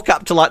don't walk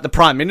up to like the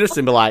Prime Minister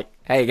and be like,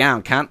 "How you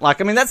going, cunt?"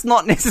 Like, I mean, that's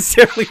not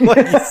necessarily what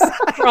you say.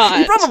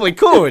 Right. You probably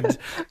could.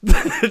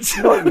 But,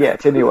 Not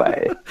yet,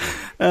 anyway.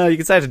 you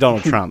can say it to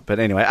Donald Trump, but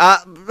anyway. I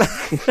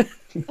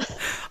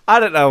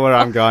don't know where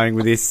I'm going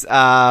with this.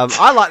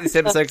 I like this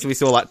episode because we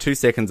saw like 2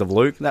 seconds of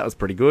Luke. That was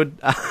pretty good.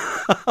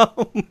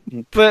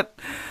 But...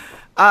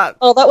 that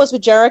was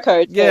with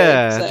Jericho too.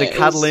 Yeah, so the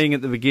cuddling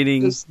at the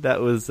beginning.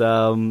 That was...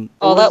 that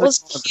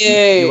was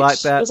cute. You like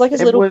that? It was like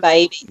his little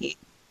baby.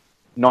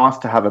 Nice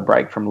to have a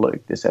break from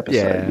Luke this episode.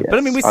 Yeah, yes. but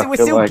I mean, we're feel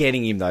still like-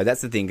 getting him though.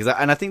 That's the thing,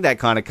 and I think that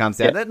kind of comes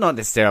out. That not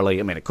necessarily.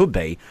 I mean, it could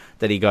be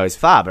that he goes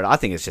far, but I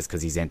think it's just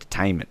because he's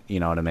entertainment.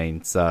 You know what I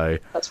mean? So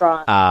that's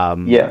right.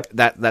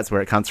 That's where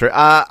it comes through.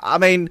 I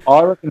mean,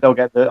 I reckon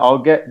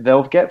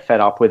they'll get fed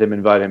up with him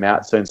and vote him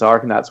out soon. So I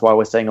reckon that's why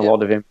we're seeing a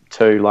lot of him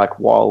too. Like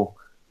while,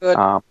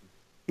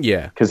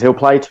 yeah, because he'll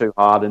play too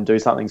hard and do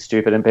something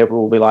stupid, and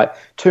people will be like,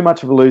 "Too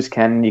much of a loose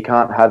cannon. You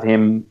can't have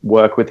him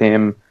work with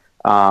him."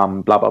 Blah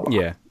blah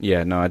blah.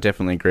 Yeah, no, I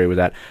definitely agree with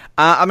that.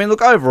 I mean,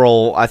 look,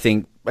 overall, I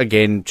think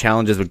again,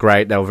 challenges were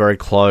great. They were very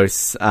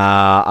close.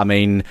 I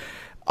mean,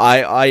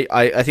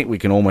 I think we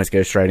can almost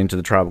go straight into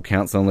the tribal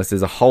council unless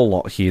there's a whole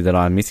lot here that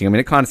I'm missing. I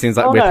mean, it kind of seems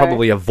like we're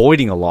probably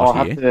avoiding a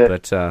lot here.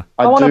 But I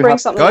want to bring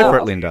something go up. for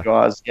it, Lynda.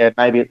 Guys, yeah,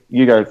 maybe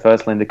you go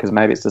first, Lynda, because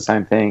maybe it's the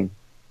same thing.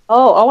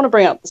 Oh, I want to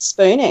bring up the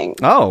spooning.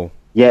 Oh.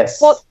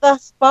 Yes. What the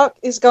fuck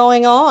is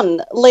going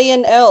on? Lee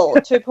and L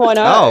 2.0.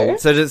 Oh,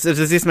 so does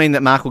this mean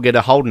that Mark will get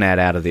a Holden ad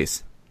out of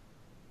this?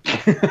 You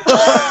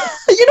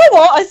know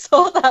what? I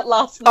saw that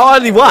last night. Oh,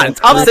 only once.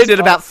 I've seen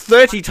it about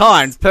 30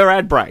 times per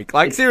ad break.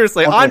 Like,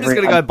 seriously, I'm just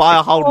going to go buy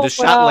a Holden to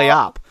shut Lee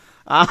up.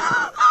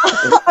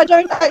 I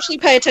don't actually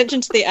pay attention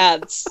to the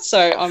ads, so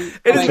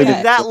It has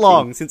been that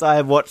long since I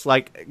have watched,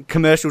 like,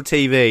 commercial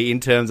TV in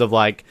terms of,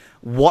 like,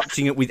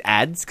 watching it with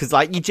ads, because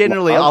like you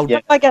generally I'll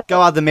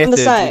go other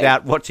methods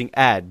without watching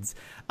ads,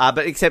 but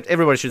except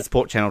everybody should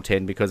support Channel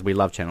 10 because we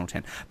love Channel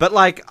 10. But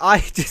like I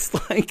just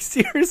like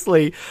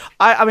seriously,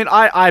 I mean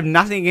I have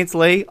nothing against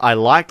Lee. I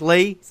like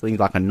Lee. Seems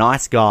like a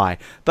nice guy,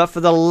 but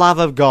for the love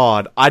of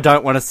God, I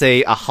don't want to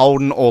see a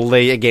Holden or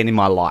Lee again in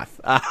my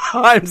life.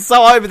 I'm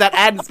so over that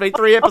ad. It's been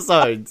 3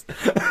 episodes.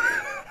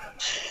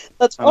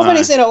 I've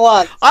only seen it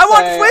once.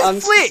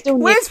 Where's Flick?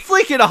 Where's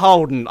Flick in a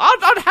Holden?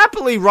 I'd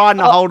happily ride in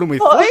a Holden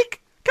with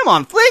Flick. Come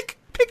on, Flick.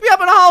 Pick me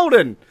up in a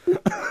Holden.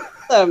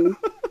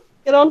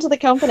 Get on to the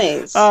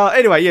companies.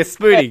 Anyway, yes,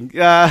 spooning.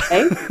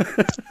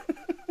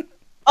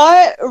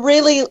 I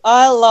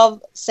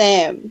love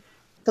Sam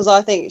because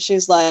I think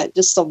she's like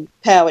just some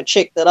power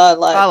chick that I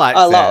like.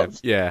 I love.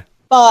 Yeah.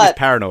 But she's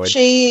paranoid.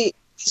 She's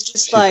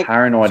just like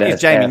paranoid. She's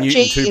Jamie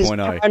Newton 2.0. She's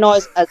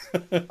paranoid as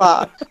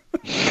fuck.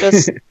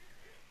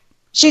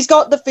 She's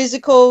got the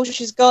physical.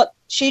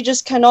 She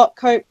just cannot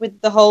cope with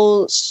the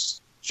whole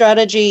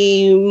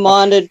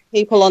strategy-minded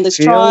people on this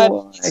tribe.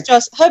 It's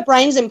just her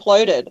brain's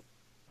imploded.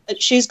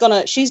 She's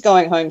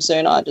going home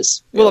soon. I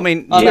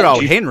mean, dear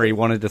old Henry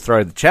wanted to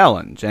throw the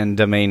challenge, and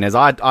I mean, as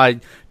I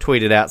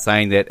tweeted out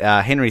saying that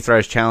Henry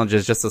throws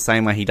challenges just the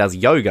same way he does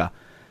yoga.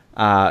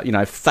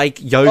 Fake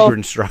yoga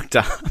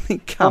instructor. I mean,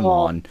 come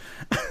on.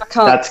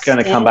 That's going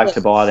to come back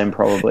to bite him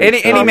probably.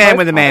 Any man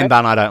with a man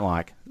bun I don't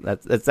like.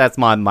 That's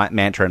my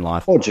mantra in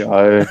life. Poor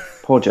Joe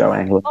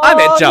Angler. I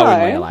met Joe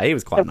no. in LA. He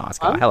was quite a nice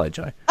guy. Hello,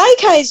 Joe.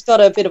 AK's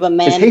got a bit of a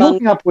man Is he bun.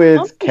 hooking up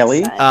with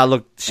Kelly?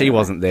 Look, she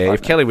wasn't there.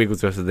 If Kelly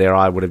Wigglesworth was there,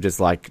 I would have just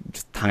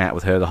hung out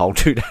with her the whole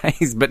 2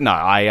 days. But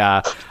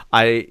no,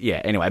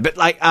 anyway. But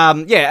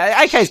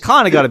AK's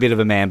kind of got a bit of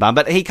a man bun,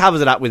 but he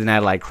covers it up with an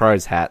Adelaide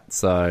Crows hat,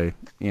 so,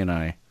 you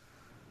know.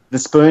 The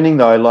spooning,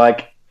 though,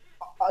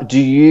 do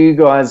you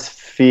guys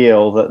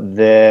feel that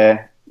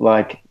they're,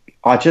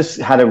 I just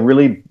had a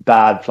really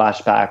bad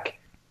flashback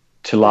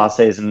to last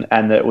season,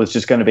 and that it was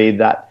just going to be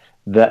that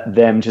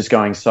them just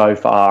going so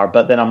far.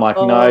 But then I'm like,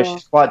 no,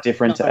 she's quite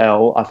different to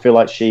Elle. I feel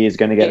like she is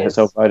going to get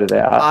herself voted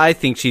out. I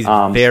think she's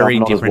very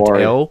different to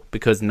Elle,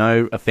 because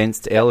no offense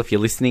to Elle, if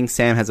you're listening,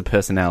 Sam has a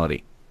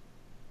personality.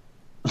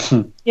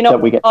 You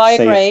know, I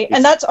agree,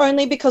 and that's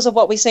only because of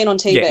what we've seen on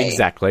TV. Yeah,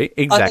 exactly.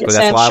 That's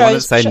why I wanted to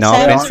say no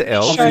offense to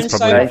Elle. She's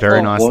probably a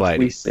very nice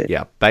lady.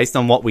 Yeah, based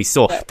on what we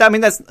saw. Yeah. I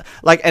mean, that's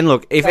and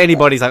look, if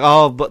anybody's like,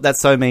 oh, but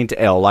that's so mean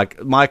to Elle.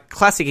 My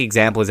classic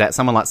example is that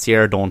someone like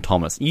Sierra Dawn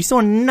Thomas. You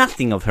saw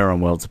nothing of her on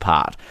Worlds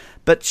Apart,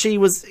 but she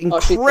was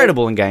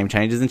incredible in Game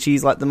Changers, and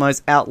she's the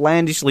most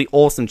outlandishly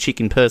awesome chick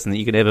in person that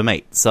you could ever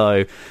meet.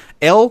 So,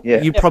 Elle,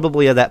 you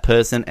probably are that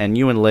person, and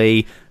you and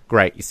Lee.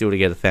 Great, you're still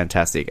together,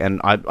 fantastic.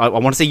 And I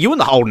want to see you in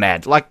the Holden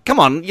ad. Come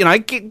on, get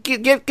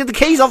the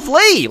keys off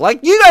Lee.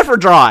 You go for a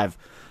drive.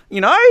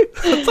 It's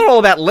not all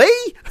about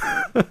Lee.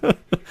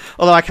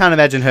 Although I can't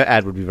imagine her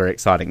ad would be very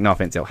exciting. No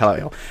offense, Elle. Hello,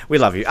 Elle. We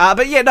love you.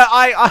 But yeah, no,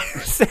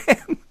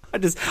 Sam,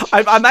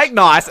 I make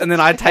nice, and then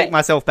I take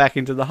myself back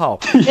into the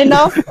hole.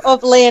 Enough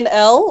of Lee and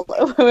Elle.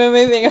 We're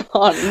moving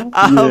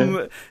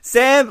on.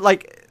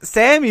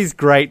 Sam is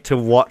great to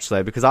watch,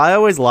 though, because I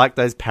always like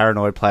those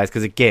paranoid players,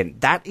 because, again,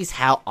 that is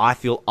how I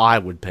feel I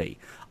would be.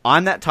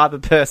 I'm that type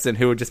of person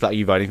who would just be like, are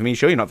you voting for me?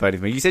 Sure, you're not voting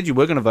for me. You said you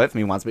were going to vote for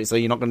me once, but so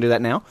you're not going to do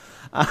that now?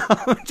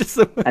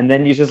 And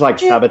then you just,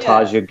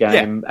 sabotage your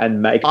game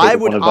and make people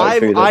want to vote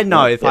for you. I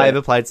know if I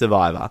ever played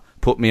Survivor,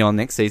 put me on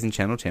next season,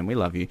 Channel 10, we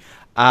love you,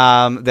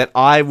 that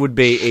I would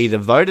be either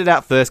voted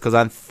out first because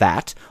I'm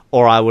fat,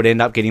 or I would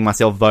end up getting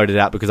myself voted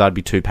out because I'd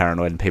be too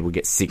paranoid and people would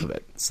get sick of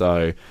it.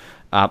 So...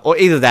 or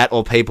either that,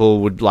 or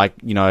people would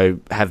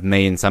have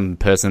me and some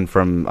person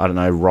from, I don't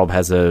know, Rob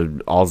has a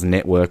Oz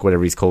Network,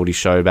 whatever he's called, his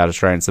show about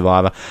Australian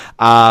Survivor,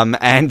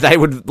 and they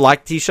would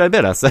like his show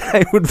better, so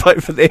they would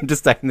vote for them to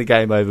stay in the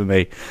game over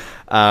me.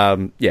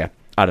 I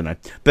don't know.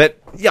 But,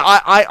 yeah,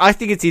 I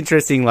think it's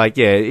interesting, it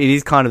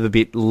is kind of a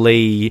bit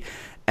Lee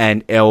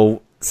and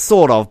Elle,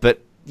 sort of,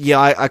 but,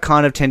 yeah, I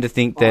kind of tend to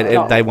think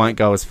that they won't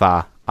go as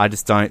far. I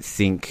just don't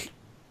think...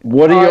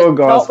 What are your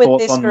guys'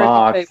 thoughts on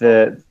Mark?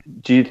 Do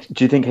you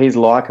think he's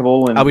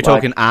likable? Are we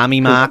talking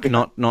Army Mark,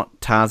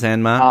 not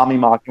Tarzan Mark? Army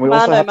Mark. And we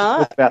also have to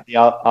talk about the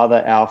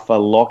other alpha,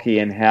 Lockie,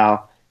 and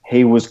how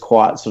he was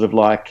quite sort of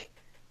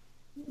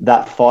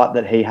that fight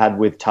that he had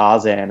with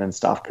Tarzan and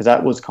stuff, because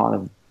that was kind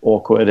of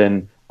awkward,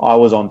 and I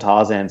was on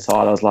Tarzan's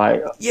side. I was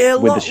like,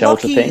 with the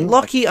shelter thing.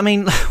 Lockie, I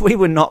mean, we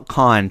were not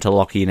kind to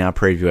Lockie in our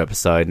preview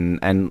episode,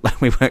 and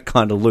we weren't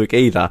kind to Luke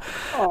either.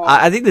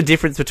 I think the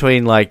difference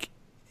between,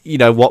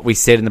 what we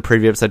said in the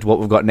preview episode to what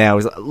we've got now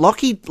is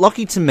Lockie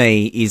to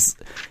me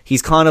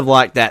he's kind of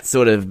like that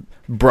sort of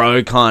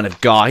bro kind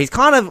of guy. He's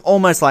kind of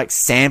almost like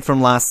Sam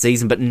from last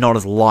season, but not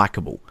as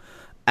likable.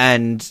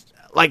 And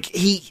I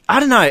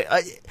don't know,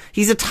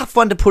 he's a tough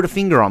one to put a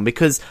finger on,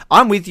 because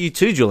I'm with you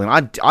too,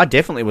 Julian. I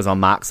definitely was on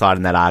Mark's side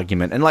in that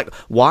argument. And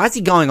why is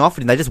he going off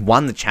it? And they just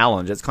won the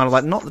challenge. It's kind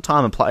of not the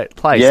time and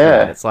place.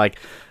 Yeah. It's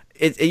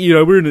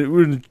we're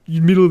in the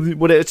middle of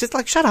whatever. It's just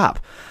shut up.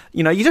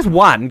 You just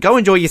won. Go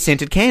enjoy your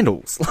scented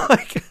candles.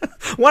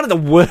 One of the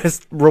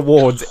worst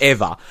rewards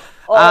ever.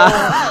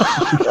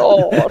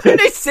 Who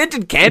needs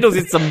scented candles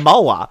in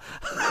Samoa?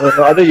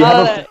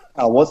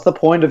 What's the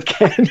point of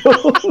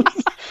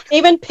candles?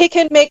 Even pick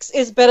and mix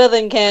is better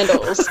than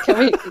candles. Can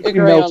we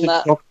agree on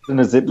that? In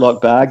a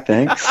Ziploc bag,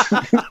 thanks.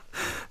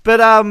 But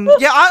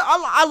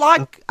I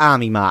like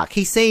Army Mark.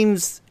 He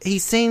seems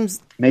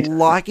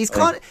like he's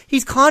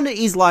kind of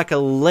is like a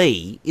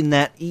Lee in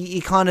that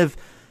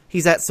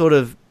he's that sort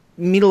of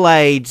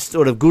middle-aged,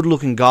 sort of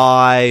good-looking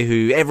guy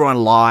who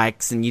everyone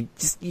likes, and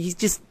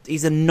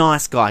he's a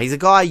nice guy. He's a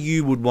guy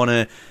you would want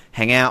to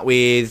hang out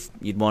with.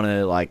 You'd want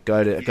to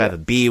go have a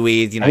beer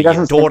with.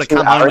 Your daughter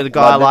come home with a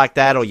guy like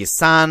that, or your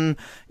son.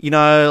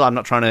 I'm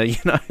not trying to.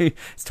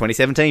 It's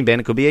 2017, Ben.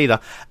 It could be either.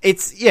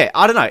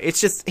 I don't know. It's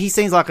just he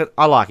seems like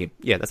I like him.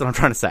 Yeah, that's what I'm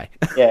trying to say.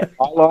 Yeah,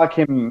 I like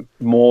him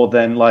more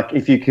than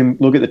if you can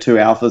look at the two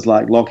alphas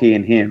like Lockie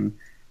and him.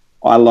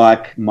 I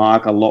like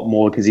Mark a lot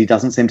more because he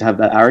doesn't seem to have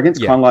that arrogance.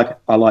 Yeah. Kind of like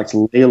I liked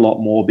Lee a lot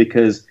more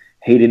because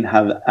he didn't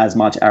have as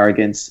much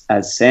arrogance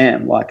as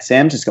Sam.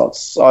 Sam just got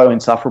so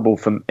insufferable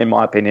in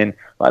my opinion,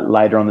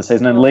 later on the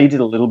season. And Lee did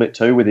a little bit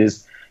too with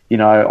his,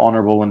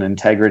 honourable and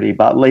integrity.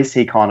 But at least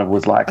he kind of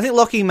was I think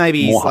Lockie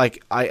maybe he's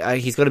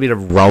got a bit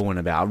of Rowan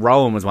about.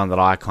 Rowan was one that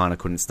I kind of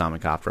couldn't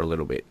stomach after a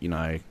little bit,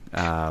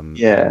 And,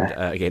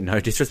 again, no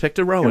disrespect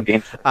to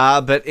Rowan.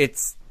 But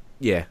it's...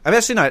 yeah. I mean,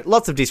 actually, no,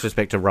 lots of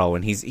disrespect to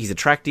Rowan. He's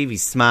attractive,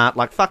 he's smart.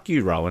 Like, fuck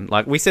you, Rowan.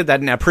 Like, we said that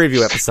in our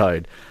preview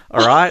episode.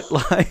 All right?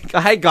 Like,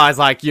 I hate guys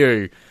like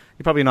you.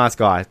 You're probably a nice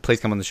guy. Please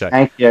come on the show.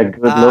 Thank you.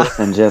 Good looks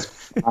and just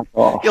fuck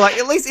off. You're like,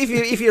 at least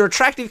if you're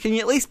attractive, can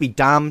you at least be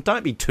dumb?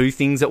 Don't be two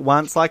things at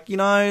once. Like, you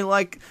know,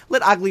 like,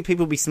 let ugly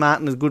people be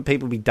smart and good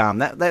people be dumb.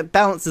 That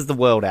balances the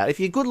world out. If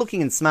you're good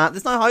looking and smart,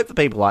 there's no hope for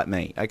people like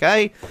me,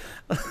 okay?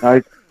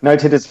 No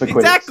titters for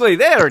quitters. Exactly,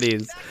 there it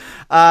is.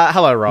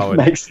 Hello, Rowan.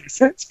 Makes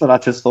sense, but I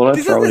just thought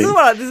I'd throw it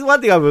in. This is one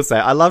thing I will say.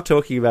 I love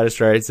talking about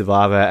Australian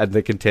Survivor and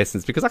the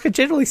contestants because I could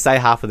generally say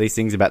half of these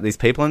things about these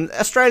people, and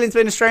Australians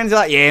being Australians are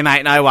like, yeah,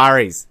 mate, no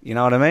worries. You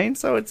know what I mean?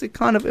 So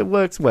it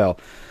works well.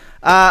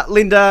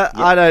 Lynda,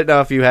 I don't know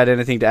if you had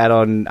anything to add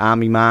on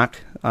Army Mark,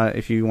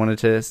 if you wanted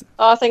to.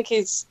 I think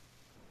I'd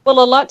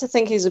like to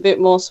think he's a bit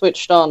more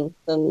switched on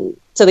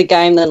to the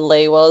game than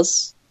Lee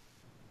was.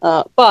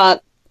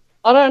 But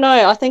I don't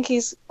know. I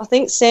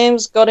think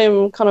Sam's got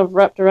him kind of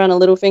wrapped around a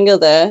little finger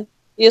there.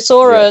 You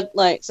saw her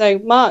say,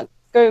 Mark,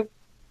 go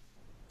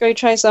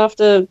chase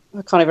after,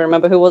 I can't even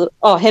remember who was it.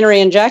 Oh, Henry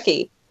and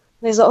Jackie.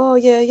 And he's like, oh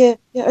yeah,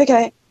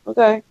 okay, I'll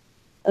go.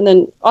 And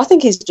then I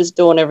think he's just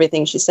doing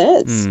everything she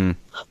says.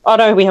 I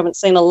know we haven't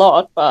seen a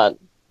lot, but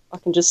I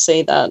can just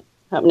see that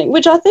happening,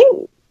 which I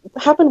think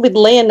happened with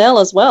Lionel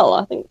as well.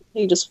 I think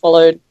he just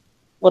followed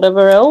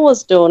whatever Elle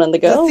was doing and the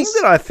girls. The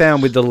thing that I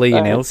found with the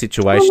Lionel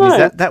situation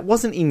is that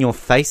wasn't in your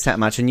face that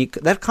much, and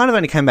that kind of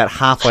only came about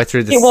halfway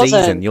through the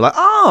season. You're like,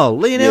 oh,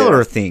 Lionel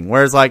are a thing,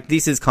 whereas like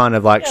this is kind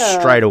of like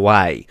straight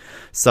away.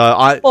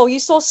 So well, you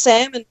saw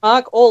Sam and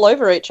Mark all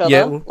over each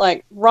other,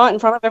 like right in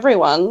front of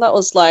everyone. That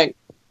was like,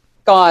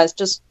 guys,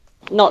 just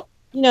not,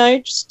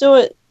 just do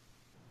it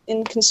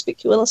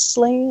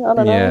inconspicuously. I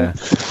don't know.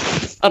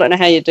 I don't know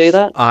how you do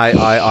that.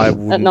 I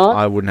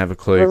wouldn't have a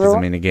clue because, I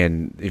mean,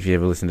 again, if you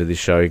ever listen to this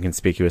show,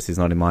 inconspicuous is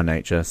not in my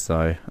nature,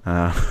 so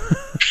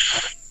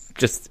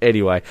just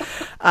anyway.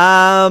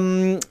 I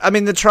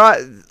mean,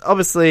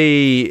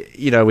 obviously,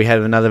 we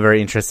had another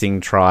very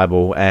interesting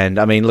tribal, and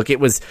I mean, look,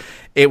 it was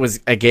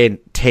again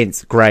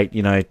tense, great,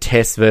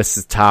 Tess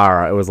versus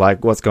Tara. It was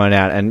like, what's going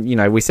on?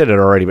 And we said it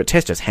already, but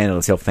Tess just handled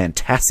herself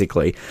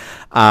fantastically.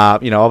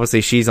 Obviously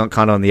she's kind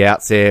of on the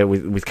outs there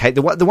with Kate.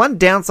 The one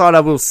downside I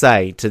will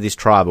say to this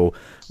tribal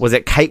was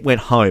that Kate went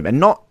home, and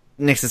not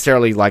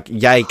necessarily like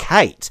yay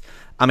Kate.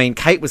 I mean,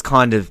 Kate was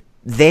kind of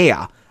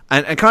there.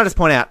 And can I just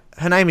point out,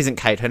 her name isn't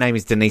Kate, her name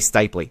is Denise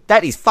Stapley.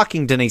 That is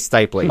fucking Denise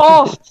Stapley.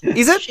 Oh,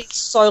 is it? She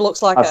so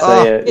looks like her.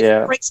 I see it,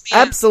 yeah. freaks me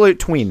out. Absolute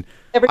twin.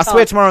 I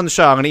swear tomorrow on the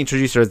show I'm going to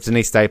introduce her as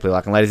Denise Stapley.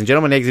 And ladies and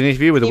gentlemen, next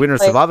interview with the winner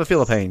of Survivor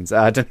Philippines,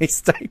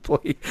 Denise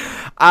Stapley.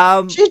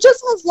 She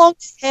just has long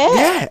hair.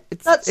 Yeah,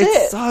 that's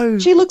it. So...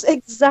 She looks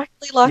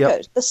exactly like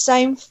her. The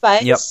same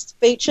face,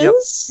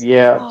 features.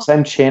 Yeah,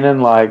 same chin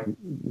and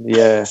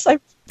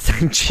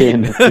same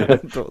chin.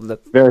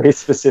 Very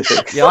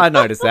specific. Yeah, I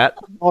noticed that.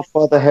 Not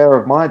by the hair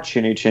of my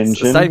chinny chin.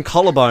 Same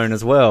collarbone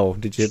as well.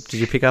 Did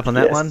you pick up on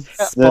that one?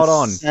 Spot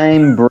on.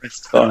 Same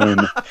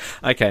breastbone.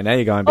 Okay, now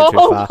you're going a bit too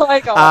far. Oh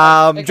my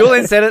god. Okay.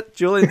 Julian said it.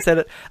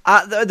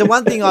 The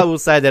one thing I will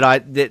say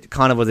that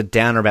kind of was a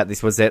downer about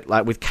this was that,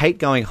 like, with Kate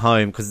going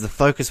home, because the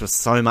focus was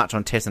so much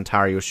on Tess and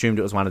Tara, you assumed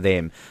it was one of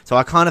them. So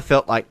I kind of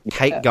felt like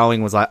Kate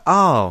going was like,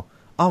 oh,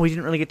 we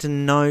didn't really get to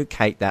know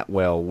Kate that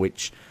well,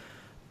 which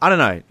I don't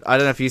know. I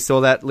don't know if you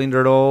saw that, Lynda,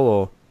 at all,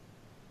 or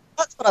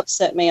that's what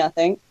upset me. I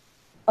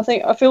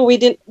feel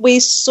we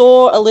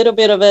saw a little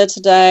bit of her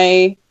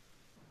today,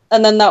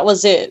 and then that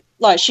was it.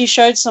 Like, she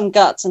showed some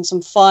guts and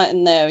some fight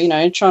in there,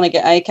 trying to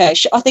get AK.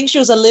 I think she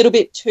was a little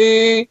bit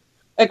too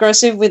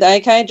aggressive with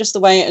AK, just the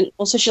way, and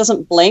also she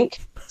doesn't blink,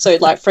 so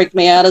it like freaked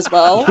me out as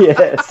well.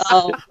 Yes.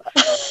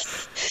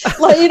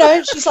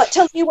 She's like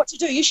telling you what to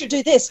do. You should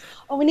do this.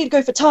 Oh, we need to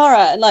go for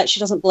Tara, and like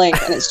she doesn't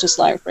blink, and it's just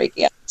like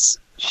freaky out.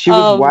 She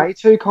was way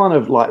too kind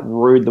of like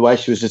rude. The way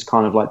she was just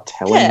kind of like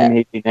telling him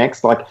he'd be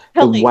next. Like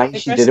the way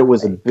she did it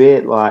was a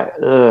bit like,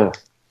 ugh.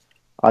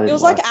 It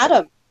was like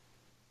Adam,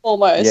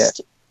 almost.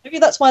 Yeah. Maybe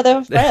that's why they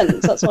were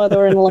friends. That's why they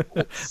were in love.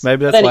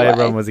 Maybe that's why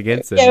everyone was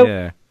against him.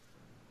 Yeah.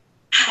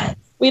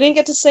 We didn't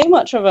get to see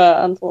much of her,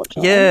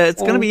 unfortunately. Yeah,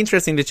 it's going to be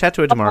interesting to chat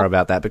to her tomorrow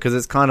about that, because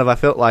it's kind of, I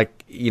felt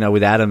like,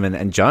 with Adam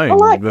and Joan. I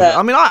liked that.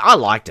 I mean, I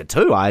liked it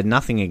too. I had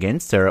nothing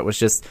against her. It was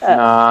just...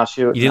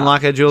 you didn't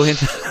like her, Julian?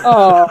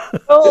 Oh,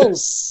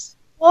 girls.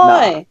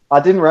 Why? I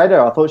didn't rate her.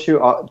 I thought she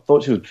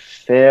was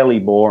fairly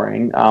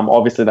boring.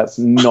 Obviously, that's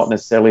not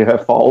necessarily her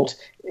fault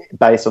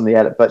based on the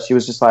edit, but she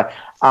was just like,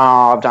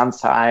 I've done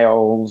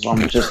sales.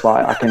 I'm just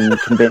like, I can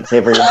convince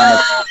everyone.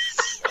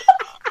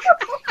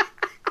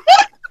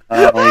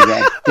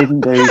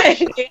 Didn't do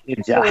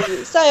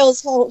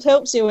sales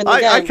helps you in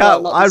the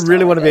game. I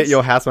really want to be at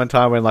your house one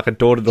time when like a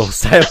door-to-door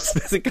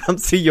salesperson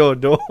comes to your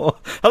door.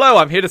 Hello,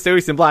 I'm here to sell you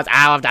some blinds.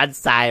 I've done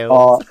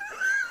sales.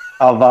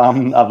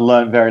 I've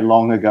learned very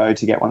long ago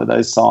to get one of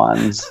those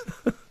signs,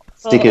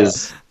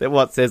 stickers. That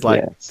what says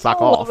like suck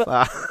off.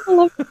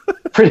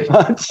 Pretty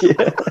much,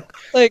 yeah.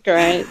 So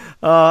great.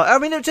 I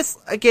mean, it just,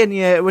 again,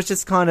 it was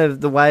just kind of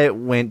the way it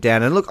went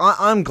down. And look,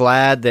 I'm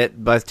glad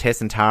that both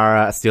Tess and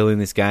Tara are still in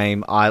this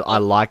game. I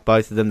like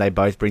both of them. They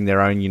both bring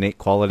their own unique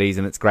qualities,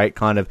 and it's great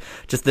kind of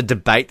just the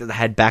debate that they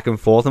had back and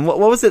forth. And what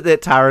was it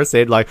that Tara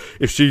said? Like,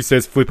 if she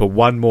says Flipper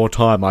one more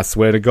time, I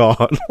swear to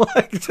God.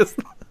 Like, just...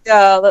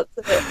 Yeah, that's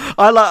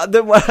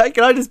it.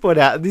 Can I just point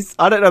out this?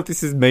 I don't know if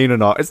this is mean or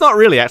not. It's not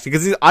really, actually,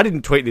 because I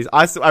didn't tweet this.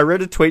 I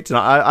read a tweet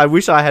tonight. I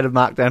wish I had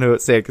marked down who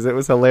it said, because it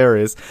was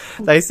hilarious.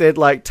 They said,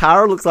 like,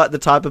 Tara looks like the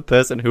type of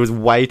person who was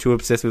way too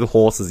obsessed with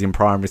horses in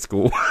primary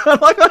school.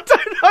 Like, I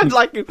don't know,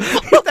 like, if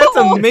that's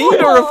a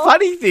mean or a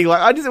funny thing.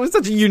 Like, it was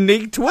such a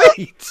unique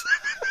tweet.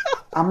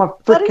 I'm a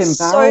freaking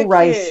barrel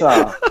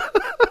racer.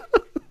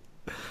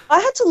 I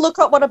had to look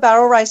up what a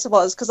barrel racer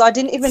was because I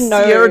didn't even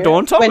know. Sierra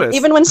Dawn Thomas.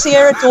 Even when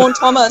Sierra Dawn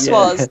Thomas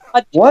was.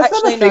 Why is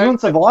that a thing on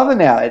Survivor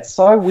now? It's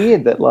so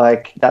weird that,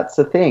 like, that's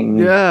a thing.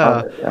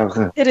 Yeah.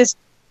 It is.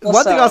 Awesome.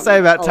 One thing I'll say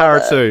about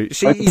Tara too,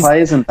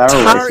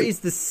 Tara is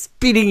the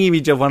spitting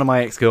image of one of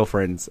my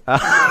ex-girlfriends.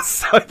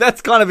 So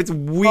that's kind of, it's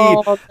weird.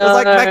 Oh, no. It was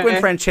like back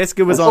when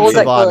Francesca was on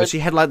Survivor, she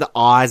had like the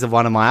eyes of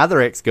one of my other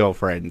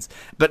ex-girlfriends.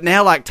 But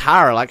now, like,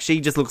 Tara, like,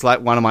 she just looks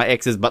like one of my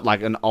exes, but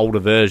like an older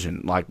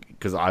version. Like,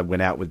 because I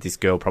went out with this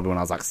girl probably when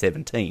I was like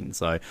 17,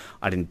 so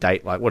I didn't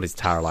date, like, what is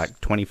Tara, like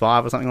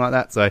 25 or something like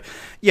that? So,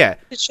 yeah.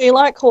 Did she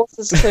like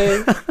horses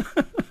too?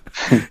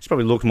 She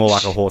probably looked more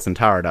like a horse than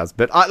Tara does.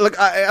 But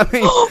I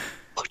mean...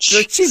 Look,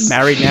 she's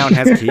married now and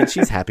has kids.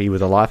 She's happy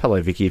with her life.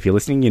 Hello, Vicky. If you're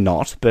listening, you're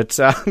not. But,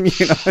 you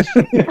know,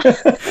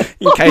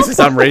 in case for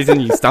some reason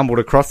you stumbled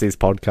across this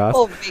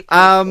podcast.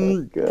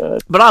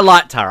 But I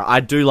like Tara. I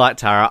do like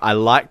Tara. I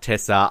like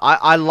Tessa.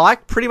 I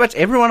like pretty much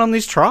everyone on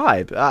this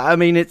tribe. I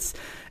mean, it's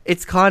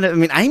kind of... I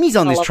mean, Amy's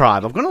on this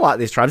tribe. I'm going to like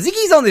this tribe.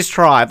 Ziggy's on this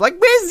tribe. Like,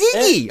 where's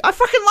Ziggy? I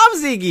fucking love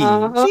Ziggy.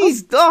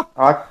 Jeez.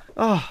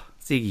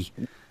 Ziggy.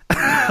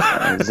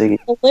 Ziggy.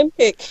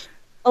 Olympic.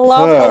 I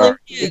love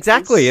Olympics.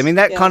 Exactly. I mean,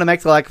 that kind of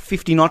makes her like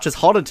 50 notches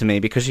hotter to me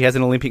because she has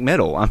an Olympic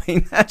medal. I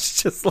mean,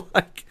 that's just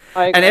like...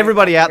 And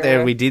everybody out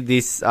there, we did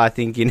this, I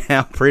think, in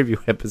our preview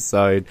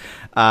episode.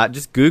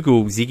 Just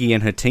Google Ziggy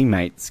and her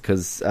teammates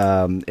because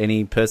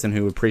any person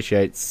who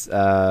appreciates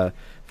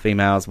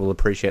females will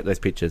appreciate those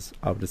pictures.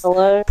 I'll just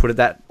put it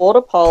that...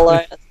 Water polo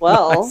as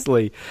well.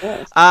 Nicely.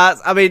 Yes.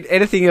 I mean,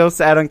 anything else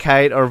to add on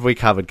Kate, or have we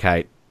covered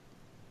Kate?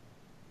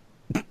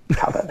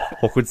 Covered.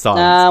 Awkward silence.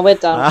 Nah, we're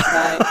done.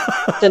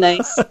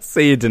 Denise.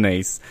 See you,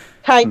 Denise.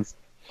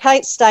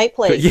 Kate, stay,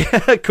 please.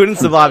 Yeah, couldn't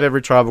survive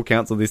every tribal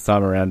council this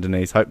time around,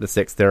 Denise. Hope the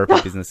sex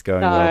therapy business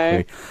going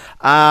well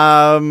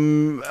for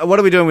you. What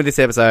are we doing with this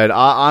episode?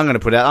 I'm going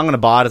to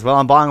buy it as well.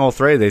 I'm buying all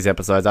 3 of these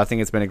episodes. I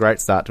think it's been a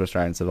great start to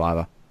Australian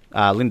Survivor.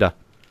 Lynda.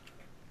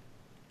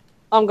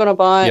 I'm going to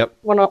buy it. Yep.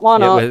 Why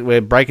not?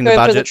 We're breaking the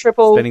budget,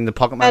 spending the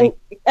pocket money.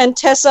 And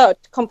Tessa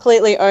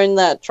completely owned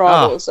that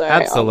tribal. So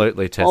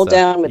absolutely, Tessa. All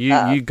down with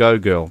that. You go,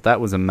 girl. That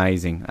was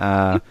amazing.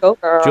 You go,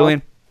 girl.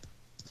 Julian?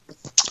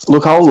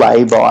 Look, I'll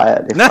lay by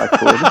it if I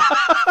could.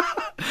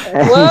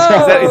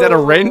 Is that a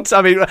rent?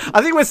 I mean,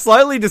 I think we're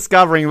slowly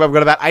discovering we've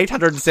got about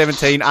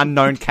 817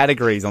 unknown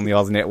categories on the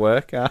Oz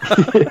Network. Do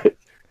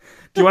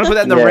you want to put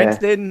that in the rent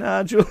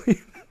then,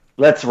 Julian?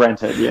 Let's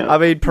rent it, yeah. I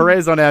mean,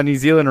 Perez on our New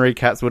Zealand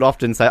recaps would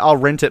often say, I'll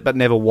rent it but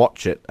never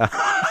watch it. I'd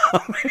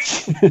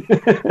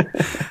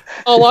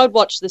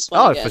watch this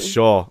one again. For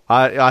sure.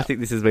 I think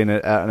this has been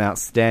an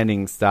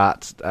outstanding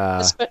start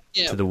to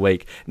the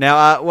week.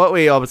 Now, what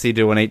we obviously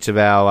do on each of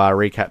our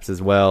recaps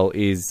as well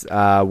is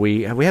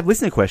we have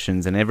listener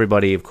questions, and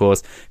everybody, of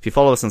course, if you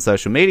follow us on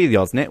social media, the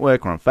Oz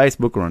Network, or on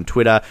Facebook, or on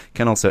Twitter,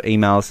 can also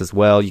email us as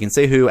well. You can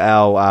see who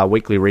our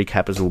weekly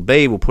recappers will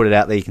be. We'll put it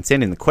out there. You can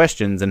send in the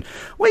questions, and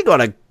we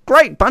got a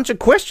great bunch of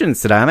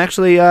questions today. I'm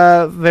actually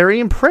very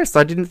impressed.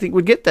 I didn't think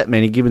we'd get that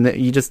many, given that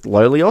you're just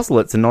lowly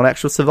Ozlets and not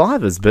actual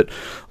survivors. But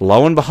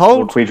lo and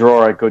behold, look, we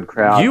draw a good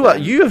crowd.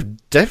 You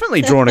have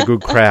definitely drawn a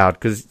good crowd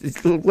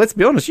because let's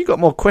be honest, you got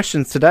more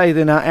questions today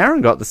than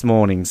Aaron got this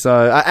morning.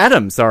 So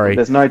Adam, sorry,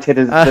 there's no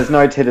titters. There's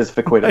no titters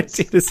for quitters.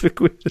 No titters for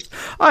quitters.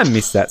 I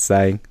miss that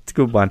saying. It's a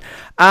good one.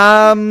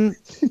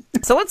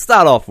 So let's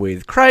start off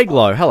with Craig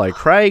Lowe. Hello,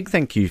 Craig.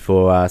 Thank you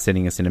for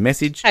sending us in a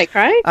message. Hey,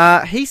 Craig.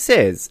 He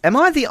says, am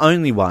I the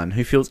only one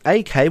who feels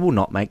AK will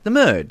not make the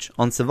merge?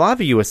 On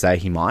Survivor USA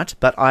he might,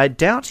 but I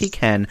doubt he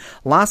can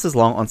last as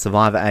long on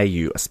Survivor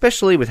AU,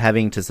 especially with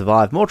having to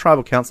survive more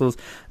tribal councils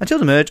until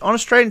the merge on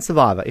Australian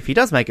Survivor. If he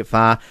does make it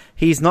far,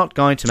 he's not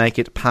going to make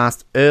it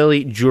past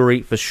early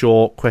jury for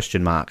sure, ?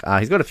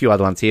 He's got a few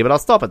other ones here, but I'll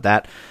stop at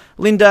that.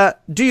 Lynda,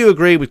 do you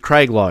agree with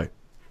Craig Lowe?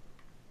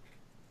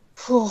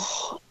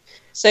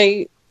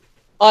 So,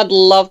 I'd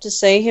love to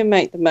see him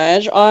make the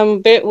merge. I'm a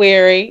bit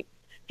wary.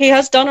 He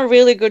has done a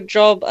really good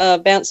job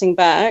bouncing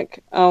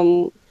back.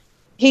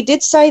 He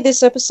did say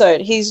this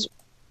episode he's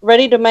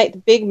ready to make the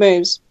big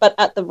moves, but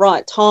at the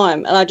right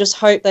time. And I just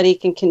hope that he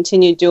can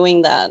continue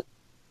doing that.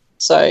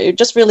 So it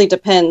just really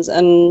depends.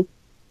 And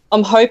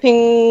I'm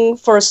hoping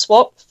for a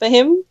swap for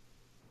him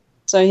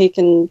so he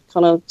can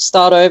kind of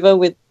start over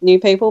with new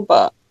people.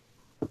 But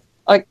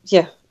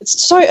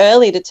it's so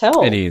early to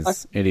tell. It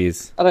is. It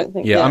is. I don't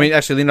think. Yeah, I mean,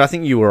 actually, Lynda, I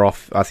think you were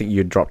off. I think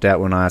you dropped out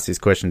when I asked this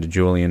question to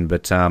Julian,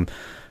 but kind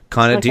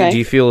of, Okay. do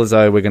you feel as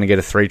though we're going to get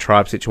a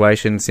 3-tribe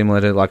situation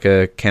similar to like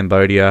a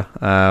Cambodia?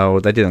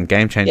 Or they did on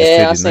Game Changers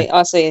too, didn't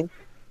they?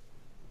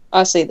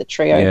 I see the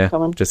trio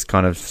coming. Just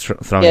kind of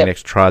throwing an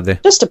extra tribe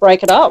there. Just to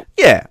break it up.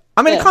 Yeah.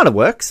 I mean, it kind of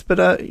works,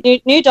 but...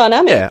 New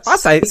dynamics. Yeah, I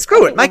say,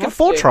 screw it, make it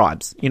 4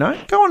 tribes, you know?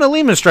 Go on a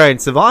limb, Australian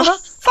Survivor.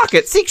 Fuck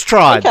it, 6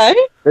 tribes. Okay.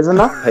 There's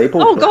enough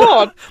people. Oh,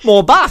 God.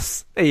 More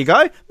buffs. There you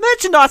go.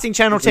 Merchandising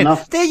Channel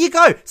 10. There you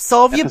go.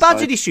 Solve your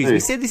budget Episode issues. 2. We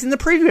said this in the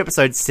preview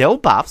episode. Sell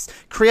buffs.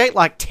 Create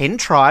like 10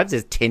 tribes.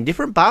 There's 10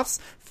 different buffs.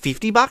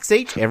 $50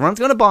 each. Everyone's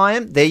going to buy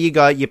them. There you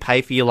go. You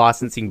pay for your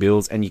licensing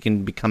bills and you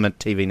can become a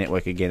TV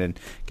network again and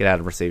get out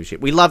of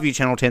receivership. We love you,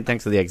 Channel 10.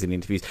 Thanks for the exit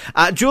interviews.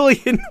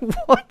 Julian,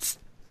 what?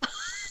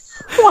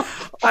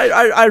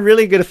 I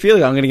really get a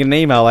feeling I'm going to get an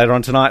email later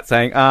on tonight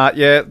saying,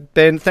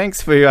 Ben, thanks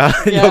for your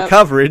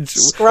coverage.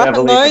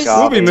 Scrapping those.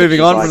 We'll be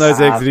moving on from those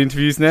exit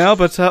interviews now,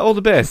 but all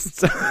the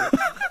best.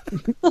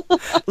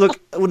 Look,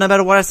 no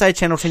matter what I say,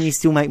 Channel 10, you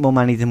still make more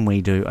money than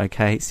we do,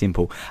 okay?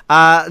 Simple.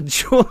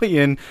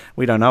 Julian,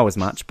 we don't know as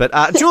much, but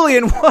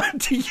Julian, what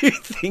do you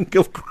think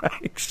of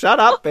Craig? Shut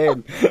up,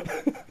 Ben.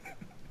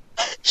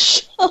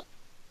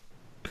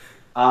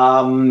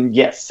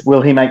 Yes.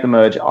 Will he make the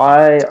merge?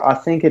 I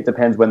think it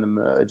depends when the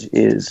merge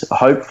is.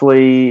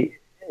 Hopefully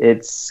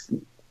I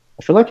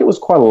feel like it was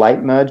quite a late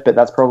merge, but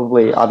that's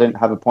probably, I didn't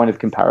have a point of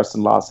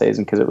comparison last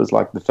season because it was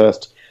like the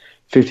first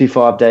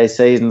 55-day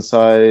season.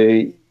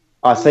 So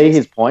I see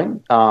his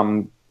point.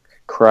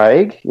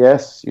 Craig,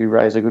 yes, you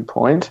raise a good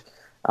point.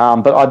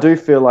 But I do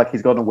feel like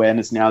he's got an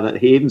awareness now that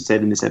he even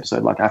said in this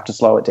episode, like, I have to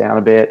slow it down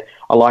a bit.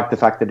 I like the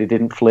fact that he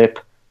didn't flip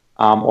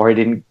or he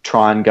didn't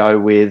try and go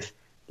with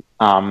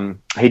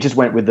he just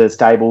went with the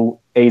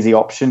stable, easy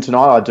option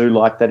tonight. I do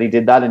like that he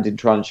did that and didn't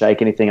try and shake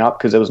anything up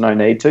because there was no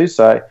need to.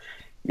 So,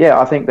 yeah,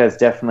 I think there's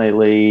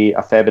definitely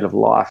a fair bit of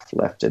life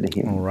left in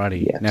him.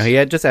 Alrighty. Yes. Now,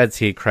 he just adds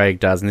here, Craig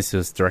does, and this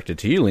was directed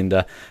to you,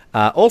 Lynda.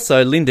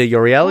 Also, Lynda,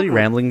 your Reality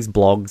Ramblings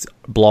blog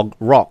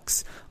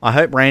rocks. I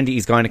hope Randy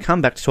is going to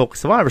come back to talk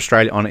Survivor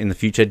Australia on it in the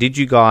future. Did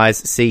you guys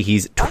see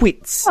his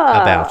tweets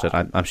about it?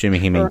 I'm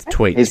assuming he means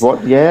tweets. He's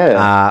what?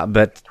 Yeah.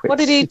 But What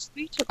did he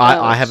tweet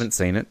about? I haven't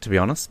seen it, to be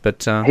honest.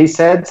 But he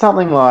said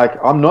something like,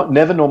 I'm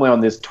never normally on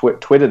this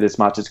Twitter this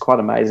much. It's quite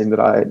amazing that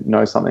I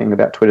know something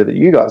about Twitter that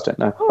you guys don't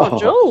know. Oh,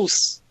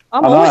 Jules.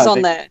 I'm always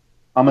on there.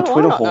 I'm a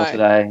Twitter whore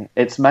today.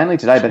 It's mainly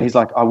today, but he's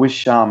like, I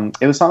wish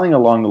it was something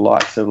along the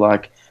likes of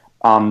like,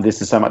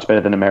 this is so much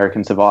better than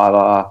American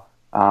Survivor.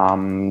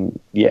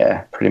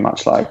 Yeah, pretty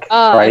much like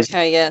crazy.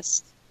 Okay,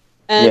 yes.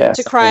 And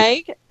to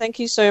Craig, thank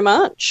you so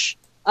much.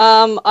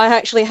 I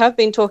actually have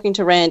been talking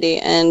to Randy,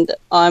 and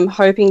I'm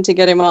hoping to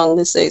get him on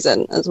this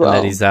season as well.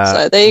 That is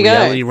so there you go.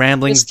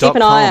 RealityRamblings.com. Just keep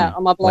an eye out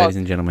on my blog. Ladies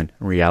and gentlemen,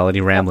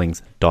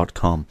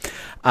 RealityRamblings.com.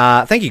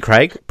 Thank you,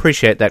 Craig.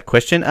 Appreciate that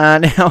question.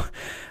 Now,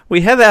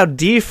 we have our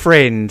dear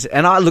friend,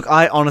 and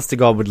I honest to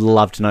God would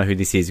love to know who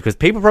this is, because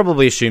people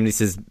probably assume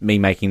this is me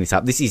making this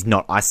up. This is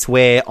not. I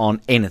swear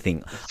on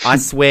anything. I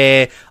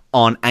swear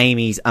on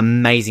Amy's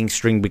amazing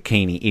string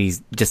bikini. It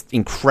is just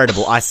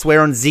incredible. I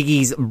swear on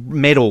Ziggy's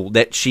medal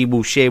that she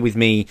will share with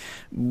me,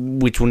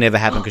 which will never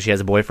happen because she has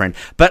a boyfriend.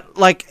 But,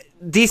 like,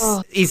 this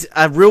is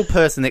a real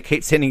person that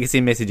keeps sending us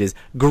in messages.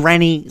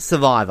 Granny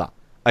Survivor.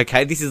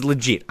 Okay, this is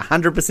legit,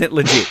 100%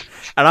 legit.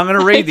 And I'm going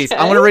to read this.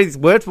 I'm going to read this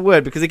word for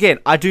word because, again,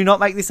 I do not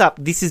make this up.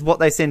 This is what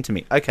they sent to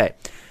me. Okay.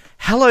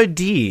 Hello,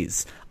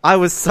 dears. I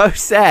was so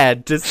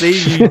sad to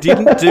see you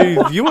didn't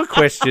do viewer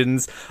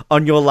questions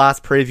on your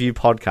last preview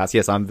podcast.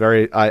 Yes,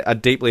 I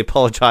deeply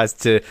apologise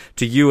to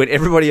you and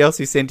everybody else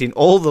who sent in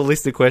all the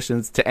list of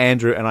questions to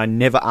Andrew, and I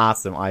never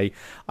asked them. I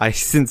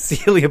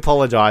sincerely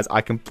apologise.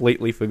 I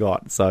completely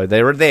forgot. So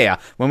they're there.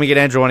 When we get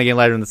Andrew on again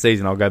later in the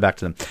season, I'll go back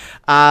to them.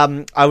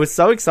 I was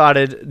so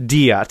excited,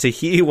 dear, to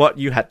hear what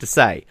you had to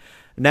say.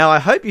 Now, I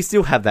hope you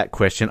still have that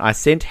question. I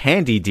sent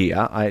handy,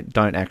 dear. I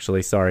don't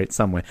actually. Sorry, it's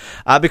somewhere.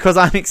 Because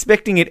I'm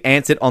expecting it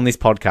answered on this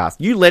podcast.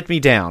 You let me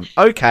down.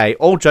 Okay,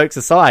 all jokes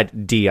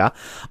aside, dear.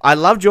 I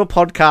loved your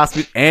podcast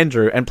with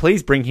Andrew, and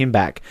please bring him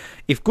back.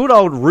 If good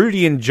old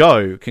Rudy and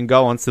Joe can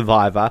go on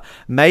Survivor,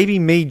 maybe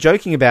me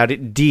joking about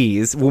it,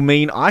 dears, will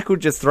mean I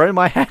could just throw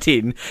my hat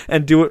in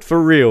and do it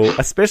for real,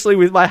 especially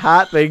with my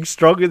heart being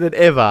stronger than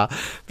ever.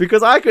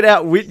 Because I could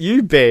outwit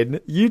you, Ben.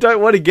 You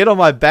don't want to get on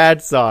my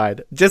bad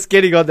side. Just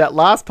getting on that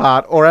last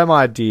part, or am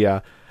I,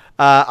 dear?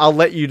 I'll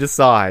let you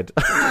decide.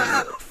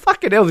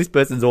 Fucking hell, this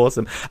person's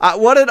awesome. I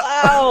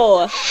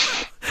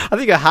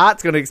think her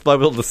heart's going to explode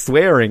with all the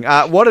swearing.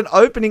 What an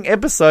opening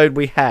episode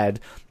we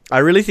had. I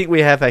really think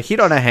we have a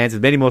hit on our hands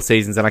with many more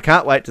seasons, and I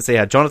can't wait to see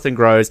how Jonathan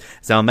grows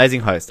as our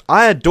amazing host.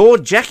 I adore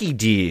Jackie,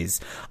 dears.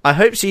 I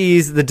hope she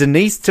is the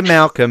Denise to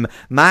Malcolm.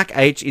 Mark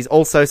H is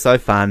also so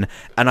fun,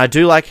 and I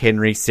do like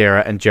Henry,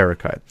 Sarah, and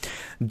Jericho.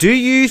 Do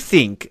you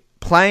think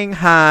playing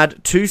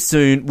hard too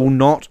soon will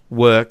not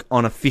work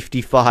on a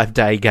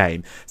 55-day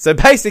game. So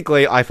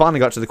basically, I finally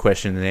got to the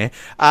question there.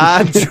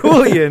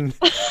 Julian,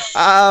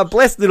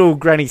 bless little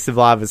granny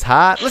survivor's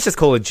heart. Let's just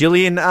call her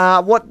Jillian.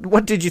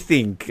 What did you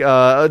think?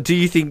 Do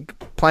you think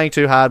playing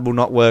too hard will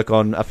not work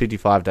on a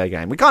 55-day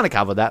game? We kind of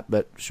covered that,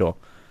 but sure.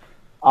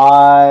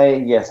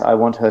 Yes, I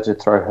want her to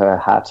throw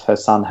her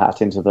sun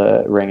hat into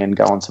the ring and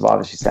go on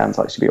Survivor. She sounds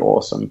like she'd be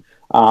awesome.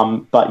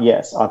 But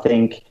yes, I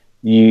think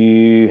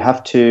you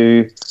have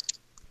to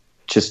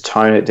just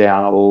tone it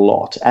down a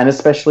lot. And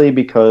especially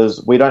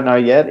because we don't know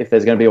yet if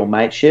there's going to be all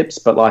mateships,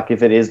 but like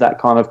if it is that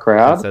kind of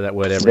crowd... Don't say that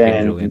word ever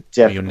again,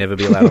 Julian. You'll never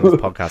be allowed on this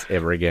podcast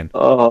ever again.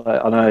 Oh,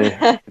 I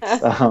know.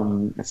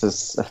 It's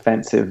just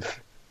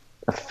offensive,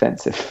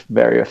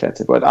 very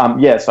offensive word.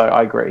 Yeah, so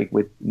I agree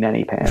with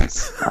nanny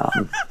pants.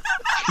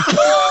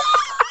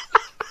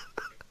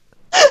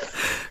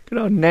 Good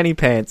old nanny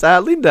pants.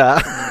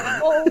 Lynda.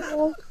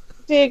 Oh,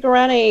 dear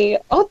granny.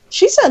 Oh,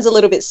 she sounds a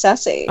little bit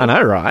sassy. I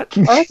know, right?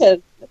 I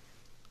reckon.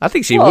 I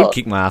think she would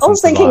kick my ass. I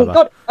was thinking,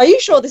 God, are you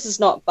sure this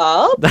is not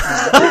Barb?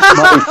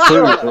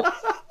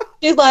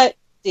 She's like,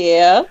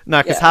 dear.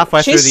 No, because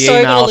halfway through the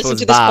email, if it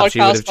was Barb, she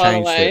would have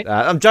changed it.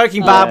 I'm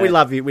joking, Barb. We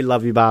love you. We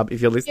love you, Barb. If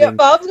you're listening, yeah,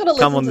 Barb's gonna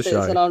come listen on the to show.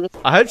 this, and I'm just...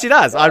 I hope she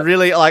does. I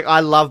really I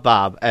love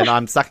Barb, and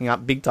I'm sucking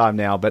up big time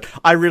now. But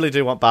I really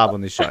do want Barb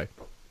on this show.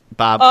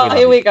 Barb. Oh,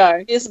 here we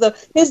go. Here's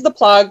the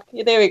plug.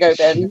 There we go,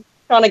 Ben.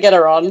 Trying to get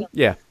her on.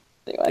 Yeah.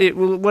 Anyway.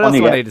 What else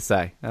do I need to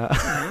say?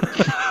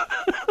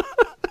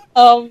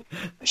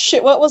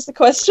 Shit. What was the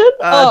question?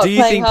 Do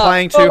you think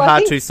playing too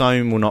hard too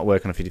soon will not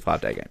work on a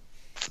 55-day game?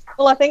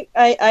 Well, I think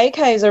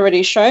AK's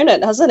already shown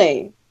it, hasn't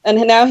he?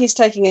 And now he's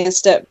taking a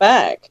step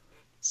back.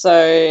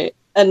 So,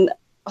 and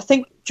I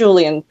think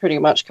Julian pretty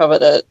much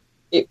covered it.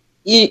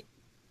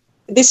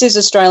 This is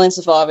Australian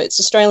Survivor. It's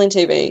Australian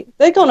TV.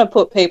 They're going to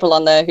put people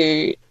on there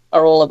who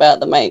are all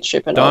about the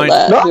mateship and all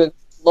that. Who are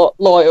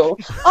loyal.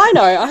 I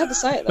know. I had to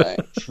say it though.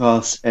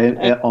 Trust and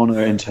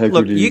honour, integrity.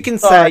 Look, you can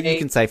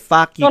say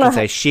fuck, you can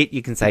say shit,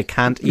 you can say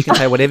cunt, you can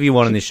say whatever you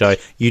want on this show.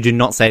 You do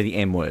not say the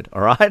M word,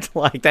 all right?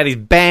 Like that is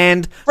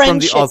banned from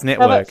the Oz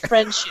Network. How about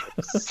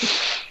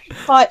friendships?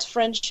 Fight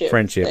friendship.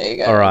 Friendship. There you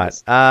go. All right.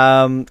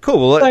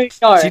 Cool. Well,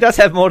 she does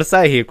have more to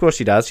say here. Of course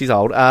she does. She's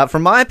old.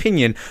 From my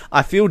opinion,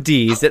 I feel,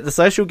 dears, that the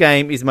social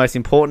game is most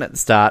important at the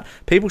start.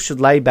 People should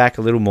lay back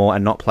a little more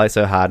and not play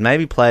so hard.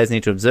 Maybe players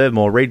need to observe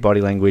more, read body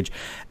language,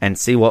 and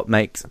see what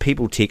makes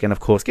people tick. And, of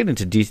course, get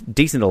into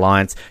decent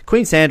alliance.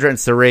 Queen Sandra and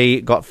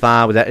Sari got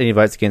far without any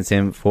votes against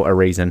them for a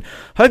reason.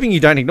 Hoping you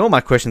don't ignore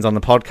my questions on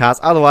the podcast.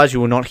 Otherwise,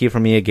 you will not hear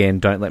from me again.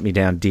 Don't let me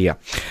down, dear.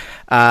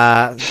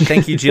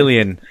 Thank you,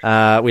 Jillian.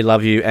 We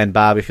love you. And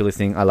Barb, if you're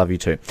listening, I love you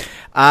too.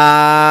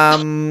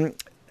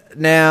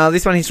 Now,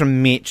 this one is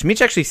from Mitch.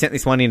 Mitch actually sent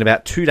this one in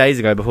about 2 days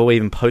ago before we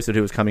even posted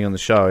who was coming on the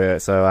show.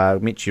 So,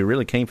 Mitch, you're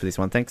really keen for this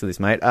one. Thanks for this,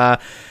 mate.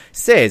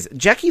 Says,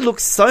 Jackie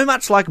looks so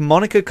much like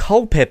Monica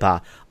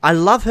Culpepper. I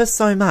love her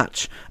so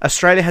much.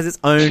 Australia has its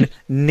own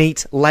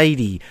neat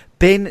lady.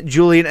 Ben,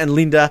 Julian, and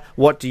Lynda,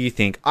 what do you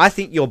think? I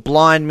think you're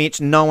blind,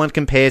 Mitch. No one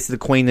compares to the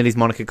queen that is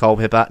Monica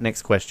Culpepper.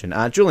 Next question.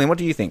 Julian, what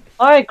do you think?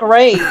 I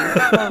agree.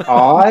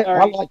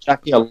 I like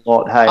Jackie a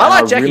lot. Hey, I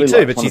like Jackie really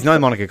too, but she's no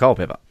Monica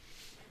Culpepper.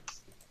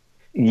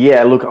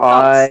 Yeah, look,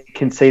 I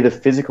can see the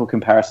physical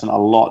comparison a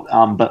lot.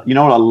 But you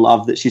know what I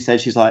love that she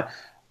said? She's like,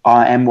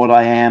 I am what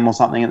I am or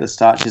something at the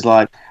start. She's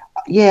like,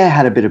 yeah,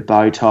 had a bit of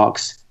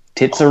Botox.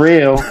 Tits are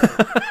real.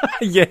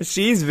 Yeah,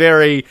 she's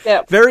very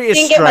Australian.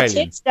 Didn't get my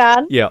tits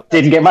done. Yeah.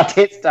 Didn't get my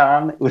tits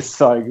done. It was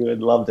so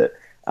good. Loved it.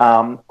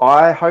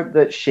 I hope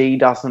that she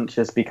doesn't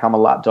just become a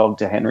lapdog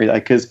to Henry, though,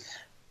 because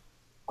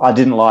I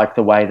didn't like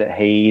the way that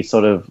he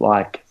sort of,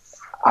 like,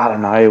 I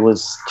don't know, it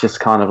was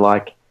just kind of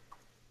like,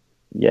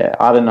 yeah,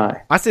 I don't know.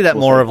 I see that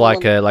more of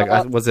like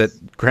was it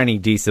Granny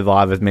D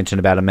Survivor mentioned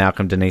about a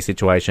Malcolm Denise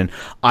situation?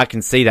 I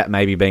can see that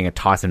maybe being a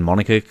Tyson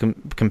Monica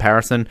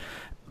comparison.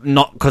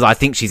 Not because I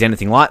think she's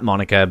anything like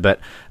Monica,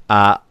 but,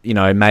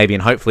 maybe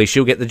and hopefully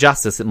she'll get the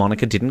justice that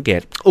Monica didn't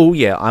get. Oh,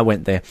 yeah, I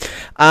went there.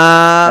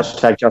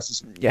 Hashtag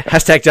justice. Yeah,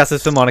 hashtag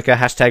justice for Monica.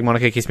 Hashtag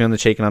Monica kiss me on the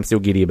cheek and I'm still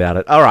giddy about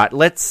it. All right,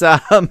 let's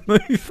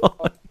move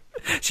on.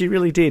 She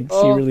really did.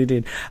 Oh. She really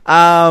did.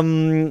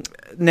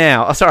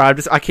 Now,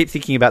 sorry, I keep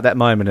thinking about that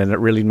moment and it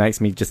really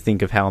makes me just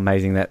think of how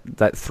amazing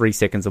that 3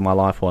 seconds of my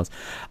life was.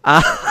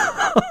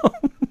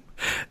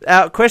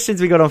 Questions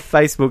we got on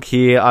Facebook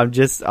here.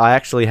 I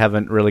actually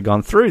haven't really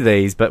gone through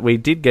these, but we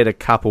did get a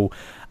couple.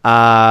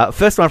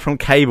 First one from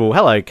Cable.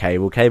 Hello,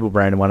 Cable. Cable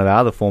Brandon, one of our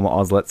other former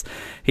Ozlets.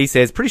 He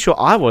says, pretty sure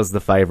I was the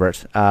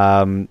favourite.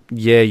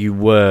 Yeah, you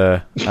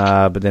were.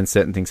 But then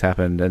certain things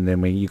happened and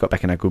then you got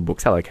back in our good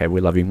books. Hello, Cable.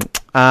 We love you.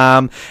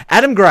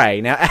 Adam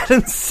Gray. Now,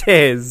 Adam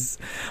says,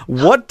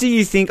 what do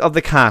you think of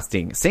the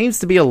casting? Seems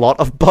to be a lot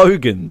of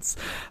bogans.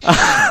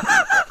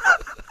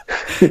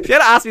 If you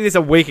had asked me this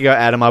a week ago,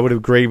 Adam, I would have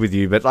agreed with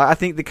you. But I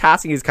think the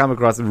casting has come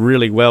across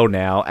really well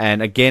now.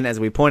 And again, as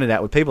we pointed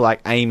out, with people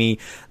like Aimee,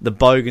 the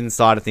bogan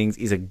side of things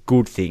is a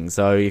good thing.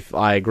 So if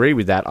I agree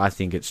with that, I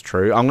think it's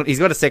true. He's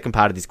got a second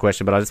part of this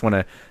question, but I just want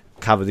to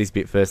cover this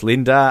bit first.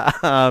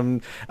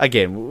 Lynda,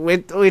 again,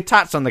 we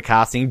touched on the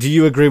casting. Do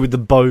you agree with the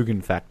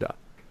bogan factor?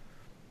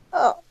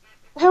 Oh,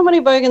 how many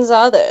bogans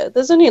are there?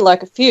 There's only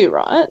like a few,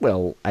 right?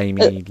 Well,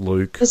 Aimee,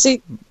 Luke.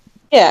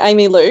 Yeah,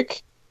 Aimee,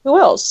 Luke. Who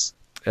else?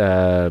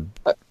 Yeah.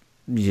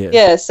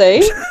 Yeah,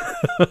 see?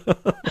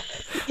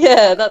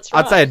 Yeah, that's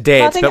right. I'd say a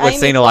dance, but we've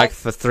seen her like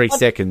for 3 I'd-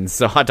 seconds,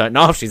 so I don't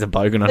know if she's a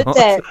bogan or The not.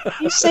 dad.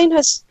 You've seen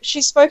her.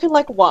 She's spoken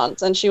like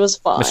once, and she was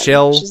fine.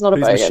 Michelle. She's not a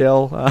Who's bogan.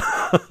 Michelle?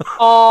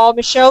 Oh,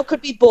 Michelle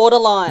could be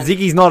borderline.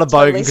 Ziggy's not a bogan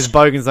Totally. because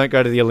bogans don't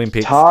go to the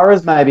Olympics.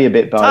 Tara's maybe a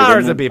bit bogan.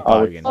 Tara's a bit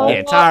I would bogan. say.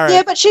 Yeah, Tara.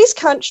 Yeah, but she's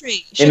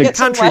country. She In a gets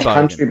country away. bogan.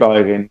 Country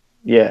bogan.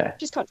 Yeah.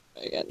 She's country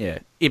bogan. Yeah,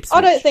 Ipswich.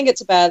 I don't think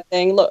it's a bad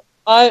thing. Look,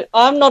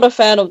 I'm not a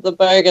fan of the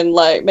bogan.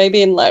 Like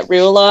maybe in like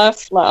real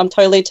life, like I'm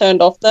totally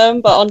turned off them.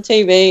 But on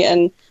TV,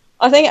 and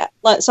I think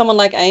like someone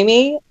like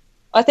Aimee,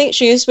 I think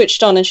she is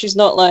switched on, and she's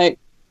not like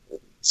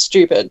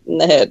stupid in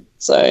the head.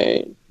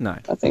 So No.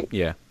 I think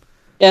Yeah.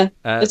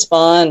 it's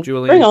fine.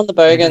 Julian, Bring on the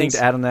anything bogans.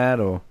 to add on that,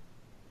 or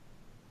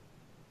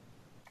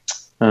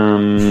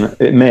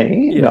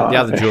Me? yeah, No. the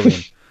other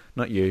Julian,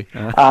 not you.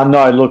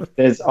 No, look,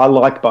 I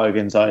like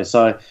bogans though,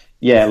 so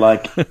yeah,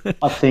 like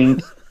I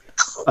think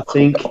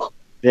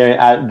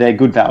they're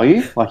good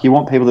value. Like you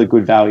want people that are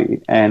good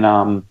value,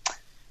 and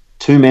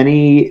too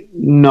many,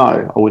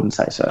 no, I wouldn't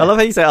say so. I love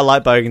how you say I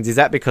like bogans. Is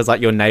that because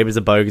like your neighbours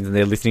are bogans and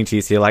they're listening to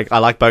you? So you're like, I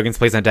like bogans.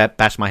 Please don't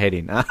bash my head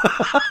in.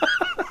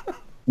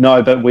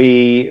 No, but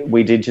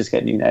we did just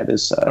get new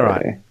neighbours. So All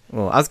right.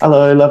 Well,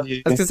 hello, love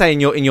you. I was going to say,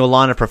 in your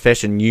line of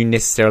profession, you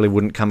necessarily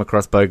wouldn't come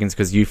across bogans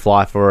because you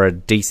fly for a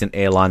decent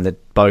airline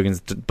that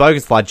bogans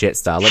fly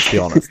Jetstar. Let's be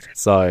honest.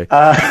 So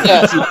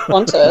Yeah, it's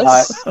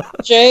Qantas.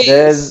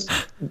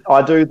 Jeez.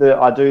 I do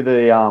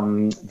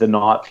the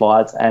night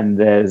flights, and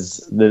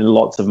there's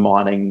lots of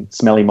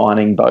smelly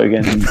mining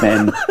bogan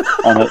men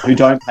on it who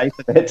don't pay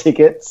for their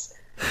tickets.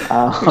 we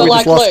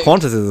like just lost Luke.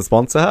 Qantas as a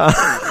sponsor.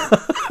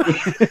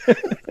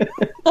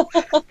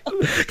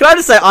 Can I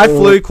just say, I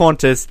flew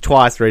Qantas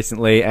twice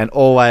recently, and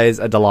always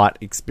a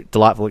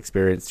delightful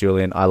experience,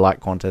 Julian. I like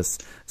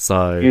Qantas,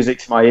 so Music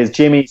to my ears.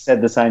 Jimmy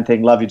said the same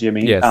thing. Love you,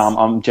 Jimmy. Yes.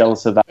 I'm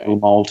jealous of that little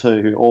mole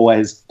too, who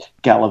always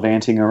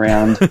gallivanting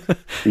around the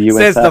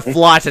USA. says the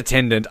flight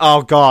attendant.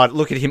 Oh God,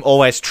 look at him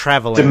always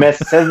travelling.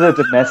 Says the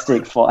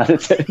domestic flight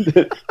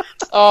attendant.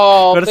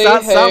 Oh, Got to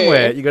start boo-hoo.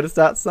 somewhere. You got to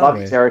start Love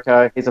somewhere. you,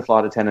 Jericho. He's a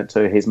flight attendant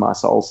too. He's my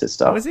soul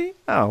sister. Oh, is he?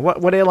 Oh,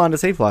 what airline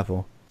does he fly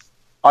for?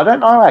 I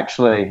don't know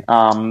actually,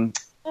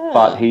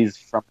 but he's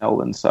from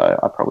Melbourne, so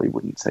I probably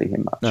wouldn't see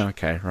him much. Oh,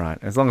 okay, right.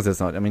 As long as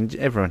it's not. I mean,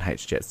 everyone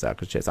hates Jetstar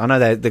because Jetstar. I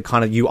know they're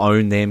kind of, you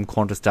own them,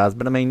 Qantas does,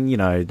 but I mean, you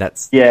know,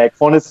 that's. Yeah,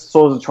 Qantas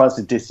sort of tries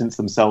to distance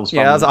themselves from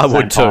Yeah, them I at the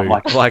would same too.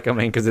 time, Like, I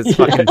mean, because it's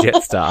fucking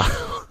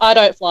Jetstar. I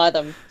don't fly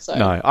them. So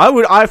No,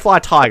 I fly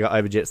Tiger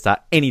over Jetstar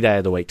any day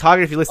of the week.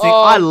 Tiger, if you're listening,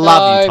 I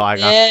love you, no,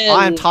 Tiger. Ben,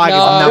 I am Tiger's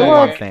no. number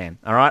one fan.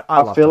 All right, I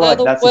I love feel Tiger. like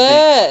they're the that's the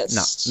thing. No,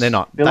 worst. they're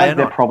not. I feel They're like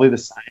they're not. probably the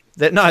same.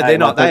 No, they're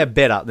not. They are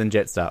better than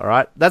Jetstar. All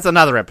right, that's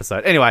another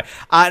episode. Anyway, Anyway.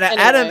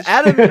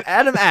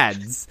 Adam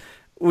adds,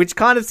 which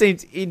kind of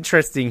seems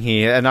interesting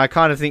here, and I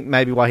kind of think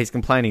maybe why he's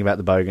complaining about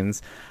the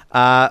bogans.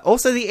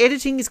 Also, the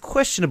editing is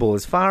questionable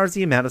as far as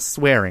the amount of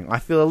swearing. I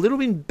feel a little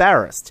bit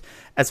embarrassed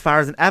as far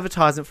as an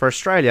advertisement for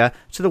Australia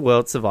to the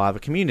World Survivor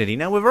community.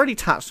 Now, we've already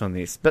touched on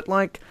this, but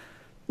like,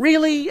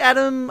 really,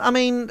 Adam? I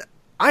mean,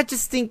 I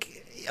just think.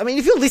 I mean,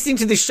 if you're listening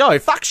to this show,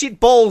 fuck, shit,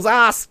 balls,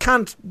 ass,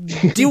 cunt,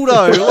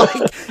 dildo,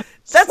 like,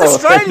 that's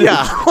Australia.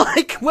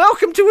 Like,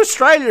 welcome to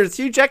Australia, as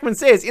Hugh Jackman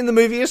says in the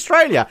movie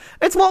Australia.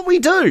 It's what we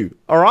do,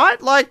 all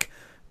right? Like,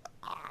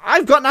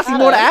 I've got nothing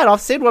more to add. I've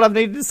said what I've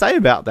needed to say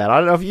about that. I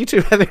don't know if you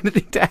two have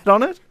anything to add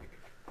on it.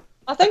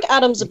 I think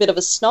Adam's a bit of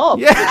a snob,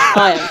 Yeah. which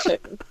I am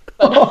too.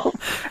 But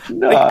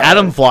No.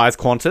 Adam flies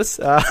Qantas.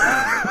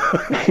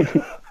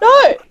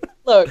 no,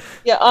 look,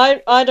 yeah,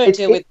 I don't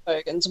deal with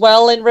bogans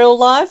well in real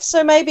life,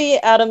 so maybe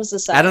Adam's the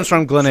same. Adam's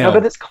from No, Glenelg.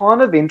 but it's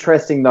kind of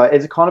interesting, though.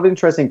 It's kind of an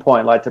interesting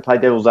point, like, to play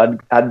devil's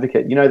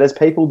advocate. You know, there's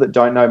people that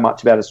don't know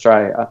much about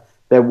Australia.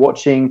 They're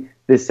watching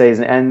this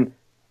season, and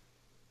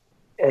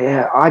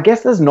I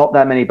guess there's not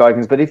that many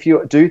bogans, but if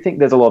you do think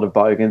there's a lot of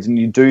bogans and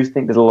you do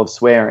think there's a lot of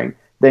swearing,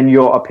 then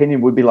your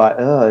opinion would be like,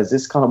 oh, is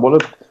this kind of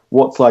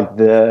what's like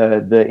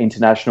the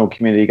international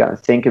community going to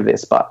think of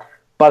this? But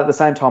at the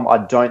same time, I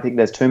don't think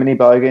there's too many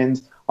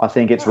bogans. I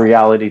think it's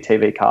reality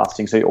TV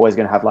casting, so you're always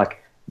going to have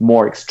like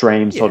more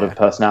extreme sort of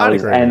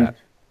personalities. I'd agree with that.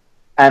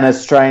 And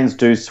Australians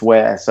do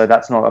swear, so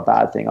that's not a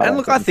bad thing. And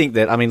look, I think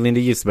that, I mean,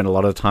 Lynda, you've spent a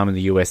lot of time in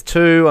the US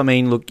too. I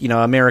mean, look, you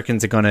know,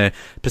 Americans are going to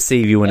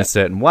perceive you in a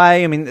certain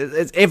way. I mean,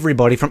 it's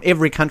everybody from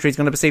every country is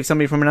going to perceive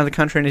somebody from another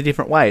country in a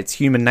different way. It's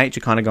human nature,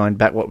 kind of going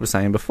back what we were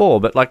saying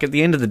before. But like at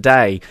the end of the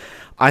day,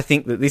 I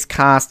think that this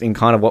cast in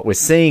kind of what we're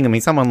seeing, I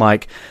mean, someone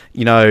like,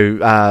 you know,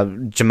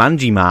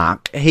 Jumanji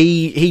Mark,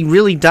 he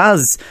really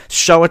does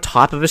show a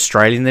type of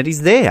Australian that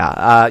is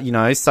there. You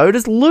know, so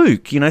does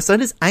Luke, you know, so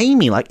does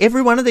Aimee. Like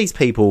every one of these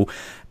people.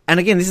 And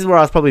again, this is where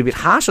I was probably a bit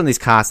harsh on this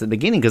cast at the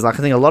beginning, because like, I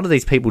think a lot of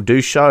these people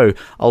do show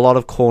a lot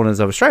of corners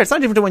of Australia. It's no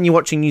different to when you're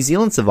watching New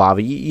Zealand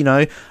Survivor. You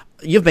know,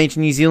 you've been to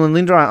New Zealand,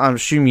 Lynda. I'm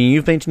assuming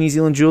you've been to New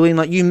Zealand, Julian.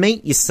 Like, you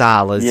meet your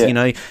Salas, you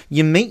know,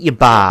 you meet your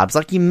Barbs.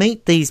 Like, you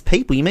meet these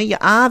people. You meet your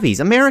Arvies,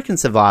 American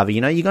Survivor.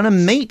 You know, you're going to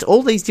meet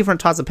all these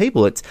different types of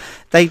people.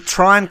 They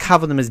try and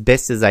cover them as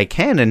best as they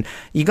can, and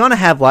you're going to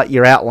have, like,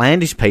 your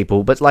outlandish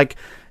people. But, like,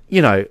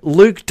 you know,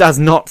 Luke does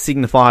not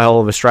signify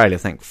all of Australia.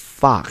 Thank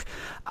fuck.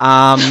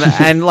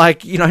 And,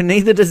 like, you know,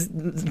 neither does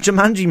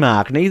Jumanji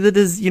Mark. Neither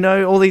does, you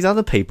know, all these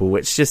other people.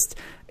 It's just...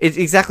 It's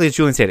exactly as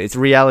Julian said. It's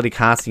reality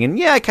casting, and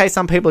yeah, okay,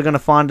 some people are going to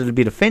find it a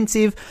bit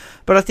offensive,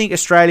 but I think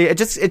Australia,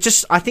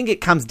 I think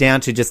it comes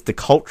down to just the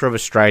culture of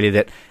Australia,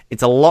 that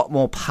it's a lot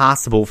more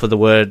passable for the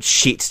word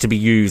shit to be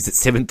used at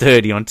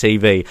 7:30 on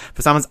TV,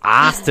 for someone's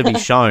ass to be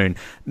shown.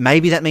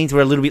 Maybe that means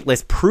we're a little bit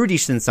less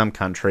prudish than some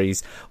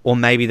countries, or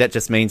maybe that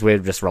just means we're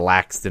just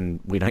relaxed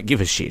and we don't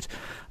give a shit.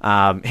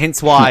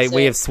 Hence why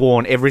we have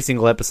sworn every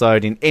single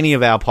episode in any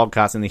of our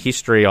podcasts in the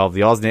history of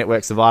the Oz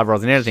Network, Survivor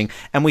Oz and everything,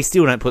 and we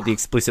still don't put the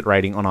explicit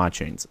rating on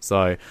iTunes.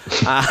 So,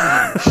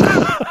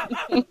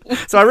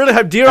 so I really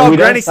hope dear old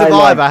Granny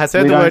Survivor has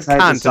heard the word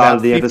cunt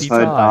about 50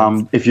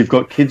 times. If you've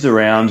got kids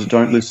around,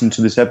 don't listen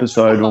to this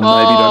episode, or maybe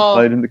don't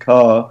play it in the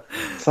car.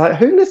 It's like,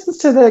 who listens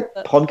to the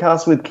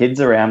podcast with kids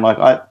around?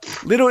 Like,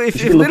 if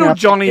little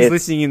Johnny's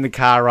listening in the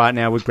car right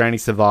now with Granny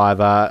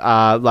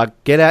Survivor,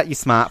 like, get out your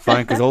smartphone,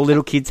 because all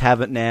little kids have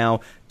it now.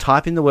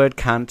 Type in the word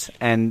cunt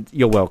and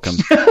you're welcome.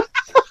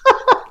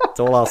 That's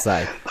all I'll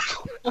say.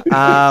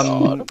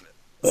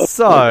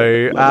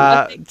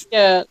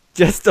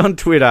 Just on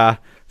Twitter,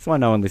 that's why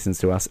no one listens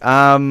to us.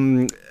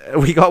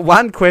 We got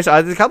one question.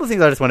 There's a couple of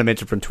things I just want to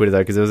mention from Twitter, though,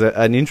 because there was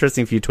an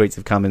interesting few tweets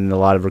have come in the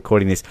light of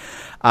recording this.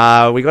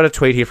 We got a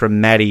tweet here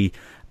from Maddie,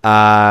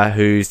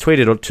 who's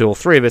tweeted to all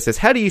three of us, says,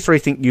 how do you three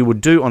think you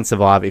would do on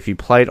Survivor if you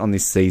played on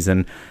this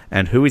season,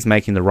 and who is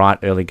making the right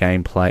early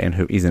game play and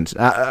who isn't?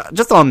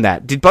 Just on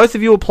that, did both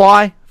of you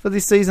apply for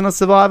this season of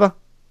Survivor?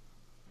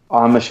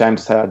 I'm ashamed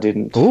to say I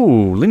didn't.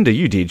 Ooh, Lynda,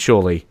 you did,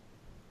 surely.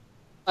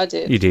 I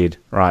did. You did,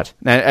 right.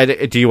 Now,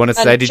 do you want to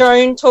say...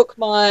 Joan took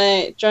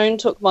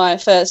my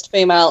first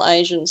female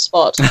Asian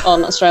spot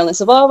on Australian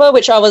Survivor,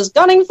 which I was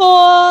gunning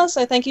for,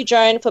 so thank you,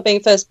 Joan, for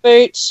being first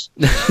boot.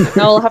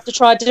 I'll have to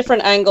try a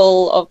different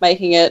angle of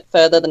making it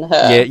further than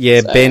her.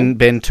 Yeah, so.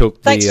 Ben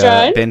took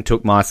Joan. Ben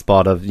took my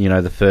spot of, you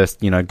know, the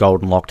first, you know,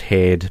 golden locked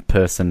haired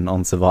person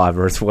on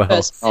Survivor as well.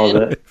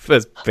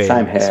 First Ben.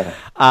 Same hair.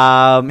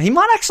 He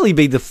might actually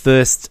be the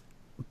first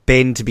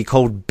Ben to be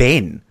called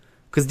Ben.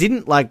 Because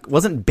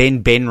wasn't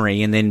Ben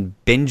Benry, and then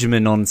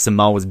Benjamin on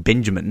Samoa was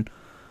Benjamin,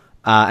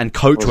 and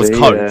Coach was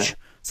Coach. Yeah.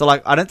 So,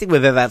 like, I don't think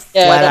we've ever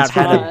flat out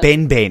had a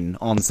Ben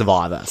on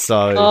Survivor.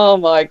 So, oh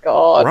my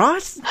god, right?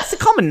 It's a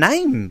common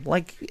name.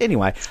 Like,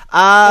 anyway,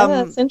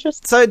 that's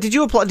interesting. So, did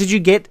you apply? Did you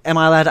get? Am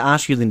I allowed to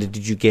ask you, Lynda?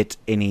 Did you get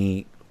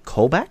any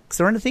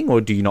callbacks or anything,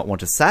 or do you not want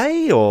to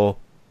say, or?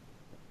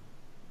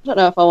 I don't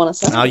know if I want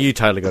to say. Oh, you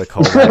totally got a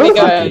callback. There we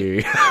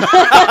go.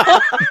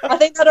 I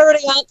think that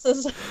already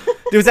answers.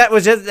 Was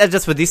that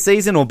just for this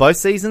season, or both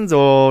seasons,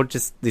 or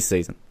just this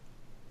season?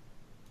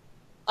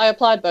 I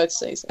applied both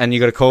seasons. And you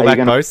got a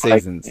callback both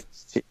seasons?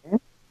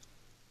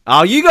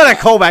 Oh, you got a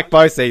callback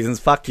both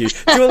seasons. Fuck you.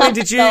 Julian,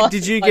 did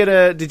you get?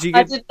 I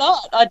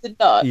did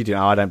not. You did.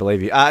 Oh, I don't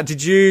believe you.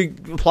 Did you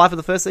apply for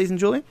the first season,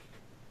 Julian?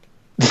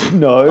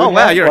 No. Oh,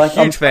 wow, you're a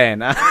huge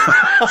fan.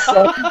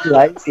 So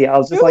lazy. I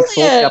was just like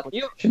sorting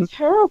applications. You're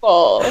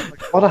terrible.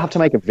 Like, what, I have to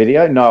make a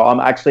video? No, I'm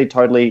actually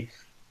totally...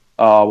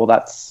 well,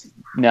 that's...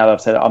 Now that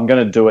I've said it, I'm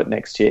going to do it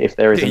next year if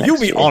there is a next You'll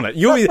be year. on it.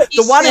 You'll be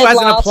the one who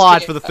hasn't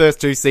applied for the first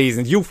two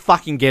seasons. You'll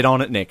fucking get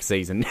on it next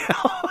season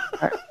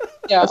now.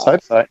 Yeah. Let's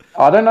hope so.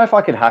 I don't know if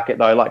I could hack it,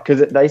 though, like,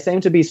 because they seem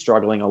to be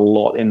struggling a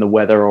lot in the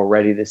weather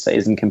already this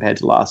season compared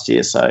to last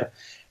year, so...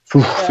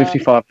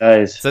 55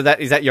 days. So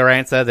is that your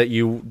answer, that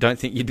you don't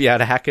think you'd be able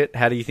to hack it?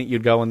 How do you think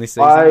you'd go on this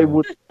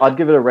season? I'd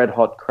give it a red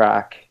hot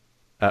crack.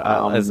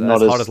 As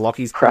hot as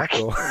Lockie's crack?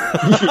 Yeah,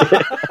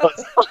 I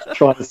was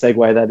trying to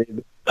segue that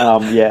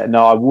in.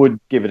 I would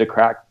give it a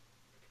crack.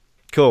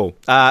 Cool.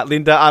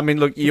 Lynda, I mean,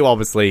 look, you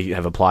obviously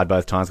have applied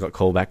both times, got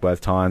called back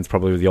both times,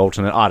 probably with the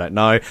alternate. I don't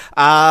know.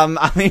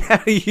 I mean, how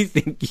do you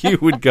think you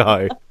would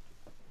go?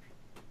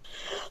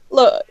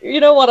 Look, you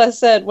know what I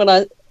said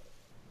when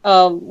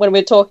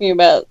we're talking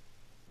about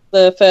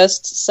the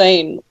first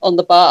scene on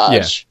the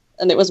barge,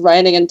 and it was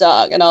raining and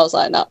dark, and I was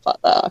like, nah, fuck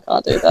that, I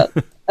can't do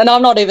that. And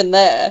I'm not even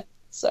there,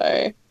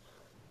 so...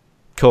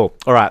 Cool.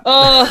 All right.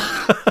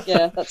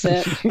 Yeah, that's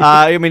it.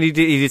 I mean, he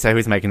did say he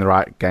was making the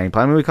right gameplay.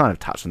 I mean, we kind of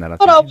touched on that, I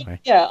think.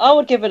 Anyway. I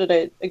would give it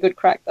a good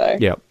crack, though.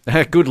 Yeah.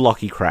 Good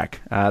Lockie crack.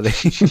 Lockie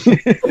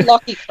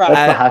crack.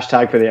 That's the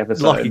hashtag for the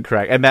episode. Lockie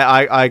crack. And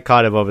I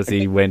kind of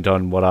obviously went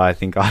on what I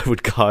think I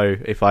would go.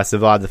 If I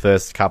survived the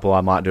first couple,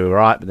 I might do all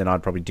right, but then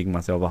I'd probably dig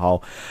myself a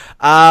hole.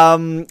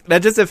 Now,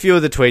 just a few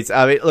of the tweets.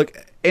 I mean, look...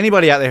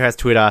 Anybody out there who has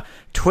Twitter,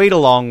 tweet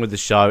along with the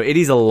show. It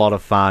is a lot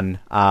of fun.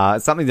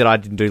 It's something that I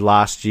didn't do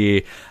last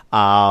year.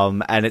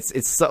 And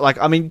it's so, like,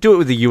 I mean, do it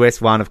with the US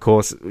one, of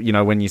course, you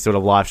know, when you sort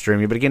of live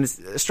stream it. But again,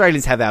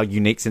 Australians have our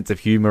unique sense of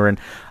humour, and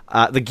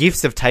the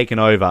GIFs have taken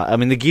over. I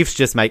mean, the GIFs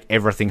just make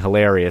everything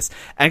hilarious.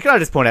 And can I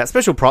just point out,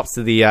 special props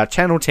to the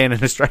Channel 10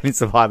 and Australian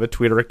Survivor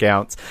Twitter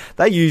accounts.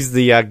 They use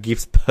the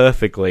GIFs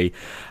perfectly.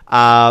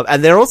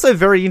 And they're also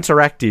very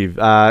interactive.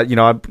 You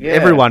know,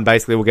 everyone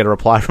basically will get a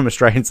reply from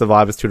Australian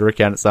Survivor's Twitter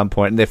account at some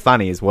point, and they're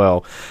funny as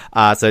well.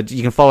 So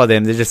you can follow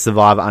them. They're just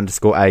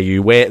Survivor_AU.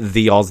 We're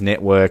the Oz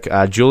Network.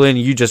 Julian,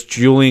 you just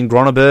Julian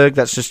Groneberg.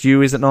 That's just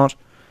you, is it not?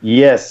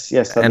 Yes.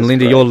 And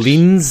Lynda, you're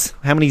Lyns.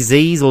 How many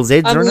Z's or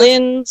Z's I'm are in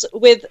Lyns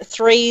with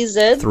 3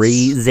 Z's.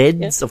 3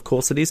 Z's, Of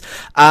course it is.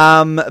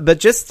 But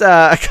just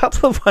a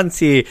couple of ones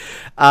here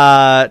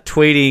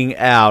tweeting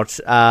out.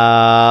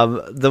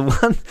 The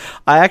one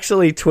I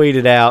actually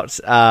tweeted out,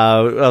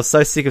 I was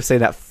so sick of seeing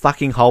that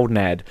fucking Holden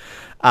ad.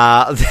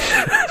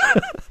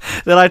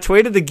 That I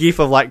tweeted the gif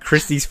of like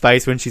Christy's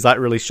face when she's like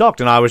really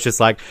shocked, and I was just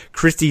like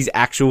Christy's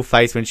actual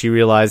face when she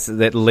realized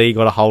that Lee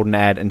got a Holden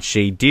ad and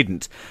she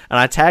didn't, and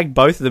I tagged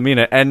both of them in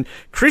it, and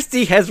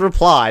Christy has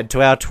replied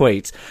to our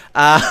tweet.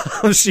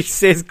 She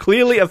says,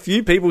 clearly a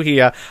few people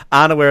here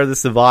aren't aware of the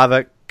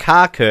Survivor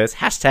car curse,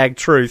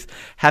 #truth,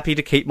 happy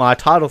to keep my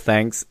title,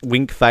 thanks,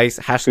 wink face,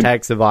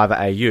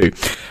 #SurvivorAU.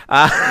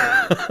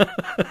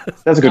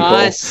 That's a good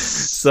call.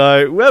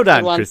 So, well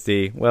done,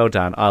 Christy. Well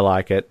done. I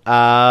like it.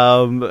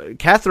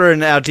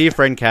 Catherine, our dear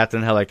friend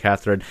Catherine, hello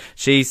Catherine,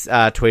 she's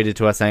tweeted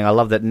to us saying, I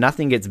love that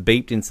nothing gets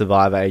beeped in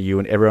Survivor AU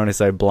and everyone is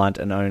so blunt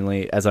and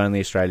only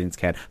Australians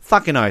can.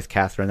 Fucking oath,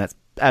 Catherine. That's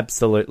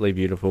absolutely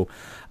beautiful.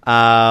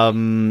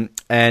 And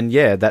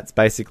yeah, that's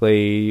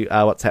basically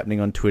what's happening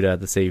on Twitter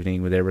this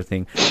evening with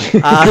everything.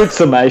 Good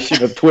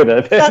summation of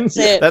Twitter. Then. That's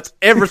it. That's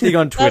everything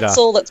on Twitter. That's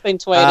all that's been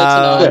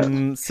tweeted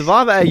tonight.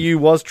 Survivor AU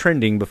was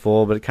trending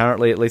before, but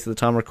currently, at least at the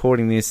time of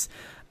recording this,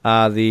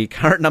 the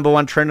current number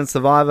one trend on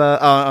Survivor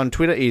on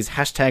Twitter is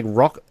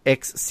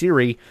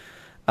 #RockXSiri,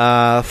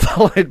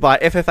 followed by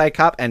FFA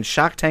Cup and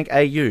Shark Tank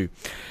AU.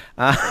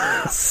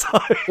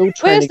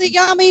 Where's the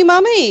yummy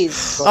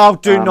mummies? Oh,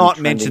 do not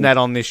mention that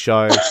on this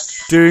show.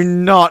 Do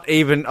not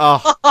even.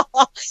 Oh,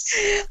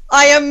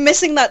 I am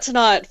missing that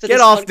tonight. For get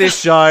this off podcast. this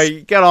show.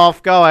 Get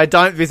off. Go away.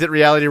 Don't visit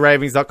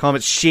realityravings.com.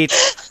 It's shit.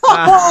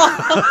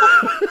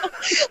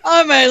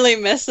 I'm only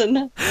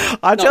messing.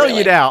 I tell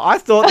you now, I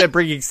thought that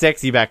bringing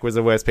sexy back was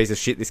the worst piece of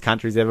shit this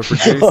country's ever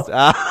produced.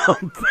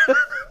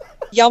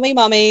 Yummy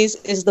Mummies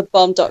is the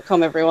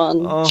bomb.com,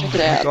 everyone. Check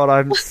it out. God,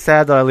 I'm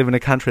sad that I live in a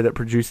country that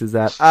produces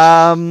that.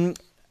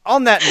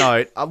 On that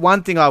note,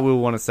 one thing I will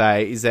want to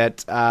say is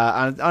that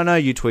I know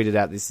you tweeted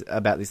out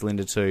about this,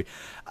 Lynda, too.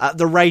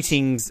 The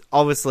ratings,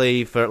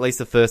 obviously, for at least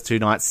the first 2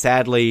 nights,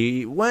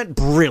 sadly, weren't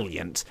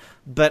brilliant.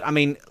 But, I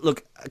mean,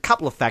 look, a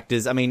couple of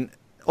factors. I mean,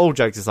 all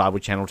jokes aside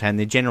with Channel 10,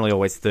 they're generally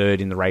always third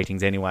in the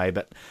ratings anyway,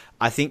 but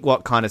I think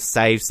what kind of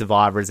saves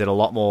Survivor is that a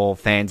lot more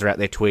fans are out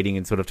there tweeting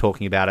and sort of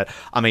talking about it.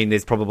 I mean,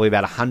 there's probably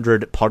about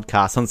 100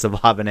 podcasts on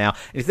Survivor now.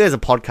 If there's a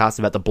podcast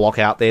about the block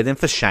out there, then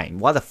for shame.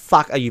 Why the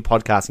fuck are you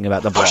podcasting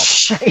about the block? For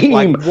shame.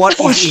 Like, what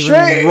is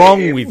even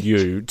wrong with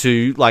you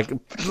to, like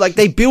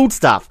they build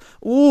stuff?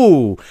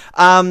 Ooh.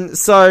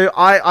 So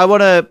I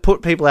want to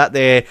put people out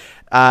there,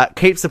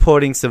 keep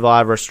supporting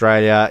Survivor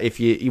Australia. If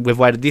we've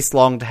waited this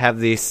long to have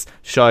this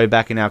show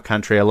back in our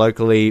country, a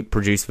locally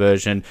produced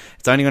version,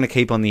 it's only going to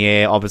keep on the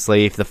air, obviously,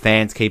 if the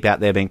fans keep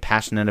out there being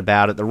passionate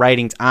about it. The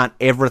ratings aren't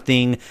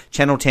everything.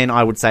 Channel 10,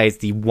 I would say, is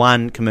the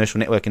one commercial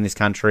network in this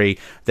country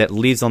that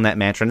lives on that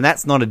mantra, and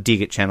that's not a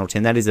dig at Channel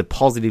 10. That is a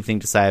positive thing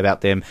to say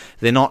about them.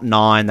 They're not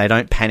 9. They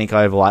don't panic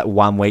over like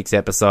 1 week's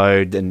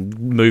episode and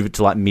move it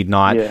to like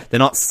midnight. Yeah. They're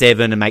not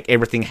 7 and make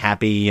everything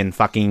happy and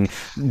fucking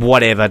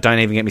whatever. Don't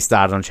even get me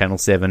started on Channel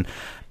 7.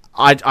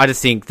 I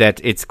just think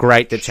that it's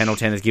great that Channel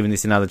 10 has given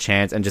this another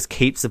chance, and just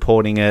keep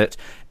supporting it.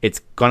 It's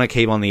going to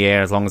keep on the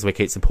air as long as we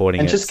keep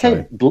supporting it.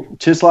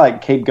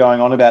 And keep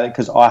going on about it,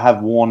 because I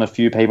have worn a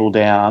few people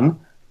down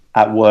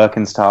at work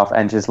and stuff,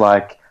 and just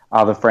like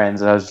other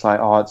friends, and I was just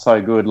like, oh, it's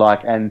so good.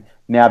 Like, and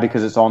now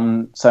because it's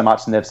on so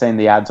much and they've seen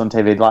the ads on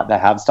TV, like they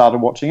have started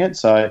watching it.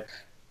 So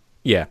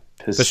yeah.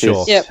 For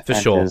sure. Yep. For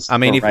sure. I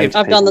mean, if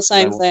I've done the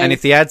same thing. And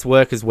if the ads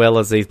work as well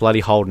as these bloody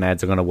Holden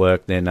ads are going to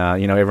work, then,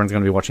 everyone's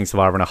going to be watching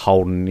Survivor in a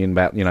Holden in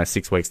about,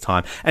 6 weeks'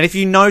 time. And if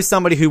you know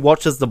somebody who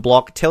watches The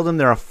Block, tell them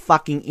they're a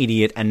fucking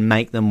idiot and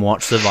make them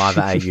watch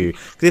Survivor AU.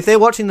 Because if they're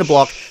watching The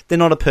Block, they're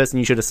not a person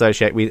you should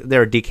associate with.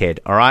 They're a dickhead,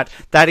 all right?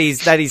 That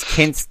is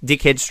Kent's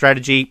dickhead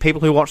strategy.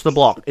 People who watch The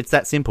Block. It's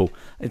that simple.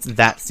 It's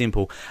that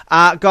simple.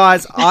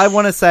 Guys, I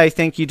want to say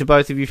thank you to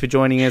both of you for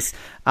joining us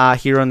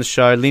here on the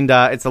show.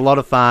 Lynda, it's a lot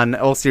of fun.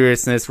 All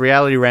seriousness,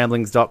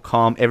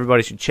 realityramblings.com.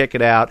 Everybody should check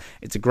it out.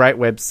 It's a great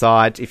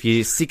website. If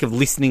you're sick of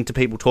listening to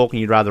people talking,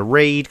 you'd rather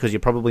read because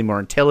you're probably more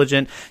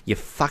intelligent. You're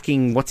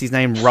fucking, what's his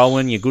name,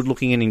 Rowan. You're good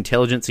looking and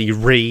intelligent, so you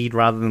read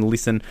rather than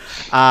listen.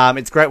 It's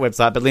a great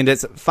website. But Lynda,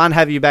 it's fun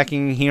having you back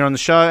in here on the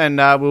show, and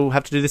we'll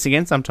have to do this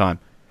again sometime.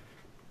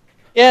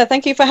 Yeah,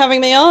 thank you for having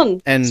me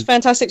on. And it's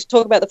fantastic to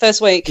talk about the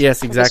first week.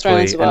 Yes, exactly.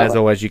 And as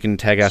always, you can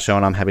tag our show,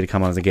 and I'm happy to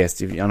come on as a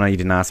guest. I know you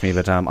didn't ask me,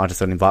 but I just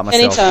thought I'd invite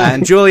myself. Anytime.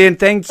 And Julian,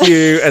 thank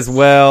you as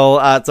well.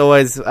 It's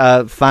always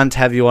fun to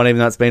have you on, even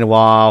though it's been a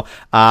while.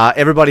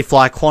 Everybody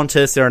fly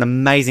Qantas. They're an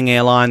amazing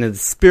airline. They're the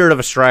spirit of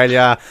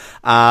Australia.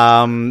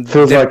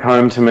 Feels like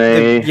home to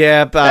me.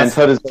 Yeah, but and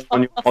so does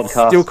on your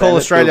podcast. Still call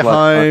Australia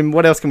home.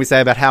 What else can we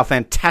say about how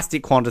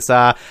fantastic Qantas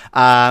are?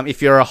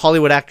 If you're a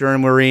Hollywood actor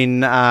and we're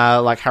in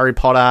like Harry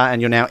Potter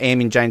and you're now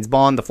Aimee and James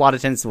Bond, the flight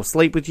attendants will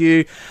sleep with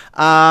you.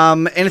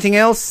 Anything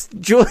else,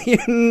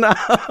 Julian?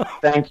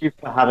 Thank you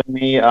for having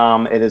me.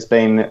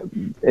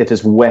 It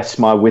has wet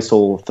my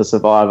whistle for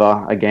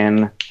Survivor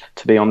again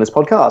to be on this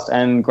podcast,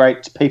 and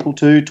great people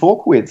to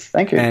talk with.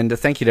 Thank you. And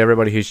thank you to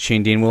everybody who's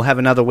tuned in. We'll have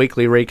another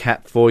weekly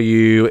recap for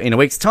you in a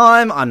week's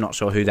time. I'm not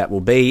sure who that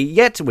will be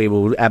yet. We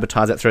will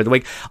advertise that through the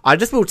week. I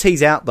just will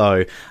tease out,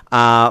 though,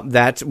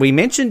 that we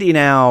mentioned in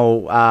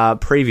our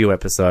preview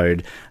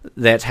episode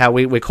that how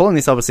we're calling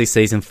this obviously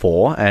season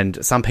 4,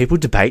 and some people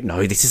debate,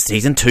 no, this is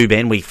season 2,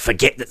 Ben. We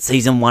forget that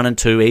season 1 and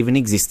 2 even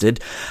existed.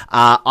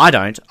 I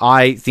don't.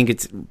 I think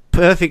it's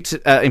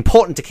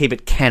important to keep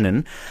it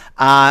canon.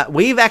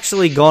 We've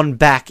actually gone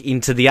back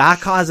into the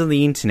archives of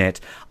the internet.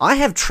 I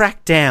have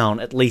tracked down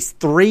at least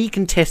 3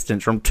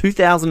 contestants from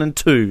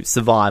 2002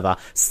 Survivor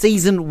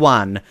season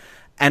 1,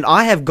 and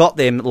I have got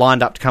them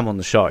lined up to come on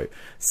the show.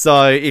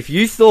 So if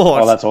you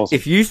thought, that's awesome.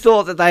 If you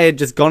thought that they had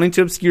just gone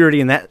into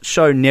obscurity and that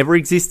show never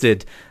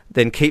existed,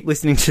 then keep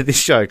listening to this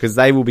show, because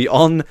they will be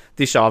on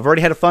this show. I've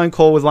already had a phone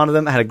call with one of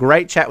them. I had a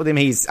great chat with him.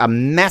 He's a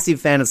massive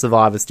fan of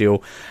Survivor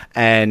still,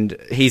 and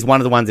he's one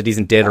of the ones that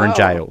isn't dead or in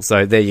jail.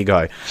 So there you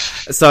go.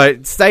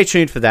 So stay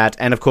tuned for that.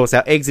 And, of course,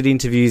 our exit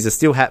interviews are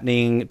still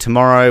happening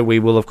tomorrow. We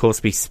will, of course,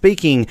 be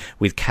speaking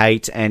with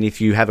Kate, and if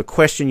you have a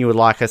question you would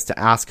like us to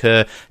ask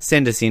her,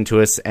 send us in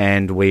to us,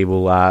 and we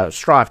will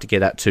strive to get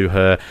that to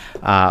her.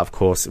 Of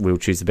course, we'll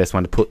choose the best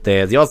one to put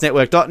there.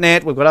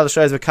 TheOzNetwork.net. We've got other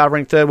shows we're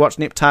covering. Third Watch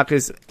Nip Tuck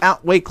is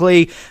out weekly.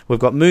 We've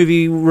got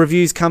movie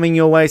reviews coming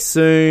your way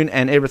soon,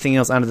 and everything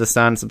else under the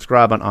sun.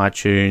 Subscribe on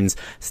iTunes,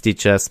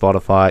 Stitcher,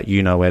 Spotify.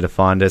 You know where to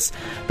find us.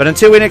 But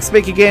until we next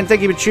speak again,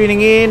 thank you for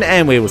tuning in,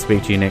 and we will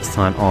speak to you next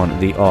time on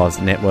the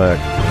Oz Network.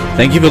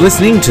 Thank you for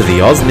listening to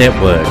the Oz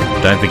Network.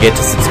 Don't forget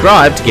to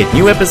subscribe to get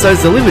new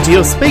episodes delivered to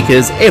your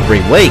speakers every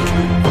week.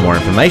 For more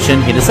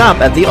information, hit us up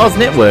at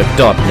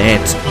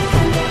theoznetwork.net.